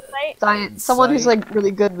 Like Insight? science, someone who's Insight. like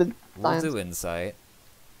really good with we'll science. do insight.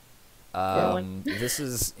 Yeah. This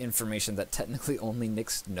is information that technically only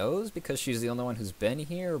Nyx knows because she's the only one who's been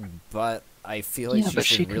here, but I feel like Yeah, she but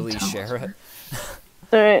she should can really tell share us.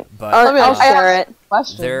 it. Alright. But I'll share it.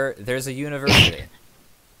 Question. there's a university.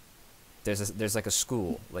 There's like a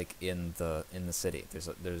school like in the city.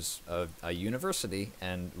 There's a university,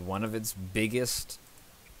 and one of its biggest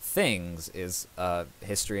things is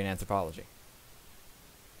history and anthropology.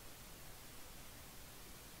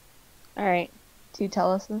 Alright. Do you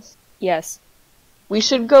tell us this? Yes. We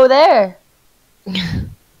should go there.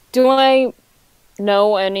 Do I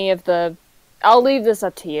know any of the... I'll leave this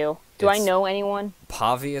up to you. Do I It's- know anyone?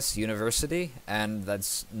 Pavius University, and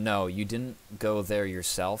no, you didn't go there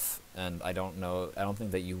yourself, and I don't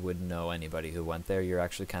think that you would know anybody who went there. You're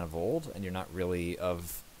actually kind of old, and you're not really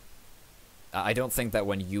of... I don't think that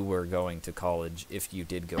when you were going to college, if you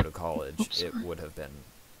did go to college, it would have been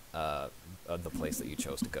the place that you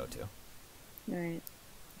chose to go to. Alright.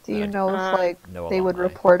 Do you know if like No they would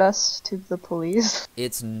alumni. report us to the police?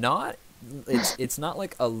 It's not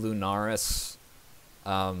like a Lunaris.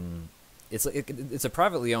 It's a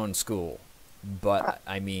privately owned school, but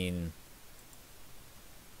I mean,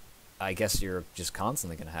 I guess you're just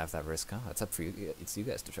constantly gonna have that risk. Huh? It's up for you. It's you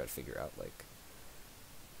guys to try to figure out. Like,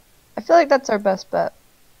 I feel like that's our best bet.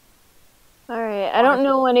 Alright, I don't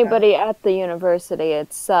know anybody at the university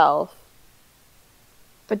itself,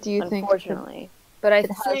 But do you think unfortunately. But I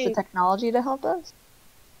it has the think... technology to help us?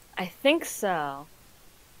 I think so.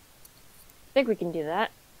 I think we can do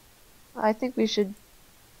that. I think we should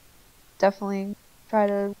definitely try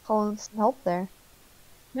to call in some help there.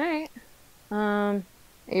 Alright. Abram?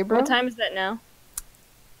 What time is that now?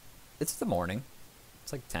 it's the morning.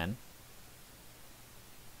 It's like 10.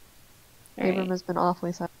 Abram Alright. has been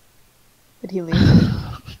awfully silent. Did he leave?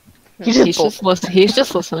 He just He's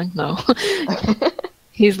just listening. No,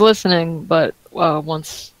 he's listening. But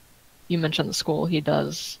once you mention the school, he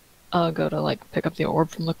does go to like pick up the orb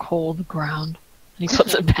from the cold ground, and he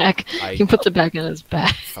puts it back. He puts it back in his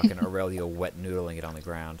bag. Fucking Aurelio wet noodling it on the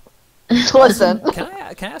ground. Listen. Can I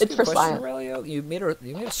ask It's you a for question, science. Aurelio? You made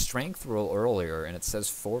a strength roll earlier, and it says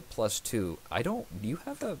 4 + 2. I don't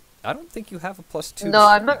think you have a +2. No,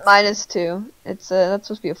 I'm at -2. It's that's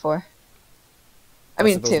supposed to be a 4. I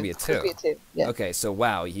mean, supposed 2. to be a It's supposed to be a 2. Yeah. Okay, so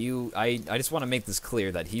wow, I just want to make this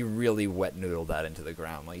clear that he really wet noodled that into the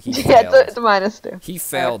ground. Like he Yeah, failed. it's a -2. He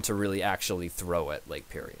failed to really actually throw it. Like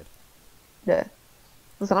period. Yeah.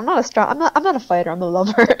 Listen, I'm not a fighter. I'm a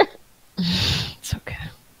lover. It's okay.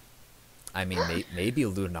 I mean, maybe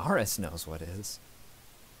Lunaris knows what is.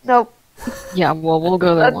 Nope. Yeah, well, we'll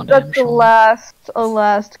go there one day. That's I'm the sure.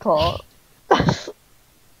 last call.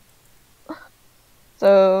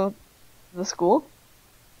 So, the school?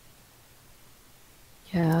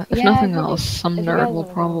 Yeah, if Yeah, nothing if you- else, some if you nerd guys will wanna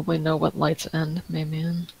go. probably know what lights end,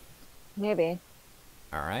 maybe. Maybe.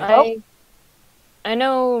 All right. I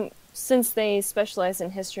know since they specialize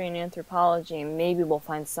in history and anthropology, maybe we'll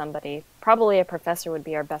find somebody. Probably a professor would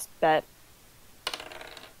be our best bet.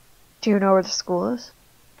 Do you know where the school is?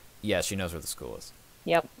 Yeah, she knows where the school is.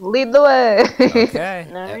 Yep. Lead the way.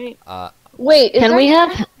 Okay. Alright. Wait, Can we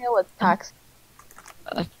have with tax?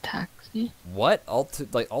 a taxi? What? All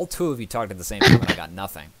two of you talked at the same time, and I got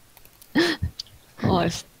nothing. Well,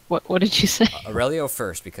 what did you say? Aurelio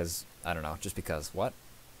first, because I don't know, just because. What?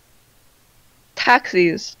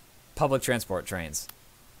 Taxis. Public transport, trains,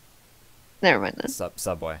 Never mind then.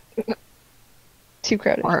 subway. Too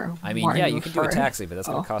crowded. I mean, Why are yeah, you can do a referring- taxi, but that's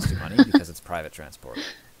gonna Oh. cost you money because it's private transport.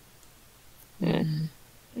 Mm.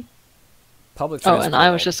 Public Oh, transport. and I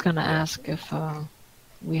was just gonna ask if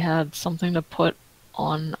we had something to put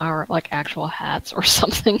on our like actual hats or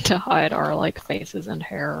something to hide our like faces and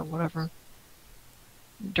hair or whatever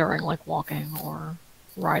during like walking or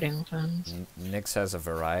riding things. Nyx has a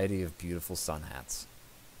variety of beautiful sun hats.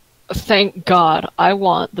 Thank God, I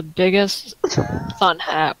want the biggest sun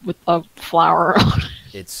hat with a flower on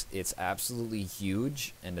it. It's absolutely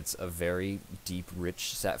huge, and it's a very deep,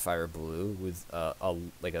 rich sapphire blue with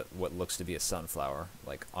what looks to be a sunflower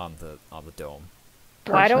like on the dome.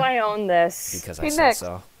 Why do Perfect. I own this? Because Hey, I said Nyx.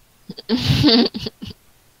 so.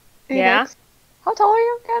 Hey, Yeah? Nyx, how tall are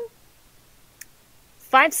you again?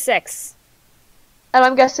 5'6". And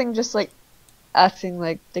I'm guessing just like asking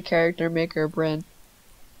like the character maker Bryn.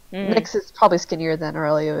 Mm. Nyx is probably skinnier than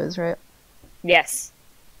Aurelio is, right? Yes.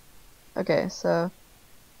 Okay, so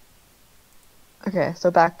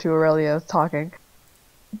back to Aurelio talking.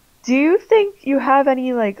 Do you think you have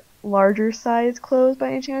any like larger size clothes by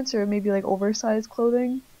any chance, or maybe like oversized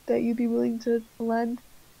clothing that you'd be willing to lend?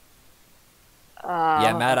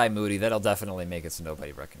 Yeah, Mad Eye Moody. That'll definitely make it so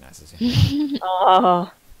nobody recognizes you.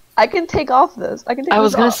 I can take off this. I can take I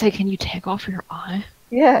was this gonna off. say, can you take off your eye?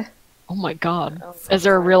 Yeah. Oh my God, Oh, is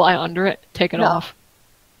there a real eye under it? Take it No. off.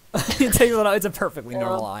 You take it out, it's a perfectly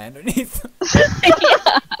normal eye underneath.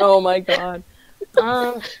 Oh my god.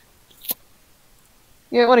 You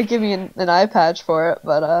might want to give me an eye patch for it,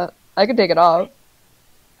 but I can take it off.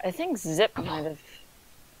 I think Zip might have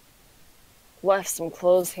left some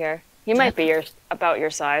clothes here. He might be about your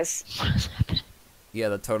size. What is happening? Yeah,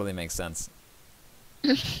 that totally makes sense.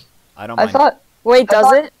 I don't I mind. thought Wait, I does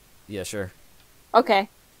thought- it? Yeah, sure. Okay.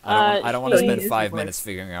 I don't want to she- spend Easy 5 work. minutes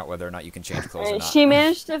figuring out whether or not you can change clothes or not.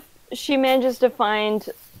 She manages to find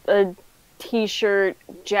a t-shirt,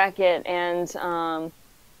 jacket, and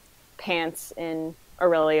pants in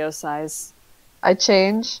Aurelio's size. I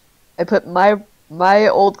change. I put my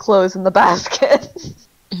old clothes in the basket.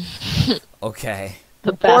 Okay.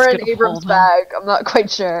 The Or basket in of Abram's holding. bag. I'm not quite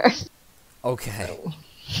sure. Okay.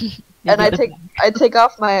 And I Maybe take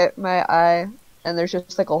off my eye, and there's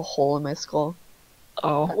just like a hole in my skull.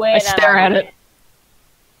 Oh, Wait I a stare at minute.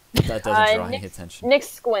 it. That doesn't draw any Nick- attention. Nick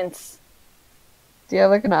squints. Do you have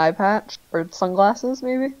like an eye patch or sunglasses,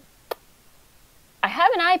 maybe? I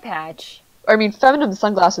have an eye patch. Or, I mean, feminine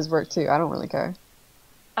sunglasses work too. I don't really care.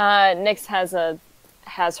 Nyx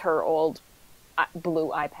has her old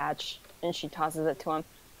blue eye patch, and she tosses it to him.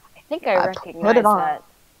 I think I Put it recognize on. that.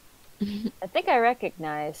 I think I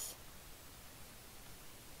recognize.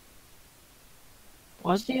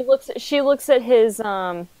 What? She looks at his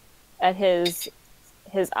eye,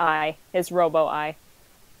 his robo eye.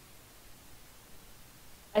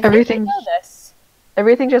 I think Everything- I know this.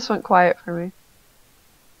 Everything just went quiet for me.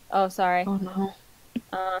 Oh, sorry. Oh no.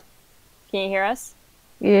 Can you hear us?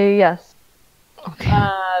 Yeah, yes. Okay.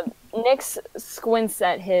 Nyx squints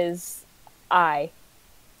at his eye.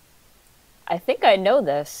 I think I know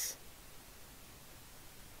this.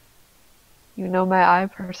 You know my eye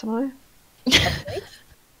personally?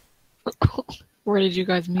 Where did you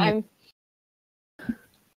guys meet? I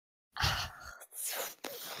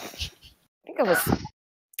think it was.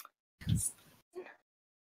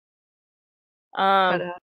 Cut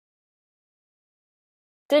out.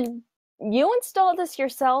 Did you install this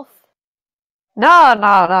yourself? No.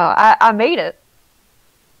 I made it.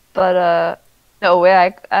 But, no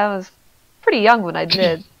way. I was pretty young when I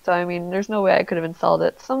did. So, I mean, there's no way I could have installed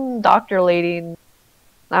it. Some doctor lady in,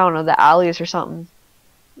 I don't know, the alleys or something.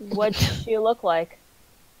 What did she look like?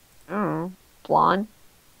 I don't know. Blonde.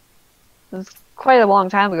 It was quite a long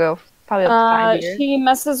time ago. Probably like 5 years. She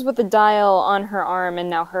messes with the dial on her arm, and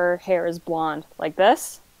now her hair is blonde. Like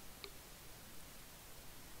this?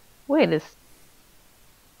 Wait, this.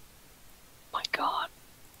 My God.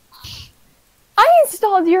 I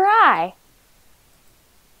installed your eye!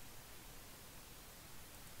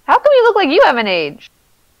 How come you look like you haven't aged?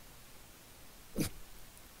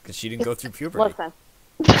 Because she didn't go through puberty. Listen,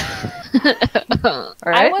 All I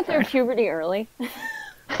right. went through puberty early.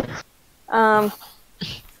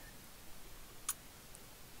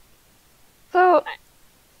 So,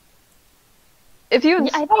 if you Yeah,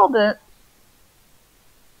 I installed it,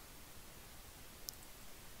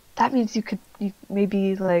 that means you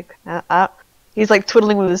maybe like he's like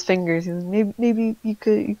twiddling with his fingers. He's like, maybe you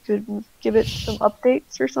could give it some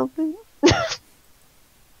updates or something.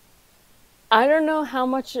 I don't know how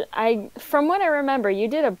much from what I remember, you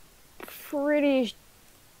did a pretty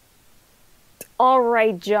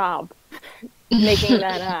alright job making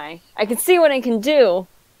that eye. I can see what I can do,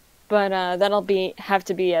 but that'll have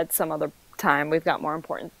to be at some other time. We've got more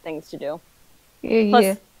important things to do. Yeah, Plus,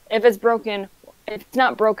 yeah. if it's broken, if it's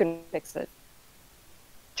not broken, fix it.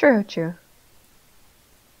 True.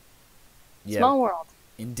 Yeah, Small world.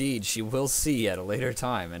 indeed, she will see at a later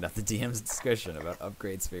time and at the DM's discussion about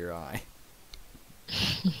upgrades for your eye.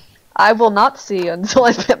 I will not see until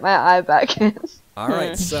I put my eye back in.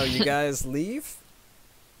 Alright, so you guys leave?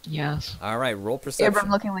 Yes. Alright, roll perception. Abram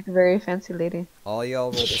looking like a very fancy lady. All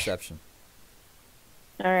y'all roll perception.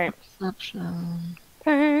 Alright. Perception.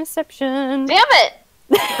 Perception. Damn it!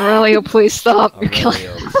 Aurelio, please stop. You're killing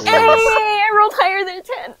Aurelio, Hey, please. I rolled higher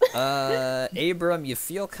than 10. Abram, you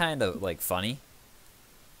feel kind of, like, funny.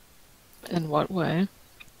 In what way?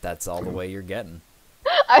 That's all the way you're getting.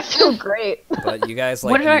 I feel great. But you guys,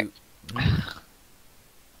 What like, did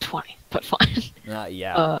 20, but fine.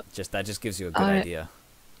 yeah, that just gives you a good idea.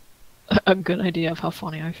 A good idea of how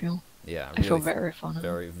funny I feel. Yeah, I feel really very funny.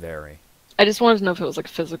 very, very. I just wanted to know if it was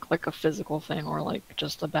like a physical thing or like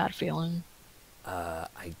just a bad feeling.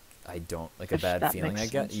 I don't like a If bad that feeling. makes I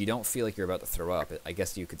guess sense. you don't feel like you're about to throw up. I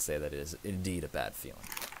guess you could say that it is indeed a bad feeling.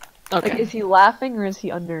 Okay. Like, is he laughing or is he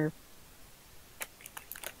unnerved?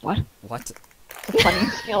 What? What? It's a funny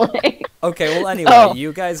feeling. Okay, well anyway, Oh.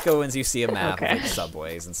 you guys go and you see a map Okay. of like,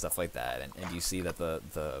 subways and stuff like that, and you see that the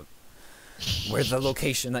where the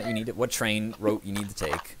location that you need, what train route you need to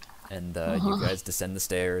take, and you guys descend the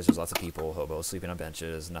stairs. There's lots of people, hobos sleeping on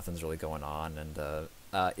benches. Nothing's really going on, and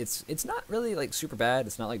it's not really like super bad.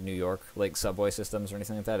 It's not like New York like subway systems or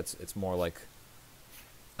anything like that. It's more like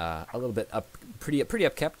a little bit pretty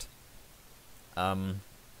upkept.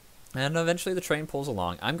 And eventually the train pulls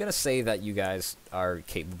along. I'm gonna say that you guys are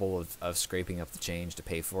capable of scraping up the change to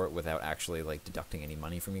pay for it without actually like deducting any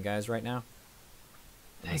money from you guys right now.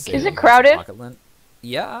 Thank Say you. Is that it you have some crowded? pocket lint.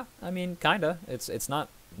 Yeah, I mean, kinda. It's not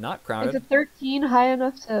Is crowded. a 13 high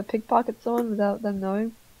enough to pickpocket someone without them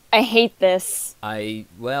knowing? I hate this.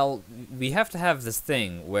 Well, we have to have this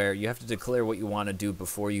thing where you have to declare what you want to do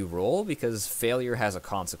before you roll because failure has a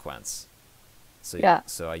consequence. So Yeah.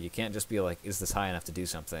 So you can't just be like, is this high enough to do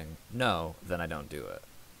something? No, then I don't do it.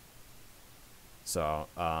 So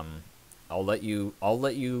I'll let you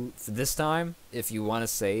for this time if you want to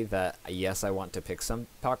say that yes, I want to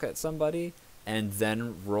pocket somebody and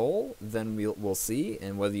then roll, then we'll see,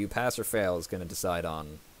 and whether you pass or fail is going to decide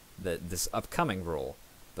on this upcoming roll.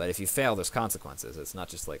 But if you fail, there's consequences. It's not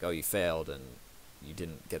just like, oh, you failed and you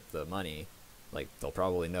didn't get the money. Like, they'll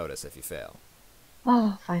probably notice if you fail.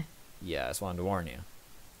 Oh, fine. Yeah, I just wanted to warn you.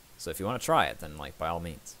 So if you want to try it, then, like, by all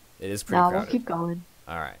means. It is pretty No, crowded. we'll keep going.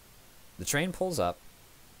 Alright. The train pulls up.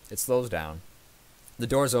 It slows down. The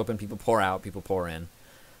doors open. People pour out. People pour in.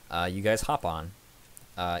 You guys hop on.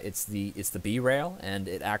 It's the B rail, and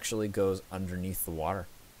it actually goes underneath the water.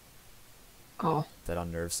 Oh. That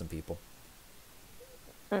unnerves some people.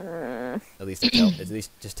 Mm. At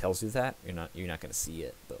least just tells you that you're not going to see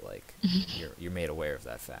it, but like you're made aware of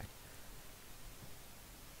that fact.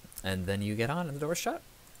 And then you get on, and the door's shut,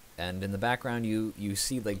 and in the background you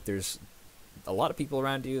see like there's a lot of people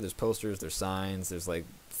around you. There's posters, there's signs, there's like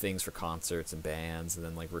things for concerts and bands, and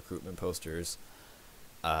then like recruitment posters.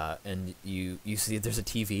 And you see there's a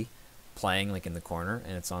TV playing like in the corner,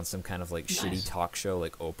 and it's on some kind of like shitty talk show,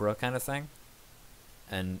 like Oprah kind of thing.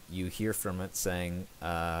 And you hear from it saying,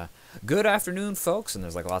 "Good afternoon, folks," and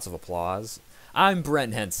there's like lots of applause. "I'm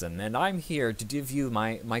Brent Henson, and I'm here to give you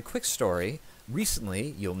my quick story.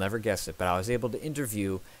 Recently, you'll never guess it, but I was able to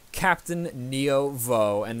interview Captain Neo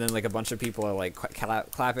Vo," and then like a bunch of people are like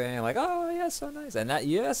clapping, and like, "Oh yes, so nice." And that,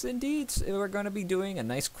 yes, indeed, we're going to be doing a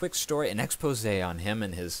nice quick story, an expose on him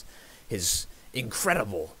and his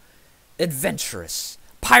incredible, adventurous,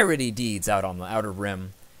 piratey deeds out on the Outer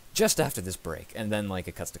Rim, just after this break. And then like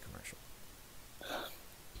it cuts to commercial.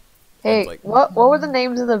 Hey, like, what were the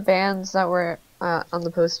names of the bands that were on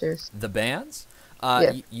the posters? The bands?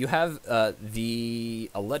 Yeah. You have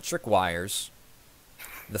the Electric Wires,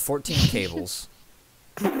 the 14 Cables,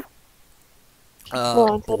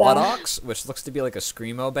 Bloodox, which looks to be like a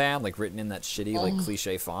screamo band, like written in that shitty like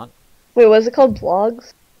cliche font. Wait, was it called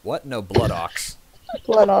Blogs? What? No, Bloodox.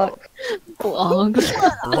 Bloodox. Blogs.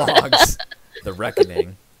 Blogs. The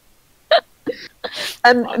Reckoning.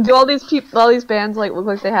 And do all these bands like look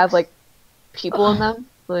like they have like people in them,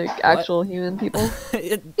 like actual human people?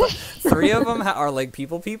 3 of them are like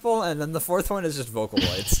people, and then the 4th one is just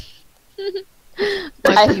Vocaloids.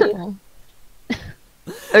 My people.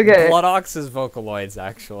 Okay. Bloodox is Vocaloids,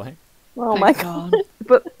 actually. Oh my god.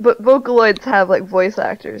 But Vocaloids have like voice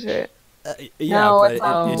actors, right? Yeah, No, but it's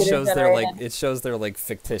not it computer shows generated. their like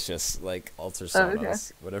fictitious like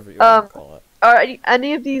ultrasonos, whatever you Um, want to call it. Are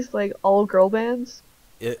any of these like all girl bands?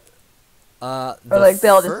 Or like, they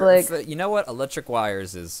all just, like- you know what? Electric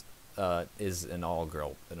Wires is an all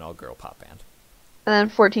girl pop band. And then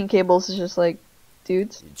 14 Cables is just like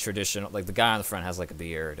dudes. Traditional, like the guy on the front has like a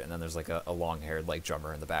beard, and then there's like a long haired like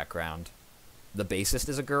drummer in the background. The bassist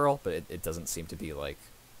is a girl, but it doesn't seem to be like.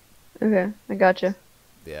 Okay, I gotcha.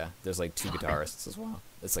 Yeah, there's like 2 guitarists as well.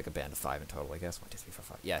 It's like a band of 5 in total, I guess. 1, 2, 3, 4,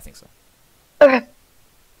 5. Yeah, I think so. Okay.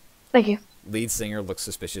 Thank you. Lead singer looks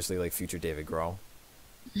suspiciously like future David Grohl.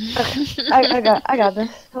 I got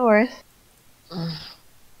this. No worries.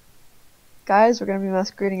 Guys, we're gonna be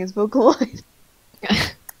masquerading as Vocaloid.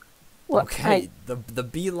 Okay, the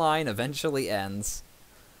beeline eventually ends,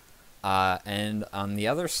 and on the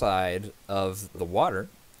other side of the water,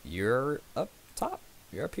 you're up top.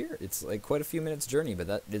 You're up here. It's like quite a few minutes journey,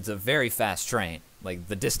 but it's a very fast train. Like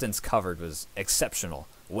the distance covered was exceptional,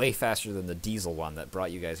 way faster than the diesel one that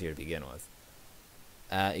brought you guys here to begin with.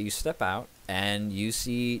 You step out and you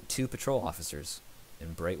see 2 patrol officers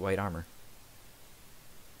in bright white armor.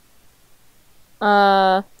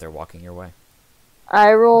 They're walking your way.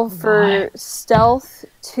 I roll for stealth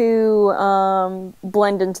to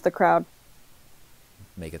blend into the crowd.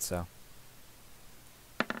 Make it so.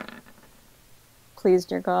 Please,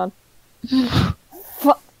 dear God.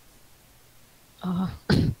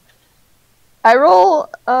 I roll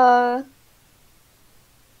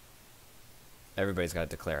Everybody's got to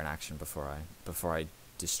declare an action before I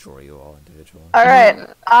destroy you all individually. Alright,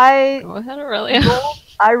 Go ahead, Aurelia.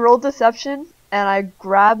 I roll deception and I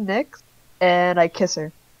grab Nyx and I kiss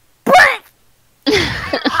her. To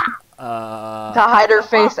hide her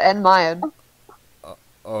face and mine.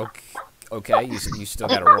 Okay, you still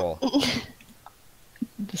got to roll.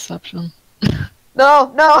 Deception.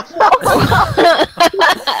 No.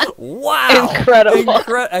 Wow! Incredible.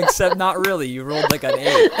 Except not really. You rolled like an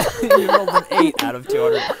 8. You rolled an 8 out of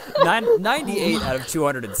 200. 98 out of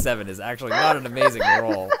 207 is actually not an amazing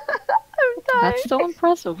roll. That's so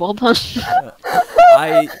impressive. Well done.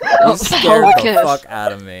 You scared the kiss. fuck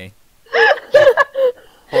out of me.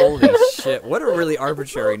 Holy shit! What a really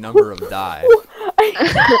arbitrary number of die.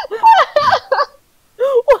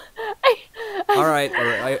 All right,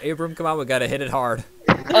 Abram, come on, we gotta hit it hard.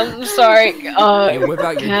 I'm sorry. Hey, whip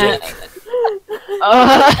out your dick.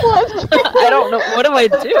 I don't know. What do I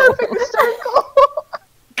do?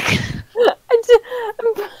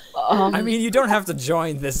 I mean, you don't have to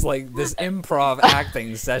join this this improv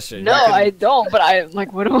acting session. No, I don't. But I'm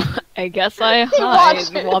like, what do I guess I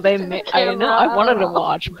hide while they make. I know I wanted to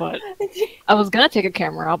watch, but I was gonna take a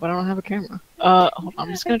camera out, but I don't have a camera. Hold on, I'm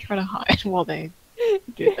just gonna try to hide while they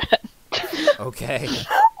do that. Okay.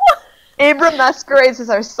 Abram masquerades as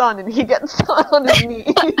our son and he gets on his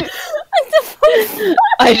knees.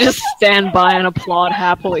 I just stand by and applaud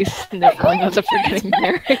happily, sniffling as if we're getting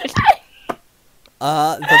married.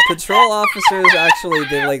 The patrol officers actually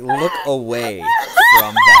they like look away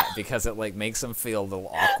from that because it like makes them feel a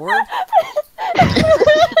little awkward.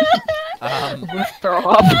 Um, Throw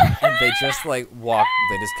up. and they just like walk.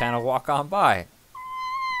 They just kind of walk on by.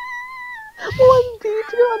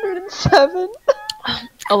 1D207.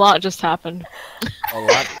 A lot just happened.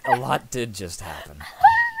 A lot did just happen.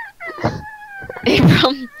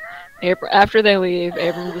 Abram, after they leave,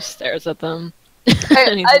 Abram just stares at them.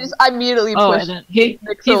 And he's I immediately oh, push and then he's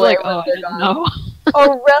away like, when oh, I they're didn't gone. know.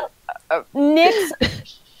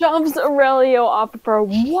 Nyx shoves Aurelio off of her.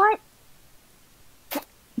 What?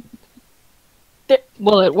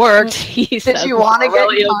 Well, it worked. He Did you want to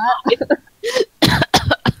get caught?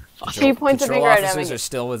 She points a Patrol finger at him. officers and- are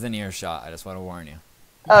still within earshot. I just want to warn you.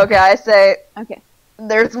 Okay, I say Okay.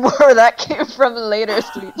 there's more where that came from later,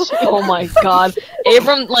 sweet shit. Oh my god.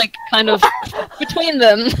 Abram, like, kind of between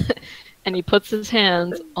them, and he puts his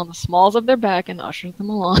hands on the smalls of their back and ushers them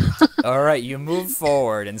along. All right, you move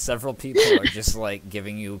forward, and several people are just like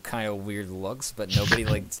giving you kind of weird looks, but nobody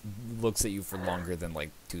like looks at you for longer than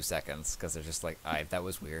like 2 seconds because they're just like, "Alright, that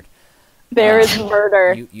was weird." There is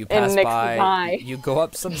murder You in pass Nyx's by. eye. You go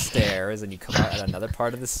up some stairs, and you come out at another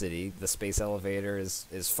part of the city. The space elevator is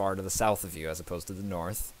far to the south of you, as opposed to the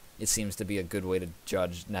north. It seems to be a good way to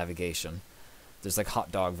judge navigation. There's like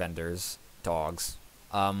hot dog vendors, dogs.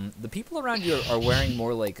 The people around you are wearing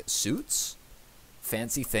more like suits,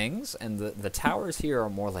 fancy things, and the towers here are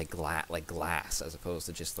more like glass as opposed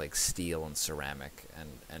to just like steel and ceramic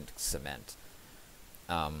and cement.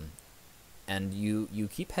 And you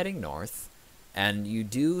keep heading north, and you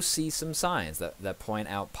do see some signs that point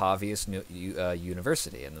out Pavius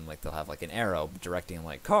University, and then like they'll have like an arrow directing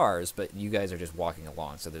like cars, but you guys are just walking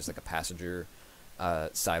along. So there's like a passenger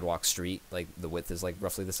sidewalk street, like the width is like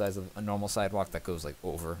roughly the size of a normal sidewalk that goes like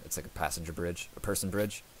over. It's like a passenger bridge, a person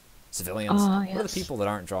bridge. Civilians. Oh, What are the yes. people that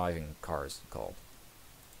aren't driving cars called?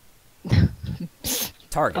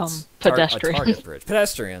 Targets. A Pedestrians. target bridge.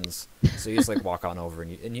 Pedestrians. So you just like walk on over,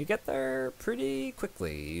 and you get there pretty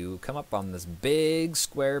quickly. You come up on this big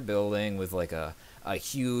square building with like a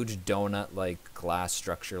huge donut like glass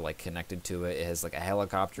structure like connected to it. It has like a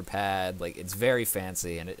helicopter pad. Like it's very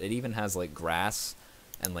fancy, and it even has like grass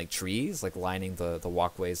and like trees like lining the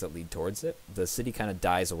walkways that lead towards it. The city kind of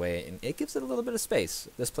dies away, and it gives it a little bit of space.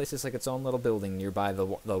 This place is like its own little building nearby the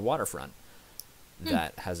waterfront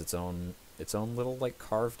that has its own little like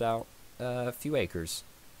carved out few acres.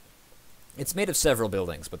 It's made of several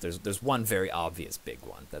buildings, but there's one very obvious big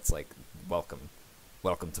one that's like welcome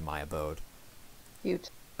to my abode.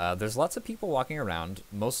 Cute. There's lots of people walking around.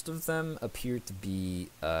 Most of them appear to be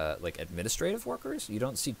like administrative workers. You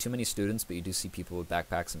don't see too many students, but you do see people with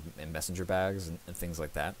backpacks and messenger bags and things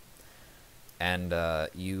like that. And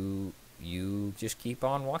you just keep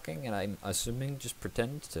on walking, and I'm assuming just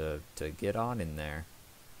pretend to get on in there.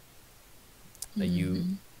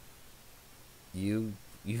 You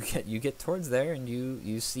get towards there, and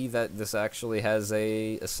you see that this actually has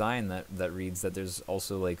a sign that reads that there's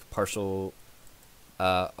also like partial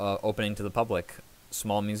opening to the public,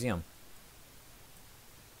 small museum.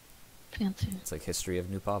 Fancy. It's like history of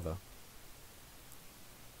New Pavo.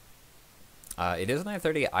 It is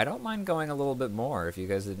 9:30. I don't mind going a little bit more if you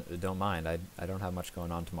guys don't mind. I don't have much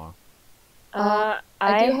going on tomorrow. I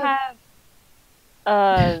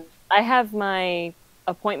have my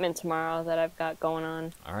appointment tomorrow that I've got going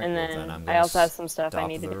on. All right, and well, then I'm I gonna also have some stuff I stop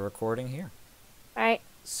need to the do. recording here. All right.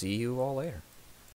 See you all later.